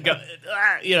got in it and go,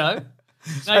 you know.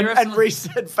 No, and, you're and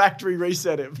absolutely- factory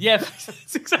reset him. Yeah,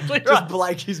 that's exactly right. Just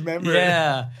blank his memory.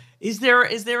 Yeah. Is there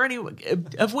any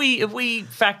have we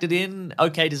factored in,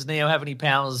 okay, does Neo have any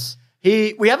powers?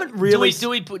 We haven't really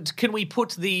Can we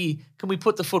put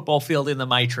the football field in the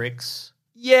Matrix?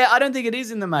 Yeah, I don't think it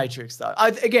is in the Matrix though.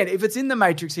 Again, if it's in the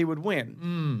Matrix, he would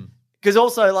win. Because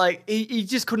also, like, he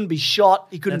just couldn't be shot.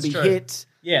 He couldn't That's be true. hit.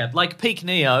 Yeah, like peak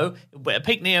Neo.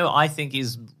 Peak Neo, I think,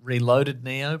 is Reloaded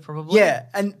Neo, probably. Yeah,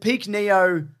 and peak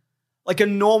Neo, like a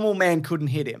normal man couldn't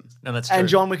hit him. No, that's true. And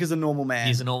John Wick is a normal man.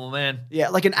 He's a normal man. Yeah,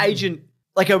 like an agent,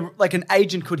 like an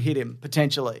agent could hit him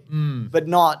potentially, but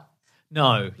not.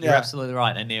 No, you're Yeah. absolutely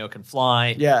right. And Neo can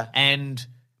fly. Yeah. And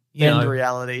Bend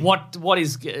reality. What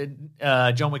is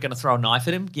John Wick going to throw a knife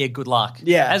at him? Yeah, good luck.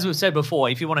 Yeah. As we've said before,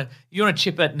 if you want to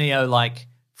chip at Neo like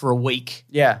for a week,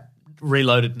 Yeah,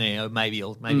 Reloaded Neo, maybe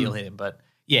he'll hit him. But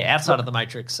yeah, outside of the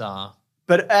Matrix,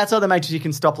 but outside the Matrix, you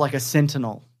can stop like a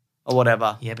sentinel or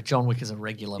whatever. yeah. But John Wick is a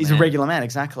regular. He's man. a regular man,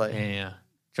 exactly. Yeah.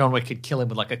 John Wick could kill him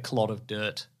with like a clod of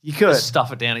dirt. You could. Just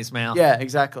stuff it down his mouth. Yeah,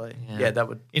 exactly. Yeah, that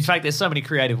would. In fact, there's so many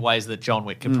creative ways that John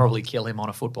Wick could probably kill him on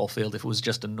a football field if it was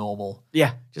just a normal,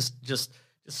 Yeah, just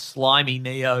slimy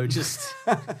Neo, just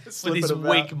with Slip his it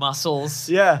about. weak muscles.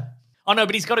 yeah. Oh no,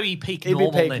 but he's got to be peak He'd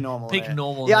normal. be peak then. normal. Peak yeah.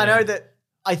 normal. Yeah, I then. know that.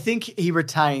 I think he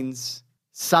retains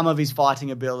some of his fighting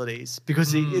abilities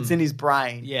because it's in his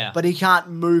brain. Yeah. but he can't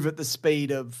move at the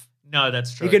speed of. No,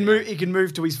 that's true. He can move. He can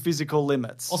move to his physical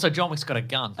limits. Also, John Wick's got a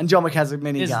gun. And John Wick has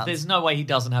many guns There's no way he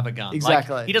doesn't have a gun.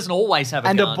 Exactly. Like, he doesn't always have a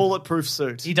and gun. a bulletproof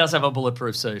suit. He does have a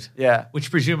bulletproof suit. Yeah,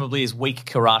 Which presumably is weak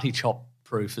karate chop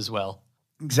proof as well.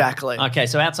 exactly. Okay,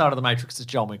 so outside of the Matrix, it's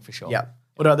John Wick for sure. Yeah.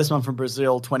 What about this one from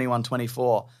Brazil,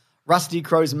 21-24? Rusty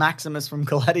Crowe's Maximus from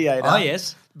Gladiator. Oh,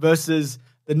 yes. Versus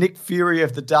the Nick Fury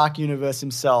of the Dark Universe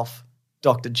himself,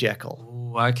 Dr.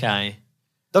 Jekyll. Ooh, okay.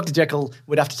 Dr. Jekyll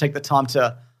would have to take the time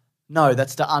to. No,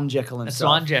 that's to unjekyll himself. That's to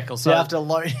unjekyll. So you have to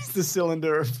load the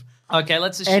cylinder of Okay,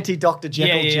 let's assume, anti-Dr.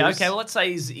 Jekyll yeah. juice. Okay, well, let's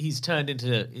say he's turned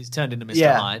into Mr.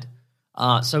 Yeah.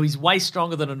 Hyde. So he's way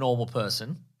stronger than a normal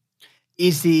person.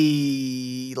 Is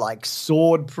he like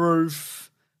sword proof?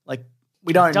 Like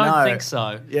we don't know. Don't think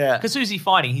so. Yeah. Because who's he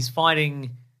fighting? He's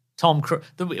fighting Tom Cruise.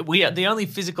 The only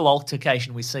physical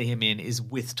altercation we see him in is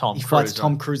with Tom He Cruise. fights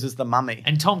Tom Cruise as the mummy.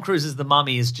 And Tom Cruise as the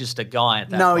mummy is just a guy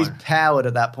at that No, point. he's powered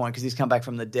at that point because he's come back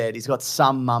from the dead. He's got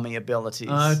some mummy abilities.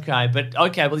 Well,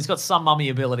 he's got some mummy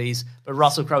abilities, but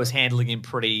Russell Crowe is handling him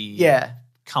pretty Yeah.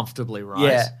 comfortably, right?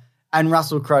 Yeah. And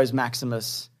Russell Crowe's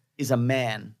Maximus is a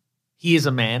man. He is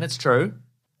a man, it's true.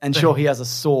 And sure, he has a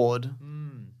sword.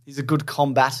 He's a good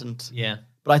combatant. Yeah.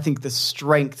 But I think the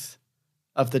strength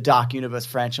of the Dark Universe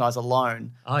franchise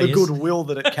alone, Oh, the yes. goodwill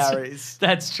that it carries.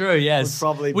 That's true, yes.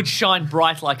 Would shine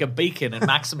bright like a beacon and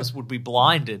Maximus would be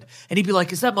blinded. And he'd be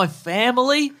like, is that my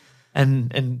family?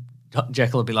 And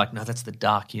Jekyll would be like, no, that's the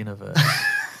Dark Universe.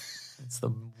 It's the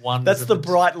one. That's the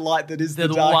bright light that is the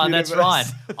Dark one. Universe. That's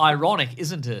right. Ironic,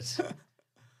 isn't it?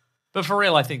 But for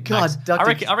real, I think God,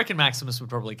 I reckon Maximus would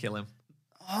probably kill him.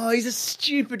 Oh, he's a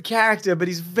stupid character, but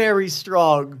he's very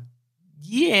strong.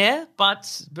 Yeah,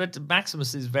 but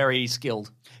Maximus is very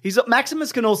skilled.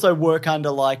 Maximus can also work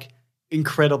under like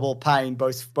incredible pain,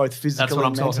 both physically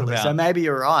and mentally. So maybe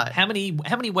you're right. How many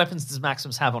weapons does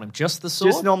Maximus have on him? Just the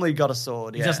sword? Just normally got a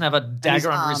sword. He doesn't have a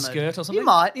dagger under his skirt or something.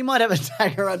 He might have a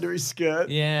dagger under his skirt.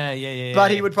 Yeah.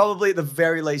 But he would probably at the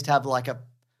very least have like a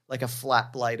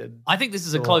flat bladed. I think this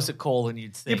is a closer call than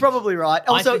you'd think. You're probably right.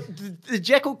 Also, the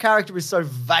Jekyll character is so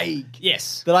vague.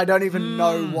 Yes. That I don't even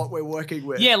know what we're working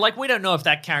with. Yeah, like we don't know if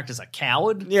that character's a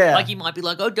coward. Yeah. Like he might be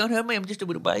like, oh, don't hurt me, I'm just a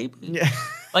little baby. Yeah.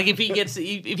 Like if he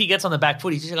gets on the back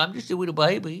foot, he's just like, I'm just a little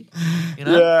baby. You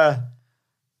know? Yeah.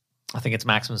 I think it's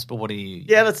Maximus, but what do you...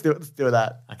 Yeah, let's do it. Let's do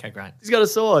that. Okay, great. He's got a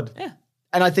sword. Yeah.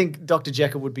 And I think Dr.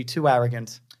 Jekyll would be too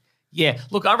arrogant. Yeah,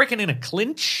 look, I reckon in a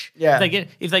clinch,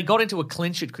 if they got into a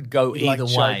clinch, it could go either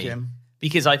way. Him.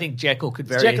 Because I think Jekyll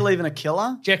could Is Jekyll even a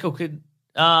killer? Jekyll could...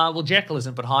 well, Jekyll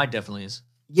isn't, but Hyde definitely is.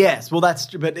 Yes, well, that's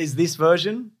true. But is this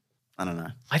version? I don't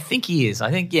know. I think he is.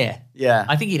 I think, yeah. Yeah.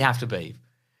 I think he'd have to be.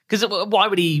 Because why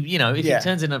would he, if he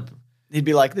turns in a... He'd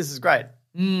be like, this is great.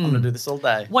 I'm going to do this all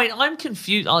day. Wait, I'm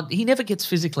confused. He never gets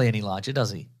physically any larger,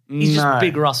 does he? He's just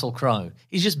big Russell Crowe.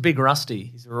 He's just big Rusty.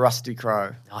 He's a Rusty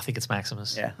Crowe. I think it's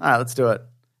Maximus. Yeah. All right, let's do it.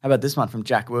 How about this one from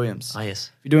Jack Williams? Oh,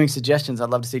 yes. If you're doing suggestions, I'd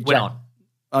love to see Jack. We're not.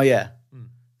 Oh, yeah.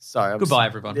 Sorry. Goodbye,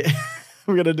 everyone. Yeah.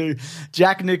 We're going to do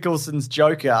Jack Nicholson's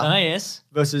Joker yes.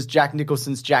 versus Jack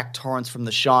Nicholson's Jack Torrance from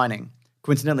The Shining.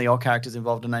 Coincidentally, all characters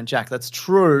involved are named Jack. That's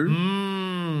true.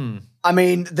 I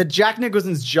mean, the Jack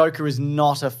Nicholson's Joker is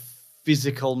not a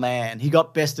physical man. He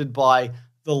got bested by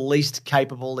the least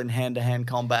capable in hand-to-hand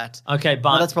combat. Okay,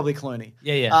 but... that's probably Clooney.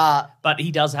 Yeah. But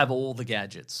he does have all the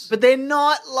gadgets. But they're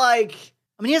not like...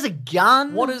 I mean, he has a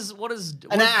gun. What is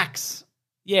an axe.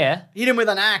 Yeah. Hit him with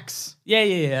an axe. Yeah.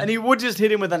 And he would just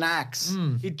hit him with an axe.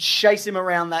 He'd chase him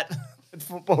around that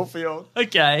football field.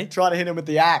 Okay. Try to hit him with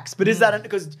the axe. But is that...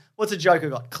 Because what's a Joker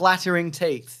got? Clattering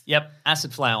teeth. Yep.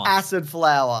 Acid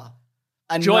flower.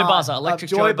 Joy buzzer. Electric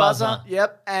joy buzzer.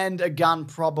 Yep. And a gun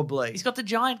probably. He's got the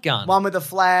giant gun. One with a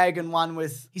flag and one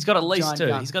with... He's got at least two.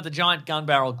 Gun. He's got the giant gun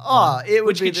barrel. It would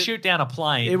which be could shoot down a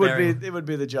plane. It would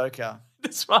be the Joker.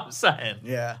 That's what I'm saying.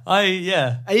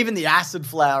 Yeah. Even the acid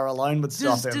flower alone would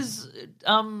stop him. Does Jack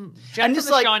from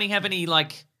The Shining have any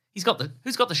like? Who's got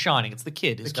the Shining? It's the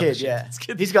kid. The kid, yeah.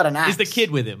 He's got an axe. Is the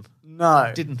kid with him?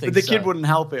 No, didn't think. But the kid wouldn't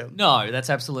help him. No, that's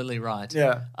absolutely right.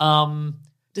 Yeah.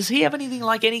 Does he have anything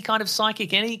like any kind of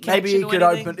psychic? Maybe he could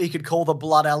open. He could call the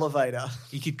blood elevator.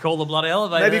 He could call the blood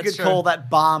elevator. Maybe he could call that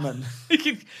barman. He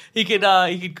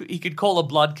could call a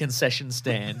blood concession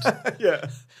stand. Yeah.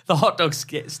 The hot dog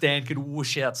stand could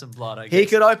whoosh out some blood, I guess. He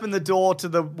could open the door to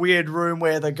the weird room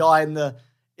where the guy in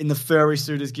the furry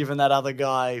suit has given that other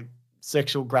guy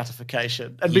sexual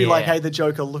gratification and be like, hey, the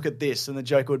Joker, look at this. And the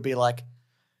Joker would be like,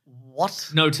 what?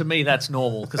 No, to me, that's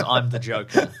normal because I'm the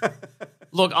Joker.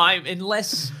 Look,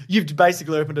 unless... You've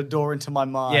basically opened a door into my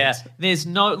mind. Yeah, there's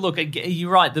no... Look, you're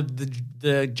right.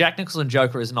 The Jack Nicholson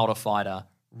Joker is not a fighter,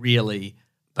 really,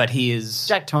 but he is...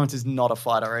 Jack Torrance is not a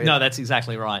fighter either. No, that's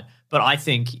exactly right. But I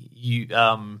think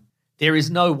there is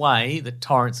no way that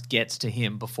Torrance gets to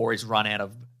him before he's run out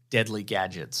of deadly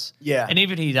gadgets. Yeah. And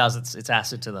even if he does, it's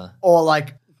acid to the... Or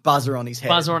like buzzer on his head.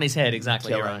 Buzzer on his head,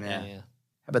 exactly. You're right. Yeah.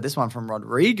 How about this one from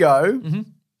Rodrigo? Mm-hmm.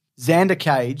 Xander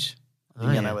Cage. I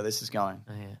think you know where this is going.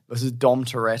 Oh, yeah. This is Dom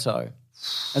Toretto. Now,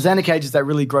 Xander Cage has that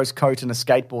really gross coat and a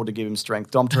skateboard to give him strength.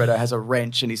 Dom Toretto has a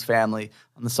wrench and his family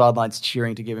on the sidelines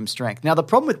cheering to give him strength. Now, the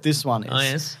problem with this one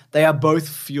is they are both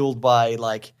fueled by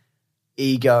like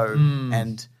ego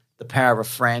and the power of a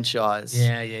franchise.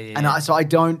 Yeah. And so I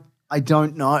don't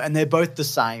know, and they're both the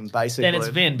same basically. Then it's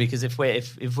Vin because if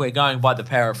we're going by the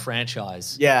power of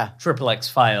franchise, Triple X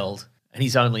failed and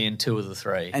he's only in 2 of the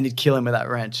 3, and he'd kill him with that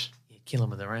wrench. Kill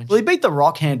him with a wrench. Well, he beat The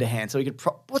Rock hand to hand, so he could.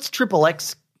 What's Triple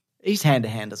X? He's hand to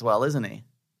hand as well, isn't he?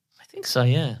 I think so.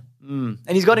 Yeah. And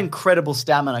he's got incredible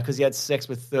stamina because he had sex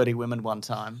with 30 women one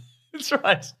time. That's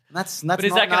right. That's but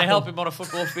is that going to help him on a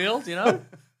football field? You know,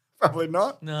 probably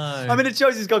not. No. I mean, it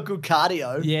shows he's got good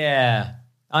cardio. Yeah.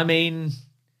 I mean,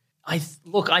 I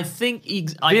think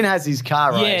Vin has his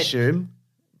car, I assume.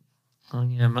 Oh,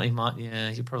 yeah, he might. Yeah,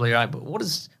 you're probably right. But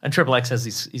and Triple X has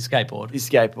his skateboard. His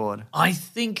skateboard. I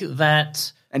think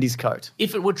that... And his coat.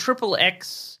 If it were Triple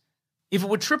X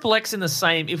in the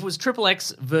same... If it was Triple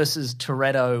X versus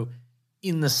Toretto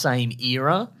in the same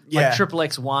era, like Triple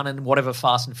X 1 and whatever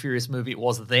Fast and Furious movie it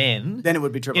was then it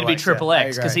would be Triple X. It'd be Triple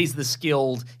X because he's the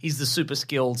super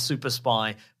skilled super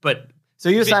spy. But so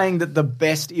you're saying that the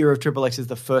best era of Triple X is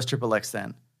the first Triple X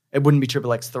then? It wouldn't be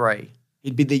Triple X 3?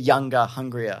 He'd be the younger,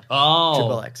 hungrier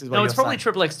Triple X. Is what no, it's you're probably saying.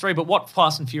 Triple X 3, but what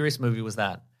Fast and Furious movie was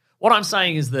that? What I'm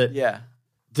saying is that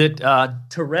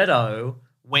Toretto,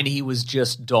 when he was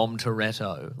just Dom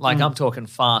Toretto, like I'm talking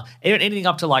anything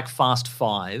up to like Fast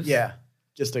 5. Yeah,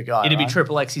 just a guy. It'd be right?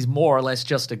 Triple X. He's more or less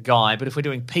just a guy. But if we're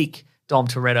doing peak Dom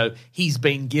Toretto, he's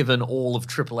been given all of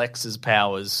Triple X's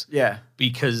powers. Yeah.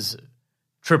 Because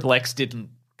Triple X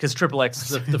didn't. Because Triple X,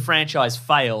 the franchise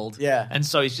failed. Yeah. And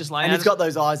so he's just like... And he's got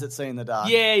those eyes that see in the dark.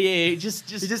 Yeah. He just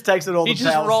takes it all the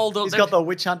powers. He's got the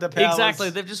witch hunter powers.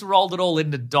 Exactly. They've just rolled it all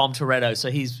into Dom Toretto.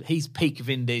 So he's peak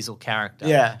Vin Diesel character.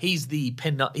 Yeah. He's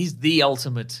the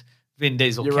ultimate Vin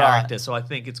Diesel You're character. right. So I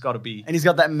think it's got to be... And he's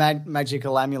got that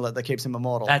magical amulet that keeps him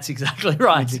immortal. That's exactly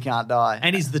right. Means he can't die.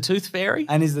 And he's the Tooth Fairy.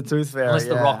 Unless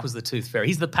The Rock was the Tooth Fairy.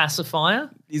 He's the pacifier.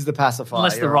 He's the pacifier.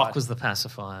 Unless The you're Rock right. was the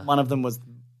pacifier. One of them was...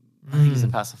 I think he's a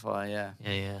pacifier, yeah.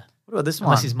 Yeah. What about this one?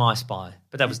 Unless he's My Spy.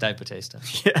 But that was Dave Bautista.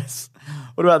 Yes.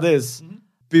 What about this?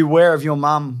 Beware of your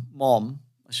mom,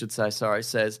 I should say,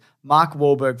 says Mark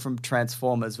Wahlberg from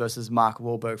Transformers versus Mark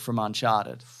Wahlberg from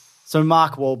Uncharted. So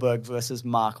Mark Wahlberg versus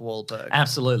Mark Wahlberg.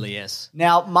 Absolutely, yes.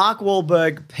 Now, Mark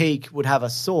Wahlberg peak would have a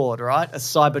sword, right? A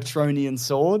Cybertronian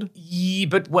sword. Yeah,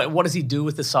 but what does he do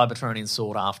with the Cybertronian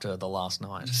sword after the last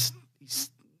night?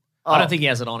 I don't think he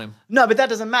has it on him. No, but that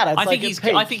doesn't matter. I think he's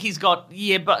got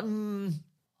but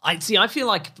I feel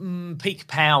like peak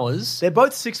powers. They're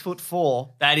both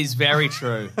 6'4". That is very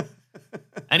true.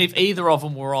 And if either of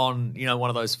them were on, one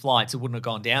of those flights, it wouldn't have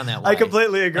gone down that way. I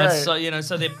completely agree. And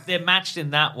so they're matched in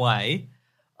that way.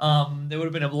 There would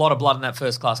have been a lot of blood in that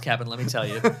first class cabin, let me tell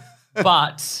you.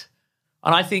 And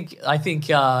I think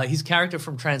his character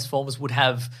from Transformers would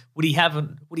he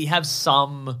have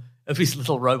some of his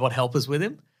little robot helpers with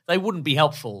him? They wouldn't be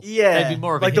helpful. Yeah. They'd be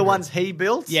more of like a the hindrance. ones he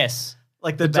built? Yes.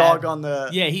 Like the dog on the...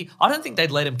 Yeah, I don't think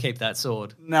they'd let him keep that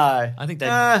sword. No. I think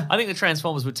the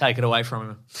Transformers would take it away from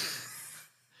him.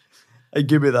 Hey,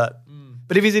 give me that.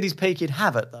 But if he's at his peak, he'd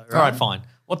have it, though, right? All right, fine.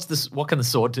 What can the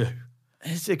sword do?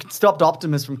 It stopped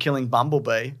Optimus from killing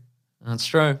Bumblebee. That's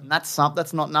true. And that's not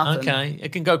nothing. Okay,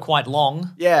 it can go quite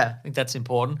long. Yeah. I think that's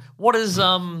important. What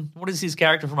does his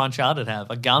character from Uncharted have?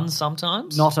 A gun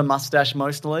sometimes? Not a mustache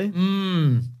mostly.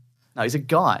 No, he's a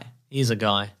guy. He's a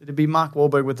guy. It'd be Mark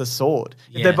Wahlberg with a sword.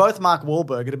 Yeah. If they're both Mark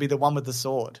Wahlberg, it'd be the one with the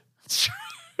sword. It's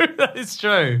true. That is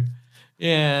true.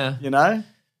 Yeah. You know?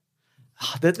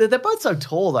 They're both so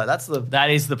tall, though. That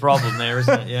is the problem there,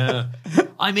 isn't it? Yeah.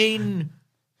 I mean,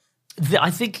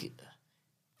 I think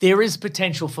there is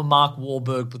potential for Mark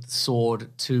Wahlberg with the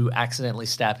sword to accidentally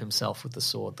stab himself with the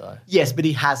sword, though. Yes, but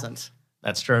he hasn't.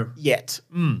 That's true. Yet.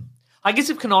 I guess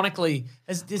if canonically,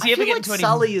 does he ever get into any...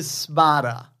 Sully is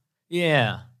smarter.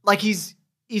 Yeah. Like he's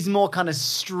more kind of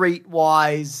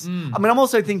streetwise. I mean, I'm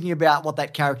also thinking about what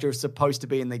that character is supposed to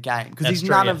be in the game because he's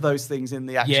none of those things in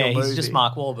the actual movie. Yeah, he's just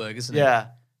Mark Wahlberg, isn't he? Yeah.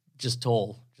 Just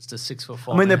tall. Just a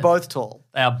 6'4". I mean, they're both tall.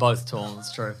 They are both tall,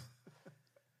 that's true.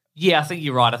 Yeah, I think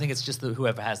you're right. I think it's just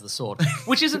whoever has the sword.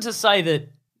 Which isn't to say that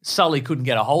Sully couldn't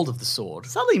get a hold of the sword.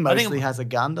 Sully mostly has a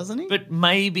gun, doesn't he? But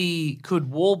maybe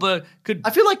could Wahlberg...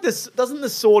 I feel like doesn't the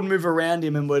sword move around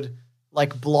him and would...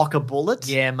 like block a bullet?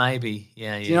 Yeah, maybe.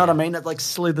 Yeah. Do you know what I mean? It like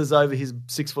slithers over his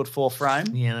 6'4"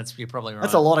 frame. Yeah, you're probably right.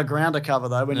 That's a lot of ground to cover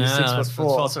though when you're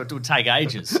 6'4". So it would take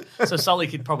ages. So Sully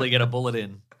could probably get a bullet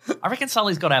in. I reckon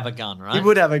Sully's got to have a gun, right? He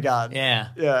would have a gun. Yeah.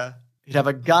 Yeah. He'd have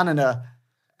a gun and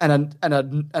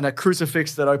a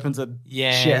crucifix that opens a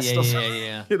chest or something.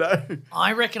 Yeah. You know?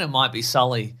 I reckon it might be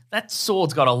Sully. That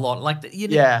sword's got a lot. Like,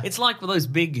 it's like those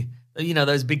big,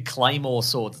 those big claymore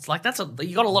swords. It's like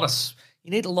you got a lot of. You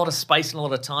need a lot of space and a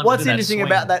lot of time. What's to do that interesting swing.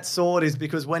 about that sword is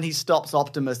because when he stops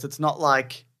Optimus, it's not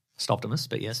like Stoptimus,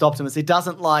 but yes, Stoptimus. He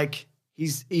doesn't like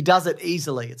he does it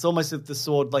easily. It's almost as if the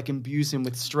sword like imbues him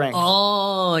with strength.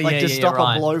 Oh, like to stop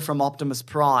right. a blow from Optimus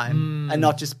Prime and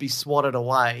not just be swatted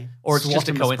away, or it's just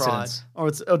a Optimus coincidence,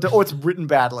 Prime. or it's written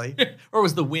badly, or it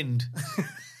was the wind. It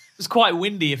was quite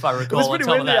windy, if I recall. It was pretty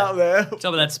windy out there. Top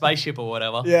of that spaceship or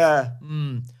whatever. Yeah.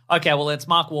 Okay, well, it's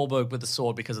Mark Wahlberg with the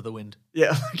sword because of the wind.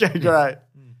 Yeah. Okay, great.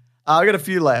 I've got a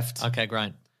few left. Okay,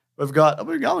 great. We're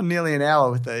going nearly an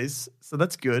hour with these, so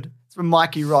that's good. It's from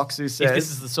Mikey Rocks, who says... If this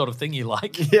is the sort of thing you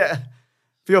like. Yeah.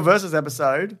 For your Versus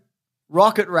episode,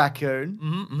 Rocket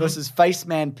Raccoon versus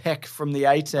Faceman Peck from the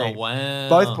A-Team. Oh, wow.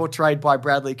 Both portrayed by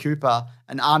Bradley Cooper,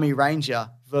 an Army Ranger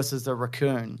versus a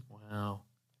raccoon. Wow.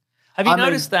 Have you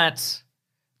noticed that...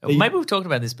 Maybe we've talked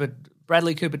about this, but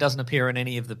Bradley Cooper doesn't appear in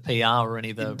any of the PR or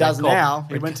any of the... He does now.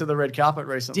 He went to the red carpet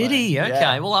recently. Did he? Okay.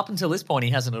 Yeah. Well, up until this point,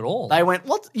 he hasn't at all. They went,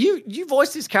 what? You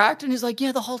voiced this character? And he's like,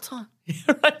 yeah, the whole time.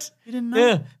 Right. You didn't know?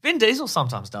 Yeah. Vin Diesel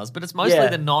sometimes does, but it's mostly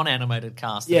the non-animated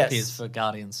cast that appears for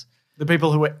Guardians. The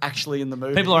people who were actually in the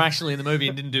movie. People are actually in the movie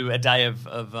and didn't do a day of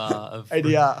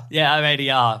ADR. Yeah, of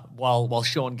ADR while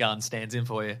Sean Gunn stands in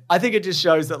for you. I think it just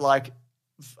shows that like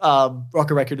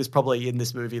Rocket Raccoon is probably in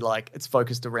this movie like it's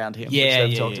focused around him, which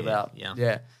they've talked about.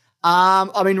 Yeah.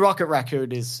 I mean, Rocket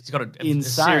Raccoon He's got a insane.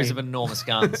 series of enormous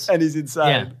guns. And he's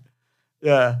insane.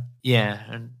 Yeah.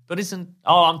 But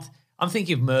I'm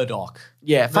thinking of Murdoch.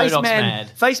 Yeah, Murdoch's mad.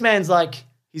 Face Man's like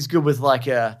he's good with like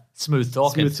a Smooth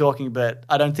talking. but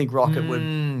I don't think Rocket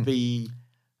would be.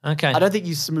 Okay. I don't think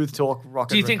you smooth talk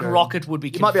Rocket. Do you think Raccoon. Rocket would be?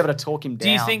 You might be able to talk him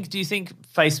down. Do you think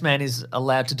Face Man is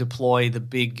allowed to deploy the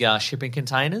big shipping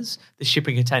containers, the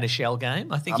shipping container shell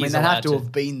game? I think they he's have allowed to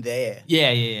have been there.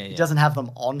 Yeah. He doesn't have them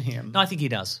on him. No, I think he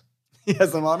does. He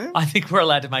has them on him, I think we're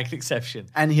allowed to make an exception.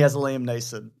 and he has Liam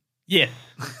Neeson. Yeah.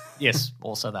 Yes.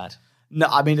 Also that. No,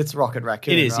 I mean it's Rocket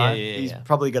Raccoon. It is, right? yeah. He's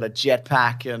probably got a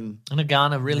jetpack and a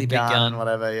gun, a really big gun, and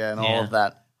whatever, and all of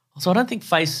that. So I don't think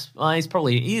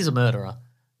he is a murderer,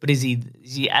 but is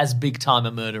he as big time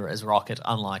a murderer as Rocket?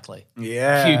 Unlikely.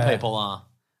 Yeah, Few people are.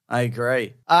 I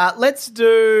agree. Let's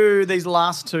do these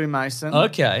last two, Mason.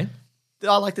 Okay.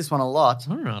 I like this one a lot.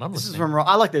 All right, This is from.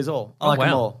 I like these all. I like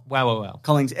them all. Wow.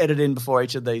 Collings edited in before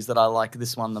each of these that I like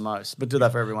this one the most, but do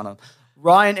that for every one of them.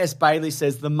 Ryan S. Bailey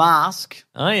says The Mask.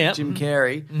 Oh yeah, Jim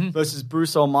Carrey versus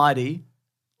Bruce Almighty.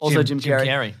 Also Jim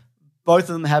Carrey. Both of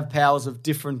them have powers of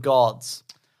different gods.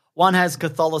 One has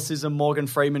Catholicism, Morgan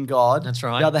Freeman God. That's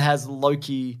right. The other has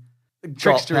Loki,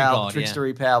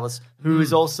 trickstery powers, who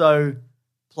is also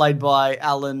played by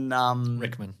Alan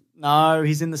Rickman. No,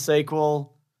 he's in the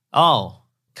sequel. Oh,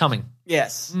 coming.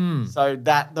 Yes. So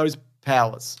those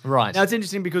powers. Right. Now it's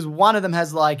interesting because one of them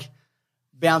has like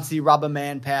bouncy rubber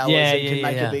man powers and can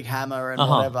make a big hammer and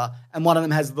whatever. And one of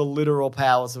them has the literal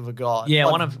powers of a god. Yeah,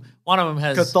 like one of them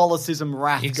has Catholicism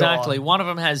wrath. Exactly. God. One of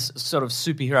them has sort of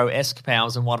superhero-esque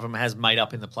powers and one of them has made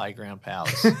up in the playground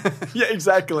powers. Yeah,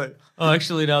 exactly. Oh,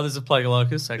 actually, no, there's a plague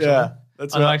locus, actually. Yeah,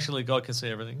 that's right. Actually, God can see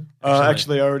everything.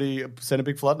 Actually, I already sent a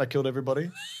big flood and I killed everybody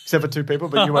except for two people,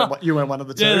 but you weren't one of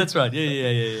the two. Yeah, that's right. Yeah.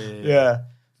 Yeah.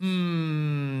 I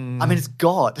mean, it's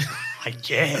God. I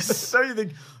guess. So you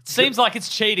think... Seems like it's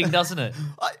cheating, doesn't it?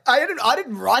 I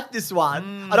didn't write this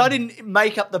one, and I didn't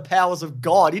make up the powers of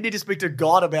God. You need to speak to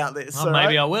God about this. Oh,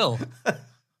 maybe I will.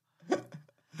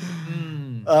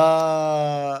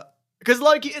 Because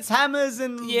Loki, it's hammers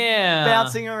and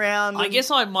bouncing around. I guess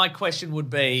my question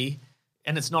would be,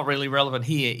 and it's not really relevant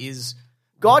here, is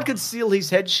God could seal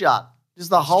his head shut. Just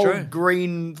the whole true.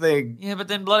 Green thing. Yeah, but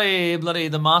then bloody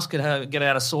the mask could get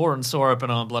out a saw and saw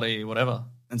open on bloody whatever.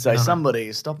 And say,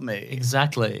 somebody stop me.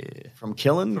 Exactly. From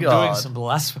killing From God. doing some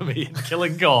blasphemy and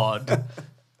killing God.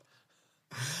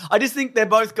 I just think they're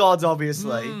both gods,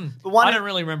 obviously. But I don't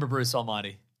really remember Bruce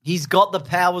Almighty. He's got the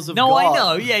powers of God. No, I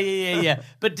know. Yeah.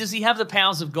 But does he have the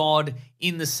powers of God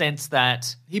in the sense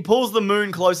that... He pulls the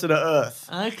moon closer to Earth.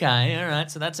 Okay, all right.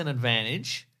 So that's an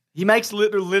advantage. He makes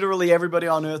literally everybody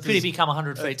on Earth... Could he become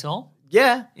 100 feet tall?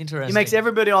 Yeah. Interesting. He makes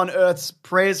everybody on Earth's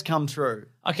prayers come true.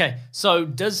 Okay, so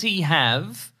does he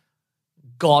have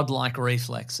godlike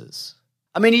reflexes?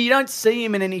 I mean, you don't see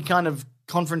him in any kind of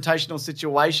confrontational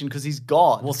situation because he's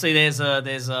God. Well, see, there's a.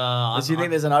 Do you think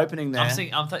there's an opening there?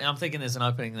 I'm thinking there's an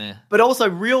opening there. But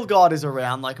also, real God is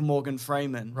around, like Morgan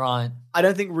Freeman. Right. I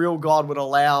don't think real God would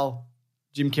allow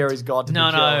Jim Carrey's God to be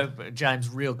killed. No, James,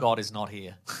 real God is not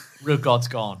here. Real God's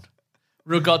gone.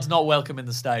 Real God's not welcome in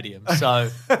the stadium. So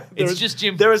it's just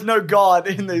Jim. There is no God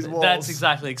in these walls. That's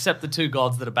exactly, except the two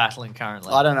gods that are battling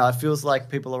currently. I don't know. It feels like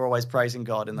people are always praising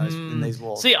God in those in these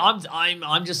walls. See,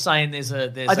 I'm just saying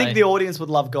I think the audience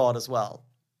would love God as well.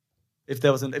 If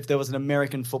there was an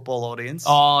American football audience.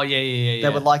 Oh, yeah. They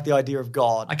would like the idea of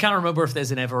God. I can't remember if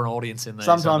there's ever an audience in there.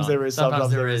 Sometimes there is,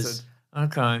 sometimes there isn't.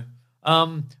 Okay.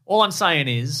 All I'm saying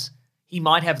is he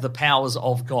might have the powers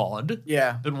of God.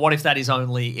 Yeah. But what if that is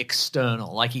only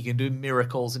external? Like he can do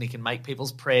miracles and he can make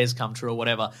people's prayers come true or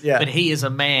whatever. Yeah. But he is a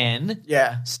man.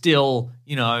 Yeah. Still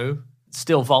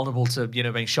vulnerable to,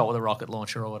 being shot with a rocket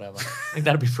launcher or whatever. I think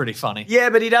that'd be pretty funny. Yeah,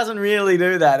 but he doesn't really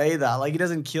do that either. Like he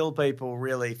doesn't kill people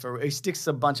really. He sticks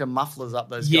a bunch of mufflers up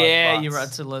those guys' butts.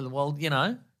 You're right. Well,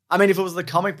 I mean, if it was the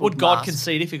comic book would God mask,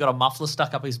 concede if he got a muffler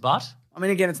stuck up his butt? I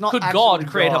mean, again, it's not Could actually God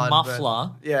create God, a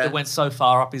muffler that went so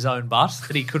far up his own butt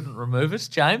that he couldn't remove it,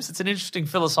 James? It's an interesting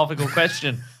philosophical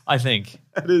question, I think.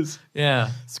 It is.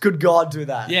 Yeah. Could God do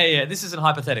that? Yeah. This isn't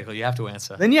hypothetical. You have to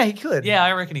answer. Then yeah, he could. Yeah,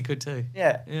 I reckon he could too.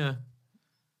 Yeah.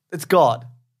 It's God.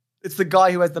 It's the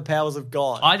guy who has the powers of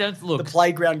God. The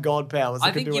playground God powers.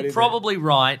 I think you're probably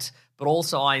right, but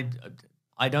also I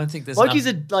don't think there's Loki's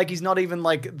he's not even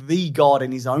like the God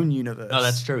in his own universe. No,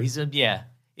 that's true.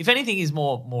 If anything, he's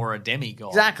more a demigod.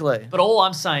 Exactly. But all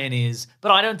I'm saying is,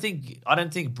 I don't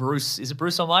think Bruce, is it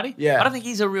Bruce Almighty? Yeah. I don't think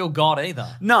he's a real god either.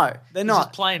 No, they're not.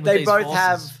 just playing with they these both forces.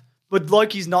 have, but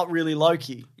Loki's not really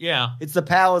Loki. Yeah. It's the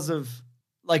powers of,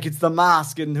 like, it's the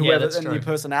mask and whoever that's and true. your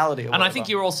personality. Or And I think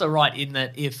you're also right in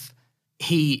that if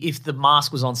the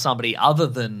mask was on somebody other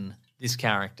than this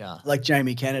character, like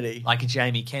Jamie Kennedy. like a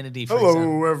Jamie Kennedy, for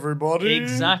example. everybody.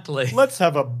 Exactly. Let's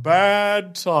have a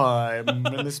bad time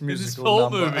in this musical whole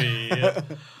number. movie.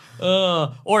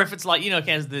 Or if it's like,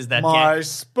 Kaz, there's that My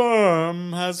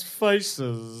sperm has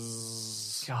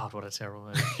faces. God, what a terrible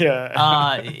movie.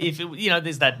 Yeah. If it,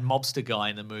 there's that mobster guy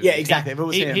in the movie. Yeah, exactly. If it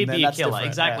was him, he'd then be a that's killer. different,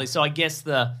 Exactly. yeah. So I guess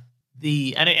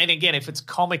and again, if it's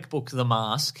comic book The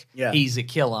Mask, Yeah. he's a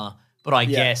killer. But I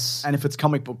guess, And if it's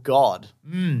comic book God,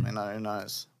 who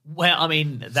knows? well, I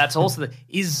mean, that's also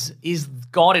is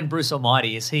God in Bruce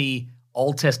Almighty? Is he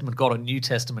Old Testament God or New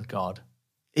Testament God?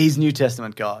 He's New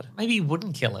Testament God. Maybe he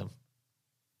wouldn't kill him.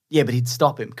 Yeah, but he'd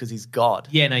stop him because he's God.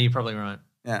 Yeah, no, you're probably right.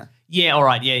 Yeah. Yeah, all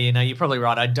right. Yeah, no, you're probably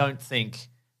right. I don't think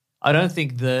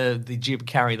the Jim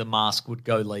Carrey the Mask would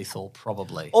go lethal.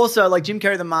 Probably. Also, like Jim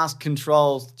Carrey,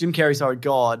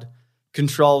 God,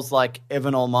 controls like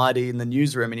Evan Almighty in the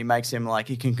newsroom, and he makes him like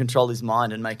he can control his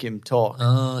mind and make him talk.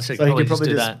 Oh, so he can just probably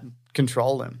do just that.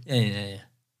 control him. Yeah.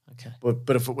 Okay.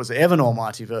 But if it was Evan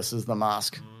Almighty versus the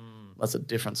Mask, that's a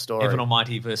different story. Evan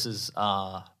Almighty versus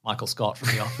Michael Scott from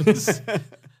The Office.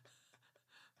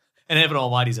 And Evan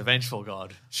Almighty's a vengeful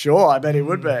God. Sure, I bet he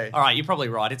would be. All right, you're probably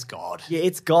right. It's God. Yeah,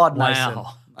 it's God, Mason.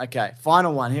 Wow. Okay,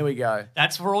 final one. Here we go.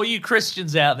 That's for all you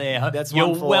Christians out there. That's You're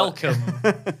one for it. welcome.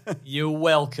 You're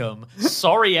welcome.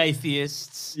 Sorry,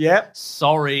 atheists. Yep.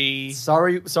 Sorry.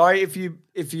 Sorry if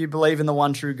you believe in the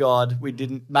one true God.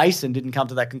 Mason didn't come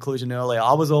to that conclusion earlier.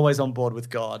 I was always on board with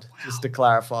God, just to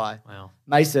clarify. Wow.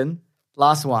 Mason,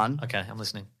 last one. Okay, I'm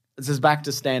listening. This is back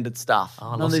to standard stuff.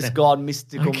 Oh, None of this God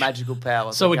mystical magical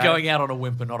powers. So okay? we're going out on a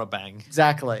whimper, not a bang.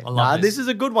 Exactly. I love this is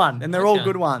a good one, and they're all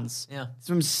good ones. Yeah. It's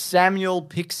from Samuel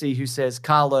Pixie, who says,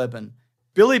 Carl Urban,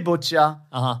 Billy Butcher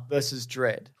versus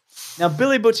Dredd. Now,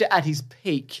 Billy Butcher at his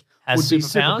peak would be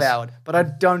superpowered, but I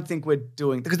don't think we're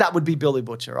doing, because that would be Billy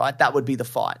Butcher, right? That would be the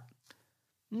fight.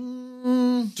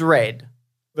 Dredd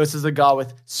versus a guy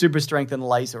with super strength and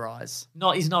laser eyes.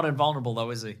 No, he's not invulnerable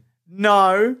though, is he?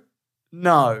 No.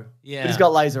 Yeah. But he's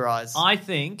got laser eyes. I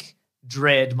think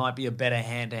Dredd might be a better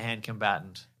hand-to-hand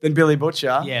combatant. Than Billy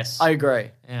Butcher? Yes. I agree.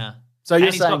 Yeah. So and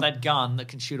you're he's saying... got that gun that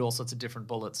can shoot all sorts of different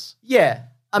bullets. Yeah.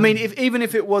 I mean, even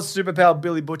if it was superpowered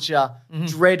Billy Butcher,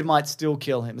 Dredd might still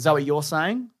kill him. Is that what you're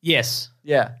saying? Yes.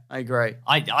 Yeah, I agree.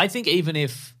 I think even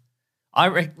if...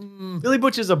 Billy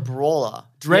Butcher's a brawler.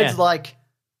 Dredd's like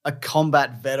a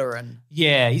combat veteran.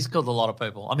 Yeah, he's killed a lot of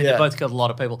people. I mean, they both killed a lot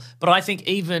of people. But I think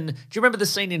even... Do you remember the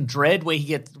scene in Dredd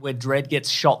where Dredd gets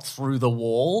shot through the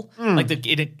wall? Like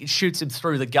it shoots him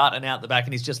through the gut and out the back,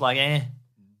 and he's just like,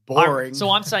 Boring. So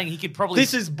I'm saying he could probably...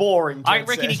 This is boring, I Dredd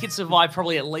reckon he says. could survive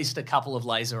probably at least a couple of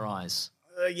laser eyes.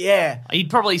 Yeah. He'd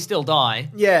probably still die.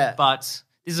 Yeah. But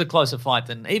this is a closer fight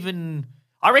than even...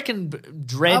 I reckon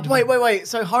Dredd... Wait.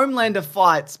 So Homelander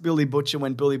fights Billy Butcher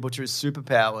when Billy Butcher is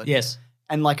superpowered. Yes.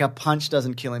 And like a punch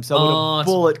doesn't kill him. So would a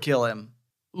bullet kill him?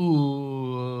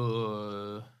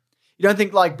 Ooh. You don't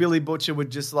think like Billy Butcher would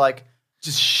just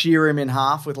shear him in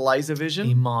half with laser vision?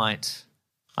 He might.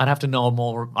 I'd have to know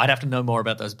more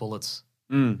about those bullets.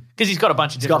 Because he's got a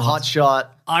bunch of He's got different hot ones.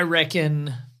 shot. I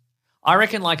reckon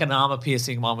like an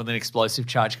armor-piercing one with an explosive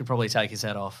charge could probably take his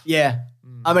head off. Yeah.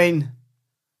 I mean,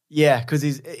 yeah, because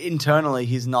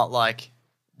he's not like...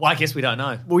 Well, I guess we don't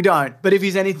know. We don't. But if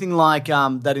he's anything like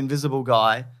that invisible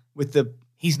guy with the...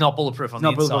 He's not bulletproof on the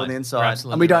inside. Not bulletproof on the inside. You're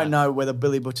absolutely And we don't right. know whether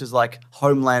Billy Butcher's like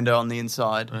Homelander on the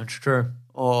inside. That's true.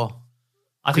 Or...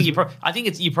 I think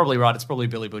you're probably right. It's probably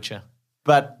Billy Butcher.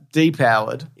 But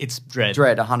depowered. It's Dredd.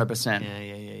 Dredd,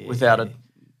 100%. Yeah. Without it.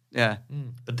 Yeah.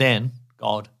 But then,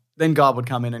 God. Then God would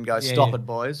come in and go, stop it,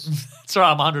 boys. That's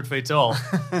right, I'm 100 feet tall.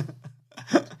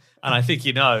 And I think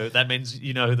that means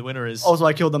you know who the winner is. Also,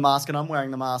 I killed the mask and I'm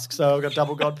wearing the mask, so I've got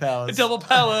double God powers. Double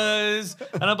powers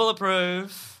and I'm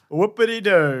bulletproof.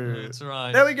 Whoopity-doo. That's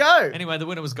right. There we go. Anyway, the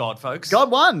winner was God, folks.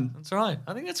 God won. That's right.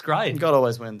 I think that's great. God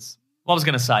always wins. Well, I was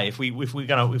going to say if we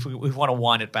want to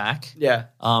wind it back, Yeah.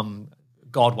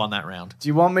 God won that round. Do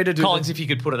you want me to do Collins, if you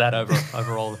could put that over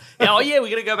all. We're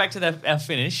going to go back to our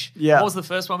finish. Yeah. What was the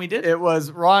first one we did? It was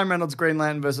Ryan Reynolds Green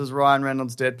Lantern versus Ryan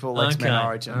Reynolds Deadpool X-Men Okay,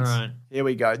 Origins. all right. Here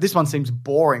we go. This one seems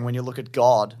boring when you look at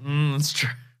God. That's true.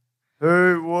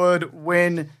 Who would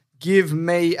win? Give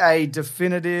me a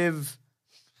definitive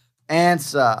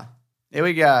answer. Here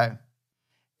we go.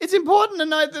 It's important to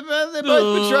note that they're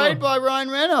both portrayed by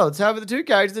Ryan Reynolds. However, the two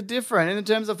characters are different. In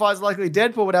terms of fights, likely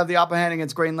Deadpool would have the upper hand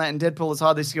against Green Lantern. Deadpool is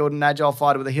highly skilled and agile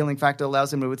fighter with a healing factor,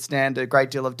 allows him to withstand a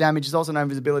great deal of damage. He's also known for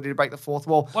his ability to break the fourth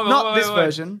wall. Not this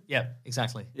version. Yeah,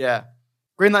 exactly. Yeah.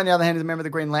 Green Lantern, on the other hand, is a member of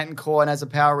the Green Lantern Corps and has a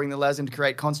power ring that allows him to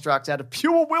create constructs out of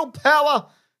pure willpower.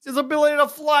 It's his ability to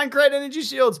fly and create energy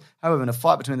shields. However, in a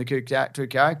fight between the two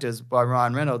characters by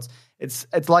Ryan Reynolds, it's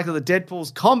likely that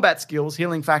Deadpool's combat skills,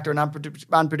 healing factor, and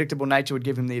unpredictable nature would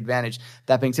give him the advantage.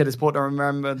 That being said, it's important to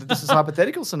remember that this is a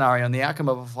hypothetical scenario, and the outcome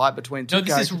of a fight between two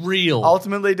characters. No, this is real.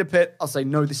 Ultimately, I'll say,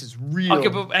 no, this is real. Okay,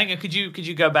 but hang on. Could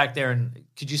you go back there and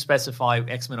could you specify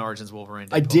X-Men Origins Wolverine?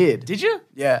 Deadpool? I did. Did you?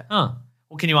 Yeah. Huh.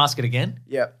 Well, can you ask it again?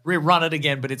 Yeah. Rerun it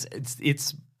again, but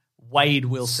it's Wade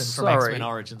Wilson from X-Men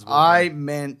Origins Wolverine. I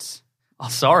meant... Oh,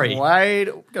 sorry. Wade,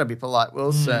 I'm going to be polite,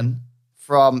 Wilson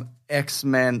from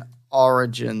X-Men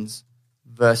Origins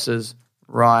versus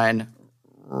Ryan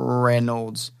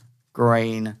Reynolds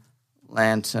Green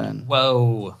Lantern.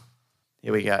 Whoa.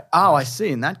 Here we go. Oh, I see.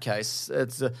 In that case,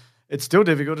 it's still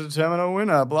difficult to determine a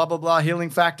winner. Blah, blah, blah, healing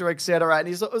factor, etc. And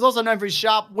he's also known for his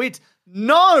sharp wit.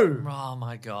 No! Oh,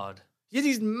 my God.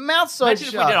 His mouth so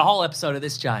Imagine sharp. if we did a whole episode of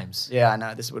this, James. Yeah, I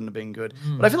know. This wouldn't have been good.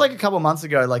 But I feel like a couple of months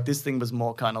ago, like this thing was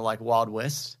more kind of like Wild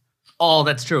West. Oh,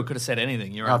 that's true. It could have said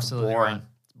anything. You're Now it's absolutely boring. right.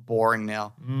 It's boring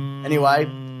now. Anyway,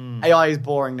 AI is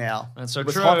boring now. That's so it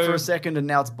was true. hot for a second and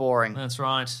now it's boring. That's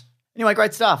right. Anyway,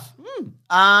 great stuff.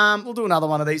 We'll do another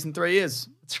one of these in 3 years.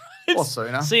 That's right. Or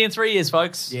sooner. See you in 3 years,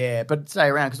 folks. Yeah, but stay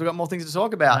around because we've got more things to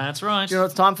talk about. That's right. Do you know what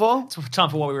it's time for? It's time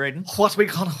for what we're reading. What we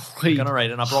gonna read? Gonna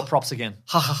read, and I brought props again.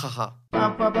 Ha ha ha ha.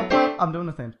 I'm doing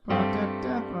the thing.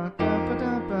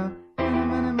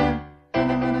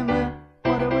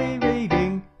 What are we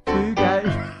reading today?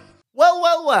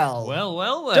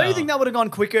 Well. Don't you think that would have gone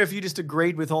quicker if you just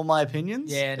agreed with all my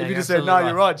opinions? Yeah, no, if you you're just said, no, absolutely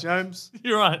you're right, James.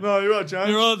 You're right. No, you're right, James.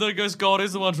 You're right. That goes God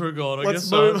is the one true God. I Let's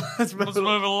guess move- so. let's move Let's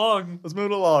move it along. Let's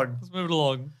move it along. Let's move it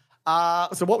along.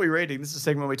 So what we're reading, this is a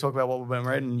segment where we talk about what we've been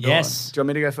reading. Yes. Do you want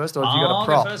me to go first or have you got a I'll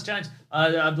prop? go first, James.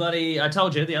 I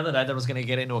told you the other day that I was going to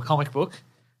get into a comic book.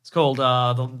 It's called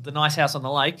the Nice House on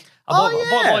the Lake. I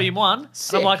bought volume 1,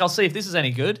 Sick. and I'm like, I'll see if this is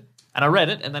any good. And I read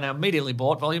it, and then I immediately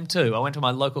bought volume 2. I went to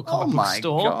my local comic book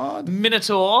store, God.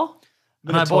 Minotaur,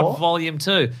 and I bought volume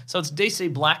 2. So it's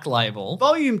DC Black Label.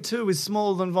 Volume 2 is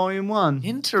smaller than Volume 1.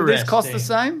 Interesting. Did this cost the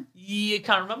same? Yeah,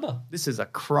 can't remember. This is a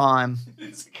crime.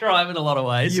 It's a crime in a lot of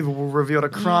ways. You've revealed a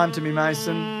crime to me,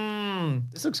 Mason.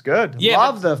 This looks good. Yeah,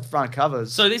 Love the front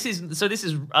covers. So this is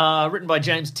written by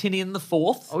James Tinian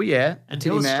IV. Oh, yeah. And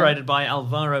Tinny man. illustrated by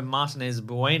Alvaro Martinez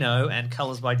Bueno and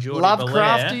colours by Jordi Belair.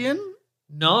 Lovecraftian?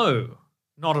 No,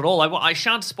 not at all. I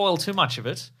shan't spoil too much of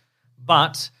it,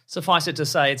 but suffice it to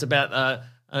say it's about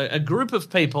a group of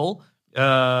people who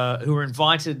are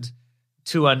invited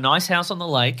to a nice house on the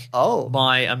lake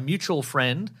by a mutual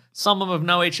friend. Some of them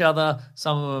know each other.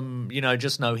 Some of them,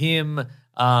 just know him.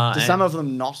 Do some of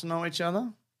them not know each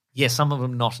other? Yeah, some of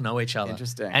them not know each other.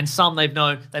 Interesting. And some they've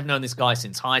known this guy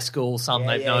since high school. Some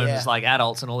they've known as like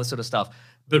adults and all this sort of stuff.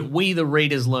 But we, the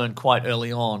readers, learn quite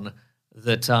early on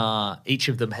that each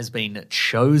of them has been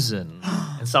chosen.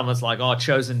 And someone's like,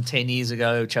 chosen 10 years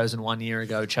ago, chosen 1 year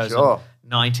ago, chosen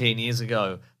 19 years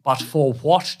ago. But for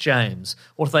what, James?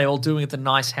 What are they all doing at the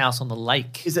nice house on the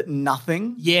lake? Is it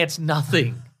nothing? Yeah, it's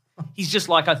nothing. He's just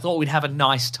like, I thought we'd have a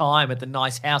nice time at the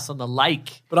nice house on the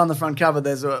lake. But on the front cover,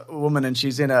 there's a woman and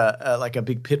she's in a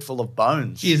big pit full of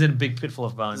bones. She is in a big pit full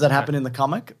of bones. Does that happen in the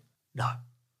comic? No.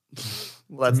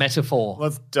 Well, that's metaphor.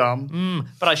 That's dumb.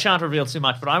 But I shan't reveal too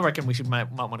much. But I reckon we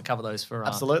might want to cover those for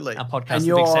absolutely our podcast. And The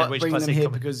you're Big Sandwich bringing them Classic here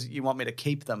Comic. because you want me to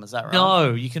keep them. Is that right?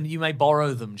 No, you may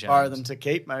borrow them, James. Borrow them to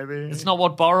keep, maybe. It's not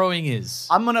what borrowing is.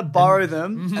 I'm going to borrow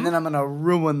them and then I'm going to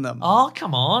ruin them. Oh,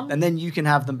 come on. And then you can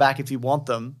have them back if you want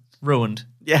them. Ruined.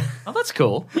 Yeah. Oh, that's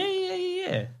cool.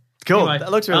 Yeah. Cool. Anyway,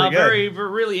 that looks really good. Very,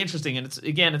 really interesting. And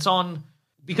it's on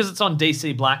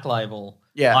DC Black Label.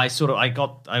 Yeah. I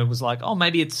was like,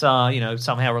 maybe it's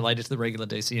somehow related to the regular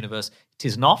DC universe. It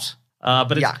is not.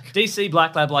 But it's DC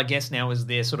Black Label, I guess now is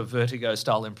their sort of Vertigo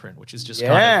style imprint, which is just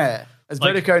kind of Is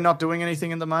Vertigo not doing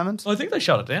anything at the moment? I think they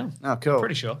shut it down. Oh, cool.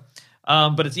 Pretty sure.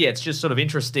 But it's just sort of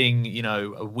interesting,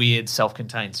 weird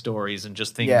self-contained stories and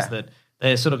just things that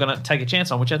they're sort of going to take a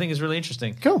chance on, which I think is really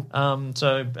interesting. Cool.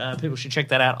 So people should check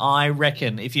that out. I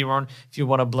reckon if you want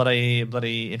a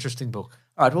bloody interesting book.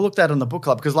 All right, we'll look that on the book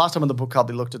club because last time on the book club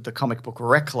we looked at the comic book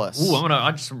Reckless. Ooh,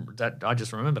 I just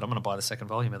remembered. I'm going to buy the second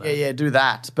volume of that. Yeah, do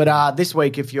that. But this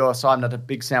week, if you're signed up at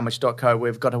bigsandwich.co,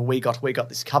 we've got We Got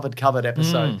This Covered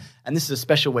episode. And this is a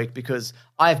special week because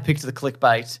I have picked the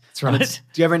clickbait. That's right.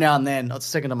 Every now and then, it's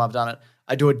the second time I've done it,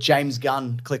 I do a James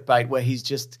Gunn clickbait where he's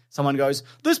just someone goes,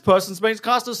 "This person's been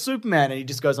cast as Superman," and he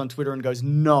just goes on Twitter and goes,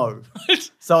 "No."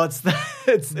 So it's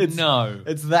No.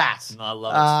 it's that. I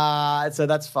love it. So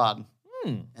that's fun.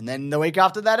 And then the week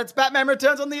after that, it's Batman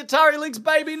Returns on the Atari Lynx,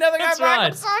 baby. Never go That's back. right.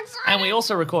 I'm so excited. And we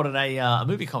also recorded a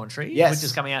movie commentary, Yes. which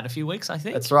is coming out in a few weeks, I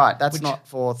think. That's right. That's not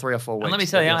for 3 or 4 weeks. And let me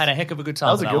tell you, I had a heck of a good time.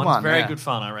 That was with a good one, Very yeah. good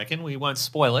fun, I reckon. We won't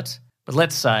spoil it, but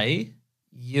let's say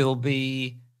you'll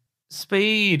be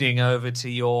speeding over to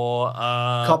your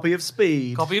copy of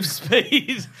Speed.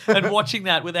 And watching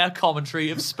that with our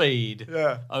commentary of Speed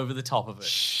over the top of it.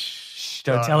 Shh.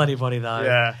 Don't tell anybody, though.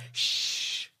 Yeah.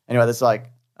 Shh. Anyway, there's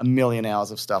like a million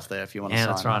hours of stuff there if you want to sign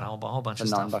Yeah, that's right. up A whole bunch for of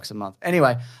stuff. $9 a month.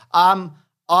 Anyway,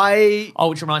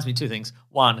 which reminds me of 2 things.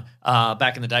 One,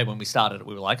 back in the day when we started,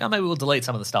 we were like, maybe we'll delete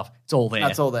some of the stuff. It's all there.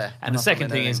 That's all there. And the second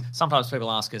thing is, sometimes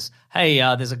people ask us, hey,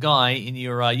 there's a guy in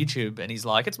your YouTube, and he's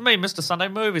like, it's me, Mr. Sunday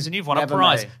Movies, and you've won Never a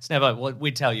prize. me. It's never, well,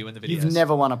 we'd tell you in the videos. You've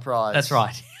never won a prize. That's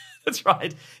right. That's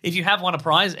right. If you have won a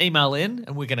prize, email in,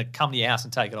 and we're going to come to your house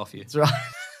and take it off you. That's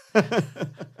right.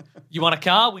 You want a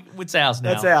car? It's ours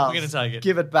now. That's ours. We're going to take it.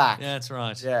 Give it back. Yeah, that's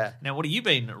right. Yeah. Now, what have you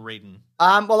been reading?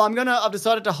 Well, I've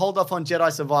decided to hold off on Jedi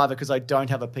Survivor because I don't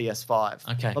have a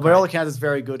PS5. Okay, But by all accounts, it's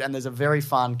very good, and there's a very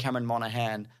fun Cameron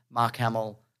Monaghan, Mark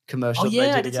Hamill commercial. Oh, that yeah,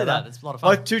 they I did did see together. that. It's a lot of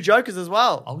fun. Oh, 2 Jokers as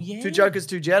well. Oh, yeah. 2 Jokers,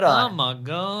 2 Jedi. Oh, my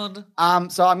God.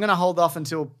 So I'm going to hold off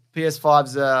until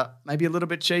PS5's maybe a little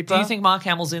bit cheaper. Do you think Mark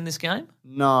Hamill's in this game?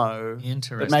 No.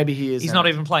 Interesting. But maybe he is. He's not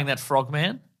even playing that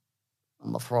Frogman?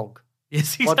 I'm the frog.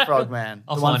 Yes, he's What Frogman?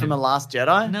 I'll The one find from him. The Last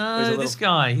Jedi? No, this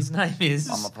guy. His name is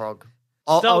I'm a frog.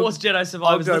 Star Wars Jedi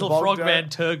Survivor's I'll go little Bogdo. frogman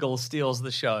Turgle steals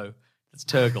the show. It's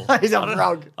Turgle. He's a I don't-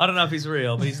 frog. I don't know if he's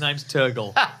real, but his name's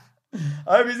Turgle. I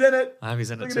hope he's in it. I hope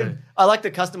he's in it Look at too. him. I like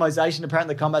the customization.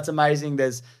 Apparently, the combat's amazing.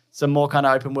 There's some more kind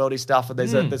of open worldy stuff. But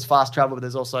there's fast travel, but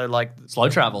there's also like Slow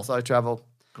travel. Slow travel.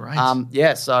 Great.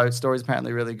 Yeah. So story's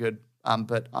apparently really good.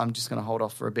 But I'm just going to hold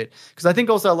off for a bit because I think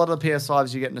also a lot of the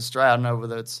PS5s you get in Australia. I don't know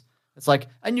whether it's like,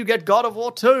 and you get God of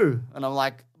War 2, and I'm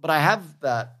like, but I have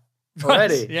that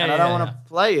already, Yeah, and I don't want to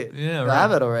play it. Yeah, I right.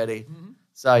 have it already.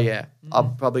 So yeah, I'll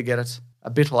probably get it a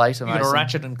bit later. You got a Mason.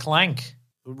 Ratchet and Clank.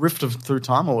 Rift through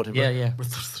time or whatever. Yeah.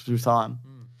 Rift through time.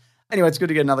 Anyway, it's good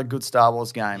to get another good Star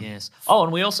Wars game. Yes. Oh,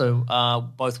 and we also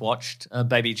both watched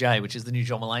Baby J, which is the new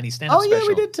John Mulaney stand-up Oh yeah, special.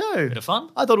 we did too. Bit of fun.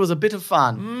 I thought it was a bit of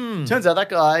fun. Turns out that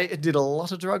guy did a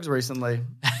lot of drugs recently,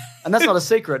 and that's not a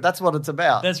secret. That's what it's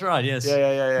about. That's right. Yes.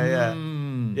 Yeah.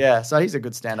 Yeah, so he's a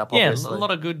good stand-up. Yeah, Obviously. a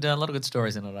lot of good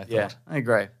stories in it. I thought. Yeah, I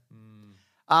agree.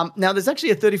 Now, there's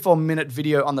actually a 34-minute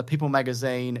video on the People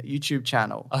Magazine YouTube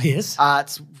channel. Oh yes.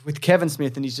 It's with Kevin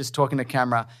Smith, and he's just talking to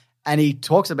camera, and he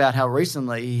talks about how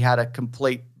recently he had a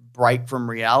complete break from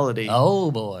reality.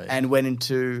 Oh boy. And went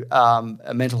into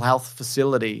a mental health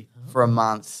facility for a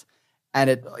month.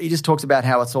 And he just talks about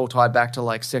how it's all tied back to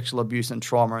like sexual abuse and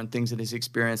trauma and things that he's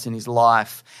experienced in his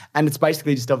life. And it's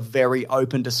basically just a very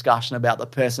open discussion about the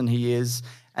person he is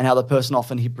and how the person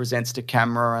often he presents to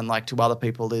camera and like to other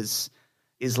people is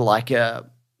like not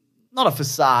a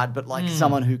facade, but like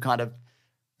someone who kind of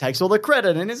takes all the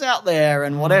credit and is out there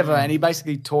and whatever. And he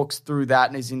basically talks through that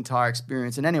and his entire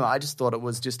experience. And anyway, I just thought it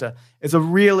was it's a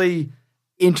really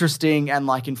interesting and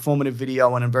like informative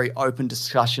video and a very open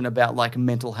discussion about like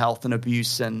mental health and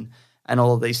abuse and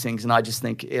all of these things. And I just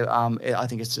think I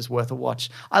think it's just worth a watch.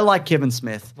 I like Kevin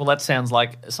Smith. Well, that sounds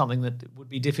like something that would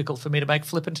be difficult for me to make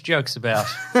flippant jokes about.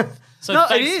 So No, it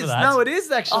thanks is. for that. No, it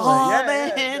is actually. Oh, yeah,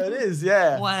 man. yeah, it is.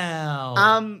 Yeah. Wow.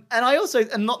 And I also,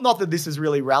 and not that this is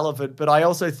really relevant, but I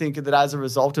also think that as a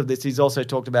result of this, he's also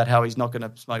talked about how he's not going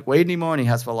to smoke weed anymore, and he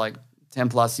has for like 10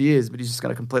 plus years, but he's just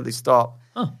going to completely stop.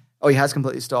 Oh, he has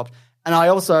completely stopped. And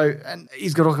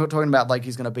he's talking about like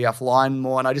he's going to be offline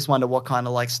more, and I just wonder what kind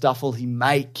of like stuff will he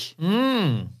make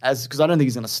because I don't think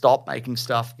he's going to stop making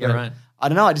stuff. Yeah, but right. I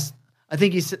don't know. I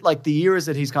think he's like the eras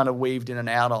that he's kind of weaved in and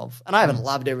out of, and I haven't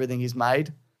loved everything he's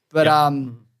made, but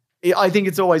I think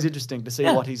it's always interesting to see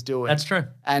what he's doing. That's true.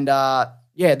 And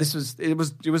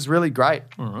it was really great,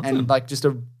 and like just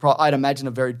I'd imagine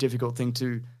a very difficult thing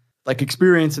to like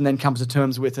experience and then come to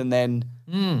terms with and then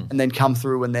come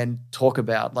through and then talk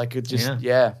about. Like it just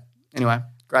Anyway,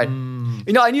 great.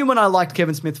 You know, I knew when I liked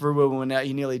Kevin Smith for real when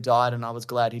he nearly died, and I was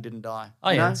glad he didn't die.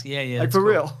 Oh, you yeah, know? yeah, Like that's for cool.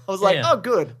 real, I was like, Yeah. oh,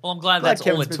 good. Well, I'm glad Glad that's all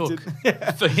Kevin it took Smith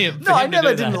did- for him. No, I never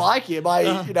to do didn't that. like him.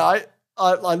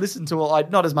 I listened to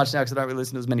not as much now because I don't really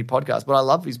listen to as many podcasts, but I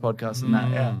love his podcasts and that.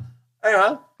 Yeah.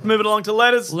 Anyway, moving along to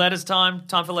letters. Letters time.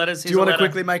 Time for letters. Do you want to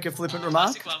quickly make a flippant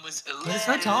remark? There's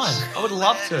no time. I would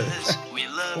love to.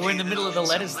 We're in the middle of the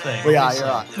letters thing. We are. You're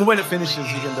right. Well, when it finishes, you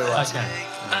can do it. Okay.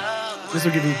 This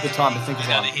will give you the time to think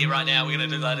about it. Here right now, we're going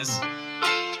to do letters.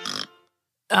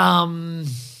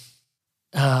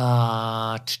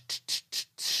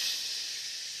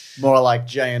 More like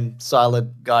Jay and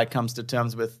Silent guy comes to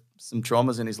terms with some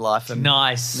traumas in his life and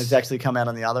has actually come out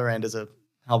on the other end as a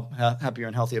happier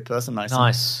and healthier person, Mason.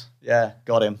 Nice. Yeah,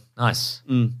 got him. Nice.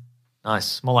 Mm.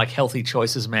 Nice. More like Healthy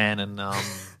Choices Man and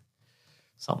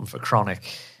something for Chronic.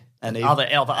 And other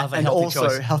and healthy also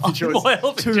choices. healthy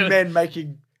choices. Two men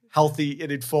making healthy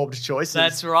and informed choices.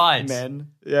 That's right. Men.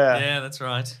 Yeah. Yeah, that's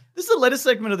right. This is the letter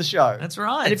segment of the show. That's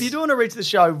right. And if you do want to reach the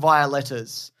show via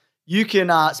letters, you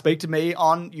can speak to me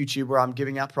on YouTube where I'm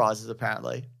giving out prizes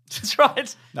apparently. That's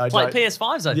right. No, Play joke. PS5s,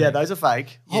 I think. Yeah, those are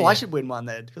fake. Yeah. Oh, I should win one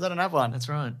then because I don't have one. That's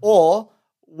right. Or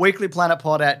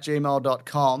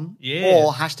weeklyplanetpod@gmail.com. Yeah.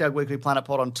 Or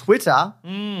 #weeklyplanetpod on Twitter.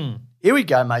 Here we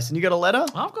go, Mason. You got a letter?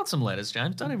 I've got some letters,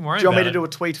 James. Don't even worry Do you about want me it. to do a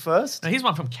tweet first? Now, here's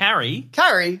one from Carrie.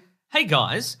 Carrie. Hey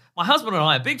guys, my husband and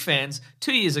I are big fans.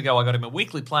 2 years ago, I got him a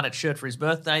Weekly Planet shirt for his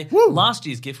birthday. Woo. Last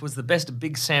year's gift was the best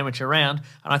big sandwich around,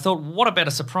 and I thought, what about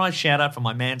a surprise shout out for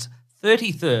my man's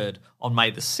 33rd on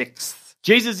May the 6th?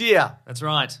 Jesus year. That's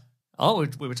right. Oh,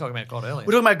 we were talking about God earlier.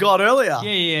 We're talking about God earlier.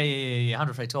 Yeah.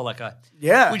 100 feet tall, that guy.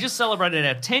 Yeah. We just celebrated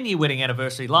our 10-year wedding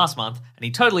anniversary last month, and he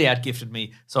totally outgifted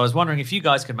me. So I was wondering if you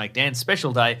guys could make Dan's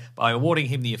special day by awarding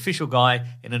him the official guy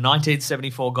in a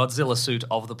 1974 Godzilla suit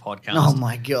of the podcast. Oh,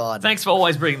 my God. Thanks for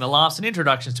always bringing the laughs and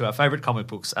introductions to our favourite comic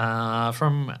books.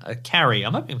 From Carrie.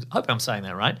 Hope I'm saying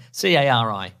that right.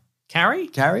 C-A-R-I. Carrie?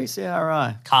 Carrie?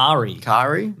 C-R-I. Kari.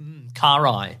 Kari?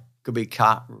 Kari. Could be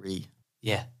Kari.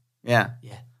 Yeah. Yeah.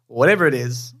 Whatever it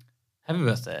is, Happy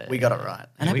birthday. we got it right.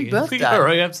 And happy We birthday. got it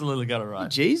right. We absolutely got it right.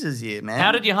 Jesus year, man.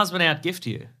 How did your husband outgift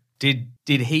you? Did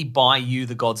he buy you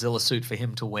the Godzilla suit for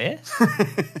him to wear?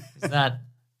 Is that...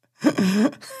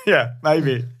 Yeah,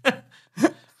 maybe.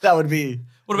 That would be...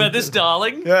 What about this,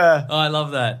 darling? Yeah. Oh, I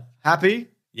love that. Happy?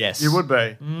 Yes. You would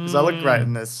be. Because I look great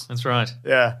in this. That's right.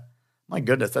 Yeah. My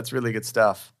goodness, that's really good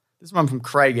stuff. This one from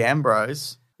Craig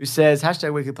Ambrose, who says,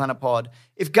 #WeeklyPlanetPod.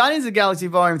 If Guardians of the Galaxy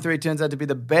Volume 3 turns out to be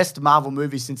the best Marvel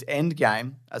movie since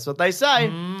Endgame, that's what they say,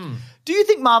 do you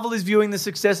think Marvel is viewing the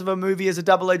success of a movie as a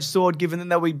double-edged sword, given that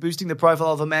they'll be boosting the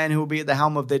profile of a man who will be at the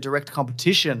helm of their direct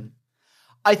competition?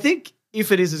 I think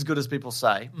if it is as good as people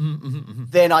say,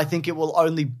 then I think it will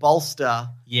only bolster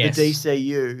the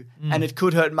DCU, and it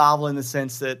could hurt Marvel in the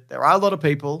sense that there are a lot of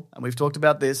people, and we've talked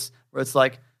about this, where it's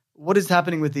like, what is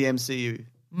happening with the MCU?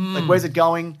 Like, where's it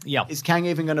going? Yeah. Is Kang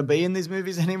even going to be in these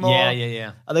movies anymore?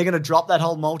 Yeah. Are they going to drop that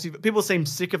whole multiverse? People seem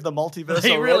sick of the multiverse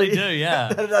They already. really do,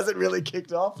 yeah. That it hasn't really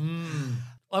kicked off.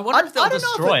 I wonder if they'll I don't know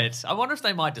if destroy it. I wonder if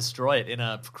they might destroy it in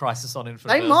a Crisis on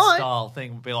Infinite They Earths might. style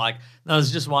thing. Be like, no,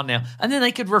 there's just one now. And then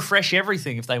they could refresh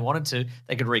everything if they wanted to.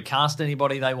 They could recast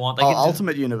anybody they want. They could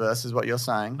Ultimate Universe is what you're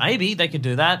saying. Maybe they could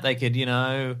do that. They could,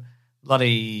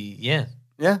 bloody, Yeah,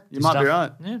 you do might be stuff.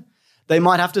 right. Yeah. They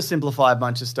might have to simplify a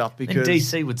bunch of stuff And because...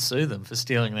 DC would sue them for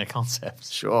stealing their concepts.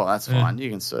 Sure, that's fine. You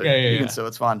can sue. Yeah, you yeah. can sue.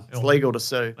 It's fine. It's legal to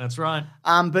sue. That's right.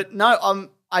 But no,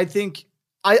 I think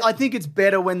it's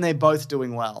better when they're both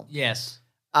doing well. Yes.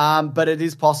 But it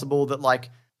is possible that like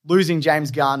losing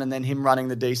James Gunn and then him running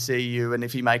the DCU, and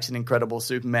if he makes an incredible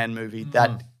Superman movie,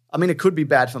 it could be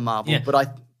bad for Marvel. Yeah.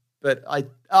 But I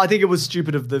think it was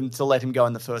stupid of them to let him go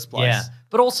in the first place. Yeah.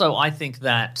 But also, I think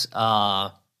that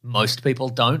most people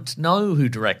don't know who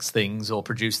directs things or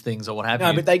produce things or what have you.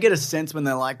 No, but they get a sense when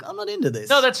they're like, I'm not into this.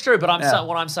 No, that's true. But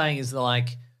what I'm saying is that,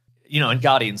 like, in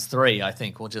Guardians 3, I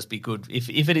think will just be good. If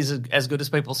it is as good as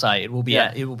people say, it will be.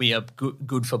 It will be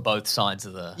good for both sides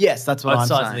of the. Yes, that's what I'm saying.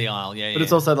 Both sides of the aisle. Yeah, but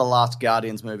it's also the last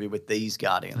Guardians movie with these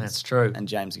Guardians. That's true. And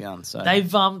James Gunn. So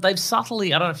they've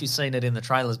subtly. I don't know if you've seen it in the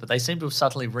trailers, but they seem to have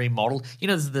subtly remodeled.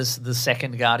 The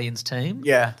second Guardians team.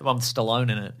 Yeah, the one with Stallone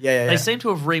in it. Yeah. They seem to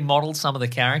have remodeled some of the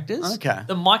characters. Okay.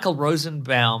 The Michael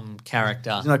Rosenbaum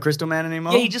character. He's not Crystal Man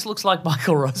anymore. Yeah, he just looks like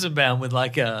Michael Rosenbaum with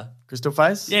like a. Crystal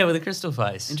face? Yeah, with a crystal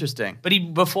face. Interesting. But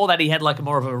before that, he had like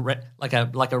more of a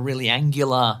really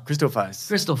angular crystal face.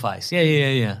 Crystal face.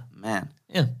 Yeah. Man.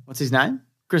 Yeah. What's his name?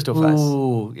 Crystal face.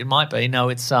 Ooh, it might be. No,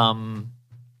 it's I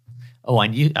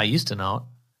used to know it.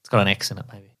 It's got an X in it,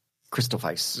 maybe. Crystal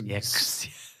face. Yeah.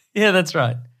 Yeah, that's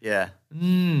right. Yeah.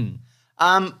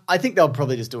 I think they'll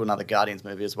probably just do another Guardians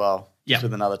movie as well. Yeah. Just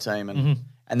with another team, and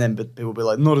then people will be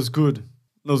like, not as good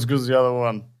as the other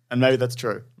one, and maybe that's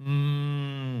true.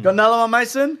 Got another one,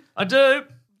 Mason? I do.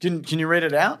 Can you read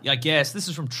it out? Yeah, I guess. This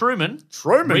is from Truman.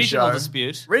 Regional Regional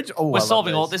dispute. We're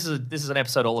solving all. This is an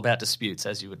episode all about disputes,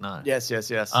 as you would know. Yes.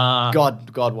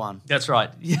 God won. That's right.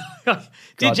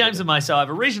 Dear James and myself, I have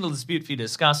a regional dispute for you to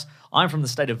discuss. I'm from the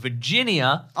state of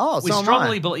Virginia. Oh, we so am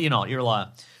strongly I. believe you're a liar.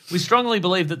 We strongly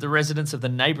believe that the residents of the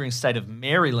neighbouring state of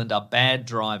Maryland are bad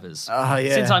drivers. Oh,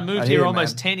 yeah. Since I moved hear here you,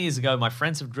 almost man. 10 years ago, my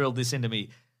friends have drilled this into me.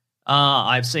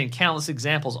 I've seen countless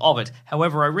examples of it.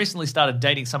 However, I recently started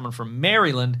dating someone from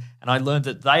Maryland, and I learned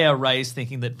that they are raised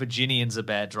thinking that Virginians are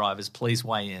bad drivers. Please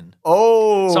weigh in.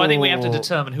 Oh. So I think we have to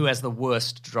determine who has the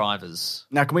worst drivers.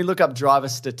 Now, can we look up driver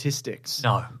statistics?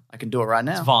 No. I can do it right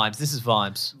now. It's vibes. This is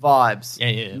vibes. Vibes.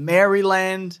 Yeah.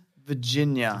 Maryland,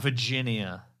 Virginia.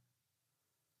 Virginia.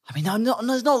 I mean,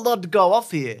 there's not a lot to go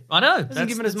off here. I know. It doesn't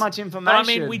give us much information. But I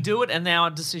mean, we do it, and now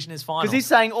our decision is final. Because he's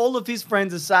saying all of his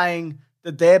friends are saying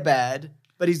that they're bad,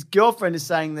 but his girlfriend is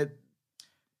saying that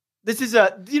this is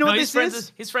a... Do you know what this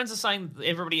is? His friends are saying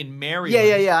everybody in Maryland.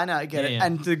 Yeah, I know, I get it. Yeah.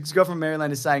 And his girlfriend from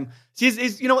Maryland is saying...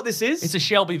 you know what this is? It's a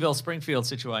Shelbyville, Springfield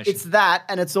situation. It's that,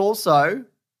 and it's also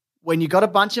when you got a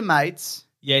bunch of mates...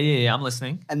 Yeah, I'm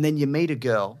listening. And then you meet a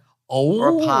girl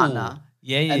or a partner...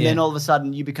 Yeah. And then all of a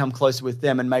sudden you become closer with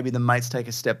them and maybe the mates take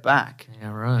a step back.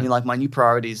 Yeah, right. And you're like, my new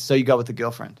priorities. So you go with the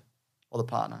girlfriend or the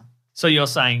partner. So you're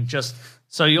saying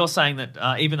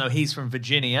that even though he's from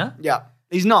Virginia. Yeah.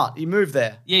 He's not. He moved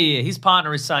there. Yeah. His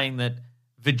partner is saying that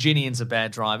Virginians are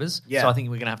bad drivers. Yeah. So I think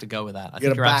we're going to have to go with that. I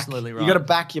think you're absolutely right. You got to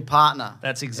back your partner.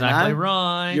 That's exactly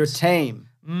right. You're a team.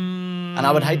 And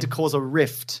I would hate to cause a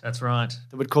rift. That's right.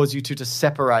 That would cause you two to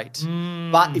separate.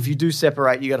 But if you do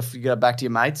separate, you got to back to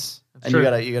your mates. And true.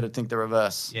 you got to think the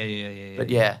reverse. Yeah.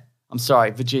 But yeah, I'm sorry,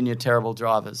 Virginia, terrible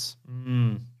drivers.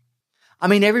 I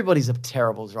mean, everybody's a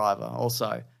terrible driver.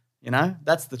 Also, you know,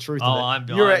 that's the truth of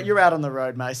it. You're out on the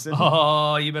road, Mason.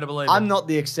 Oh, you better believe it. I'm not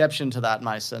the exception to that,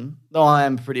 Mason. Though I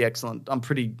am pretty excellent.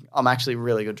 I'm actually a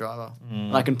really good driver,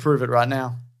 and I can prove it right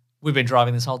now. We've been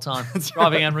driving this whole time,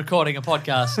 driving and recording a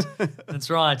podcast. That's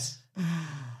right.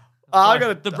 I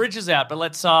got the bridge is out, but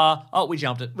let's. We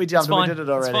jumped it. We jumped it. We did it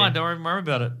already. It's fine. Don't worry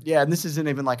about it. Yeah, and this isn't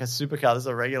even like a supercar. This is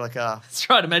a regular car. That's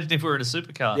right. Imagine if we were in a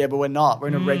supercar. Yeah, but we're not. We're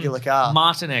in a regular car.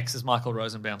 Martin X is Michael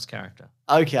Rosenbaum's character.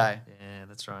 Okay. Yeah,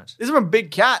 that's right. This is from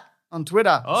Big Cat on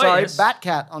Twitter. Oh, Sorry, yes. Bat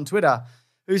Cat on Twitter,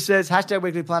 who says,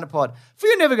 #WeeklyPlanetPod. For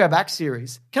your Never Go Back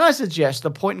series, can I suggest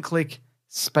the point-and-click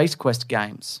Space Quest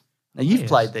games? Now, you've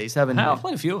played these, haven't you? I've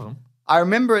played a few of them. I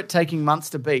remember it taking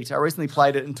months to beat. I recently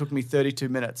played it and it took me 32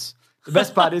 minutes. The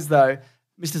best part is, though,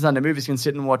 Mr. Sunday Movies can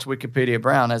sit and watch Wikipedia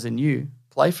Brown, as in you,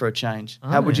 play for a change.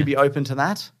 How would you be open to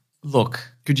that? Look.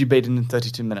 Could you beat it in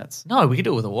 32 minutes? No, we could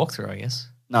do it with a walkthrough, I guess.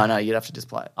 No, you'd have to just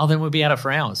play it. Oh, then we'd be at it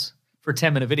for hours. For a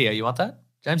 10-minute video. You want that?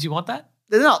 James, you want that?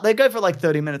 They're not. They go for like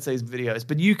 30 minutes, these videos,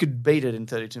 but you could beat it in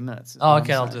 32 minutes. Oh,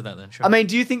 okay, I'll do that then, sure. I mean,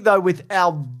 do you think, though, with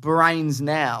our brains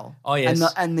now yes.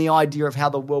 and the idea of how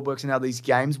the world works and how these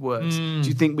games works, do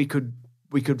you think we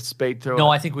could speed through it? No,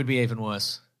 I think we'd be even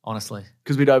worse, honestly.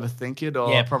 Because we'd overthink it?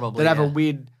 Or Yeah, probably, they'd have a yeah.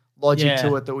 weird logic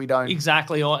to it that we don't.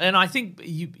 Exactly. And I think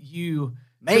you...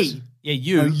 Me? Yeah,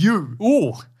 you. No, you.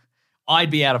 Ooh.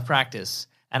 I'd be out of practice.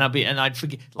 And I'd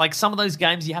forget, like some of those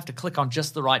games, you have to click on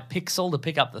just the right pixel to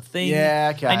pick up the thing.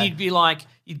 Yeah, okay. And you'd be like,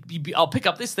 I'll pick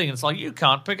up this thing, and it's like, you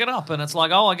can't pick it up, and it's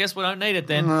like, oh, I guess we don't need it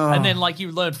then. And then like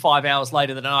you learn 5 hours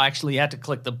later that I actually had to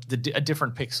click a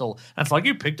different pixel, and it's like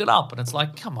you picked it up, and it's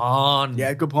like, come on,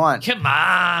 Yeah, good point. come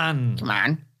on,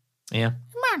 yeah,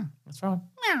 Come on. that's right,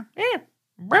 yeah,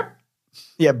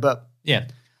 Yeah, but yeah.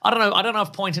 I don't know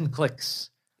if point and clicks.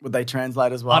 would they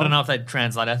translate as well? I don't know if they'd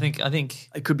translate. I think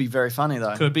It could be very funny,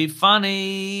 though. could be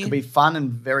funny. Could be fun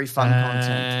and very fun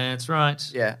content. That's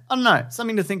right. Yeah. I don't know.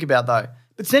 Something to think about, though.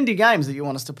 But send your games that you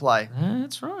want us to play.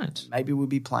 That's right. Maybe we'll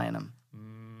be playing them.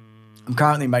 I'm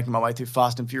currently making my way through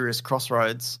Fast and Furious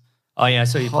Crossroads. Oh, yeah,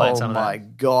 so you played some of that. Oh, my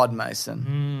God,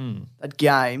 Mason. That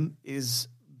game is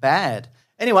bad.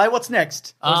 Anyway, what's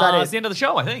next? Or is that It's the end of the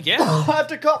show, I think, yeah. I have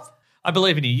to cough. I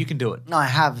believe in you. You can do it. No, I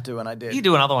have to, and I did. You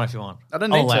do another one if you want. I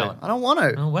don't I'll need allow to. it. I don't want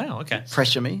to. Oh, wow, okay.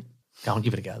 Pressure me. Go on,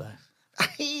 give it a go, though.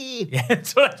 That's Yeah,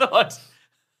 that's what I thought.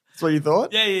 what you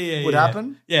thought? Yeah. Would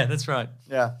happen? Yeah, that's right.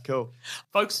 Yeah, cool.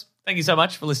 Folks, thank you so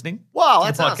much for listening Wow, to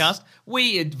that's the us. podcast.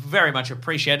 We very much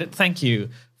appreciate it. Thank you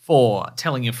for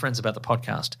telling your friends about the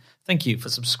podcast. Thank you for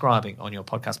subscribing on your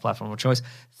podcast platform of choice.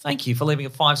 Thank you for leaving a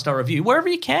 5-star review wherever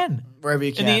you can. Wherever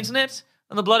you can. In the internet,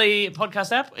 on the bloody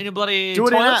podcast app, in your bloody Do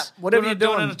it in toilet. app, whatever you're Do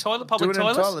it doing. in a toilet, public Do it in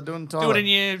a toilet. toilet, do it in a Do it toilet. in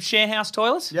your share house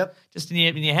toilet. Yep. Just in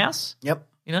your house. Yep.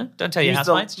 You know, don't tell your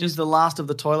housemates. Use the last of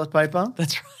the toilet paper.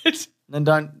 That's right. Then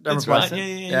don't That's replace right.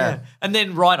 it. Yeah. And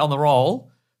then right on the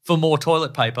roll for more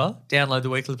toilet paper, download the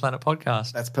Weekly Planet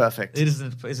podcast. That's perfect. It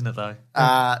isn't it though?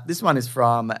 This one is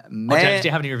from James, do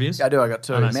you have any reviews? Yeah, I do. I got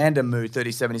 2. Oh, nice.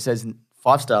 Mandamoo37. He says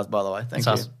 5 stars, by the way. Thank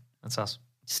you. That's us.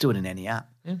 Just do it in any app.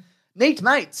 Yeah. Neat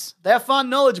mates. They are fun,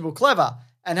 knowledgeable, clever,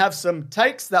 and have some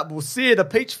takes that will sear the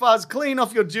peach fuzz clean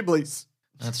off your giblies.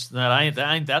 That ain't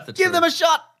that the Give truth. them a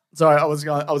shot. Sorry, I was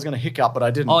going to hiccup, but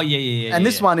I didn't. Oh, yeah. And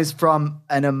this yeah. one is from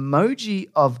an emoji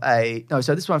of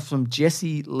this one's from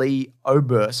Jessie Lee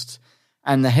Oberst,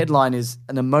 and the headline is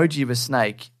an emoji of a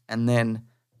snake and then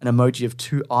an emoji of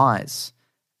two eyes.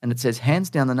 And it says, hands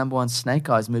down the number one Snake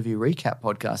Eyes movie recap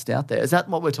podcast out there. Is that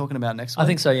what we're talking about next week? I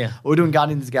think so, yeah. We're doing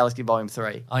Guardians of the Galaxy Volume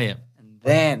 3. Oh, yeah. And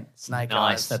then Snake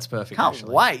Eyes. Nice, that's perfect, Can't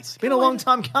actually. wait. It's been a long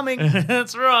time coming.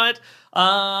 That's right.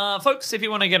 Folks, if you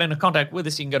want to get into contact with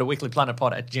us, you can go to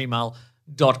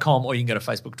weeklyplanetpod@gmail.com or you can go to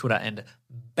Facebook, Twitter, and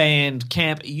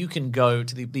Bandcamp. You can go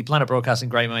to the Planet Broadcasting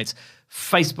Great Mates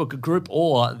Facebook group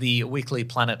or the Weekly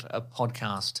Planet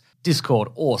podcast Discord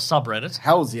or subreddit.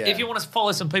 Hells yeah. If you want to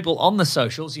follow some people on the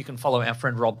socials, you can follow our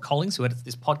friend Rob Collins, who edits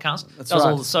this podcast. That's does right.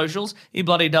 all the socials. He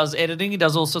bloody does editing. He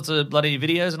does all sorts of bloody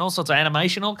videos and all sorts of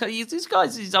animation. This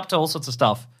guy's he's up to all sorts of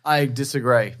stuff. I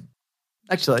disagree.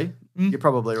 Actually, you're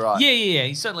probably right. Yeah.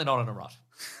 He's certainly not in a rut.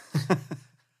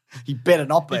 He better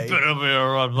not be. Better be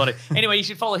all right, bloody. Anyway, you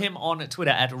should follow him on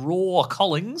Twitter at Raw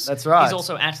Collins. That's right. He's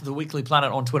also at The Weekly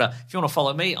Planet on Twitter. If you want to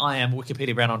follow me, I am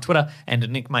Wikipedia Brown on Twitter and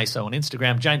Nick Maso on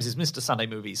Instagram. James is Mr. Sunday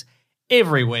Movies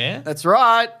everywhere. That's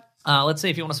right. Let's see,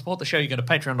 if you want to support the show, you go to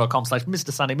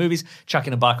patreon.com/Mr. Sunday Movies. Chuck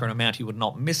in a buck or an amount you would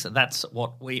not miss. That's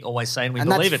what we always say, and we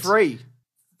believe that's it. free.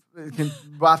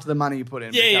 After the money you put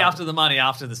in. Yeah, after the money,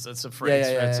 after this, it's a free,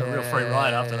 it's a real free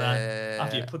ride after that. yeah.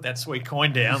 After you put that sweet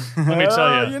coin down, let me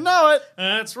tell you. You know it.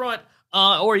 That's right.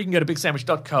 Or you can go to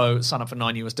bigsandwich.co, sign up for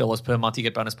 $9 per month. You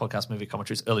get bonus podcast, movie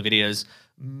commentaries, early videos.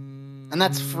 And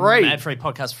that's free. Ad-free,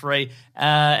 podcast free.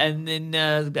 And then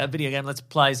video game Let's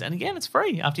Plays. And again, it's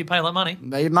free after you pay a lot of money.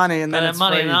 Pay money and then it's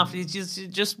money free. and after you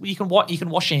just you can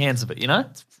wash your hands of it, you know?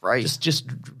 It's free. Just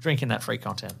drinking that free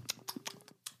content.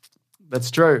 That's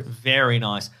true. Very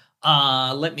nice.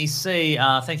 Let me see.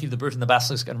 Thank you to the Brute and the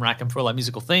Basilisk and Rackham for all our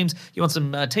musical themes. You want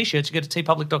some T-shirts, you go to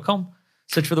tpublic.com.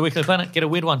 Search for The Weekly Planet. Get a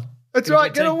weird one. That's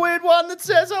right. Get a weird one that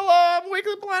says, hello, I'm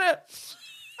Weekly Planet.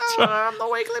 I'm the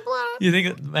Weekly Planet. You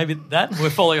think maybe that? We're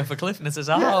falling off a cliff and it says,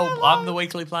 I'm the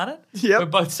Weekly Planet? Yep. We're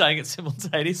both saying it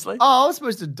simultaneously. Oh, I was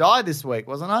supposed to die this week,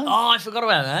 wasn't I? Oh, I forgot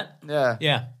about that. Yeah.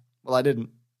 Yeah. Well, I didn't.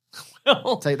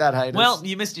 Well, Take that, haters. well,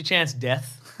 you missed your chance,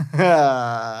 Death.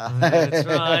 That's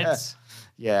right.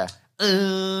 Yeah.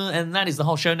 And that is the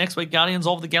whole show next week, Guardians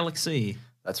of the Galaxy.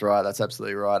 That's right. That's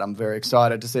absolutely right. I'm very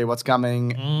excited to see what's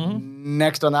coming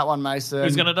next on that one, Mason.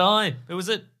 Who's going to die? Who was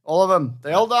it? All of them.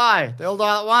 They all die. They all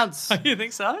die at once. You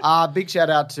think so? Big shout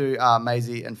out to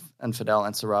Maisie and Fidel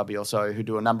and Sarabi also, who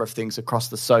do a number of things across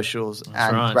the socials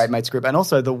and right. Great Mates group. And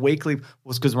also the weekly,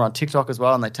 because we're on TikTok as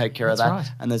well and they take care of that.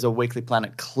 Right. And there's a Weekly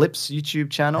Planet Clips YouTube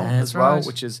channel That's as well, right.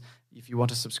 which is, if you want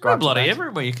to We're subscribe to bloody that.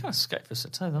 everywhere. You can't escape us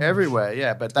at all. Everywhere,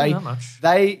 yeah. But Not much.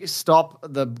 they stop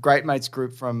the Great Mates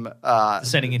group from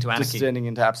Descending into anarchy. descending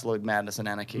into absolute madness and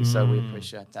anarchy. So we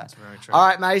appreciate that. That's very true. All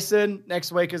right, Mason.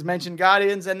 Next week, as mentioned,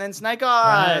 Guardians and then Snake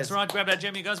Eyes. That's right. Grab that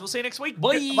gem, you guys. We'll see you next week.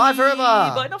 Bye. Bye forever.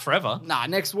 Bye. Not forever. Nah,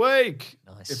 next week.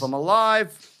 Nice. If I'm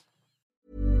alive.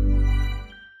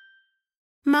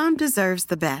 Mom deserves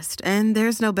the best, and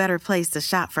there's no better place to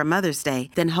shop for Mother's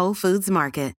Day than Whole Foods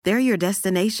Market. They're your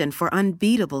destination for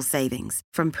unbeatable savings,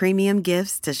 from premium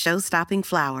gifts to show-stopping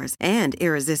flowers and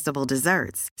irresistible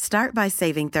desserts. Start by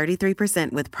saving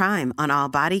 33% with Prime on all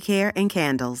body care and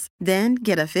candles. Then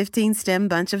get a 15-stem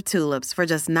bunch of tulips for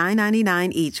just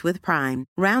 $9.99 each with Prime.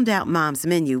 Round out Mom's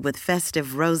menu with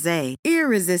festive rosé,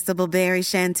 irresistible berry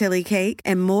chantilly cake,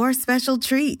 and more special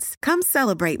treats. Come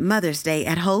celebrate Mother's Day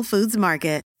at Whole Foods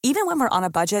Market. Even when we're on a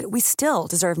budget, we still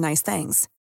deserve nice things.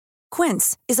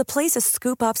 Quince is a place to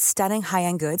scoop up stunning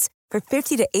high-end goods for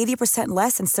 50 to 80%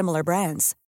 less than similar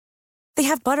brands. They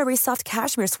have buttery soft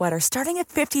cashmere sweaters starting at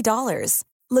 $50,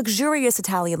 luxurious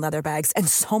Italian leather bags, and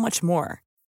so much more.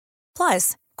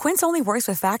 Plus, Quince only works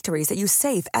with factories that use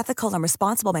safe, ethical, and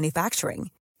responsible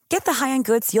manufacturing. Get the high-end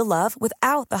goods you'll love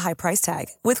without the high price tag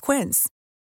with Quince.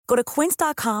 Go to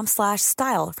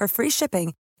quince.com/style for free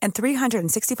shipping and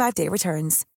 365-day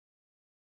returns.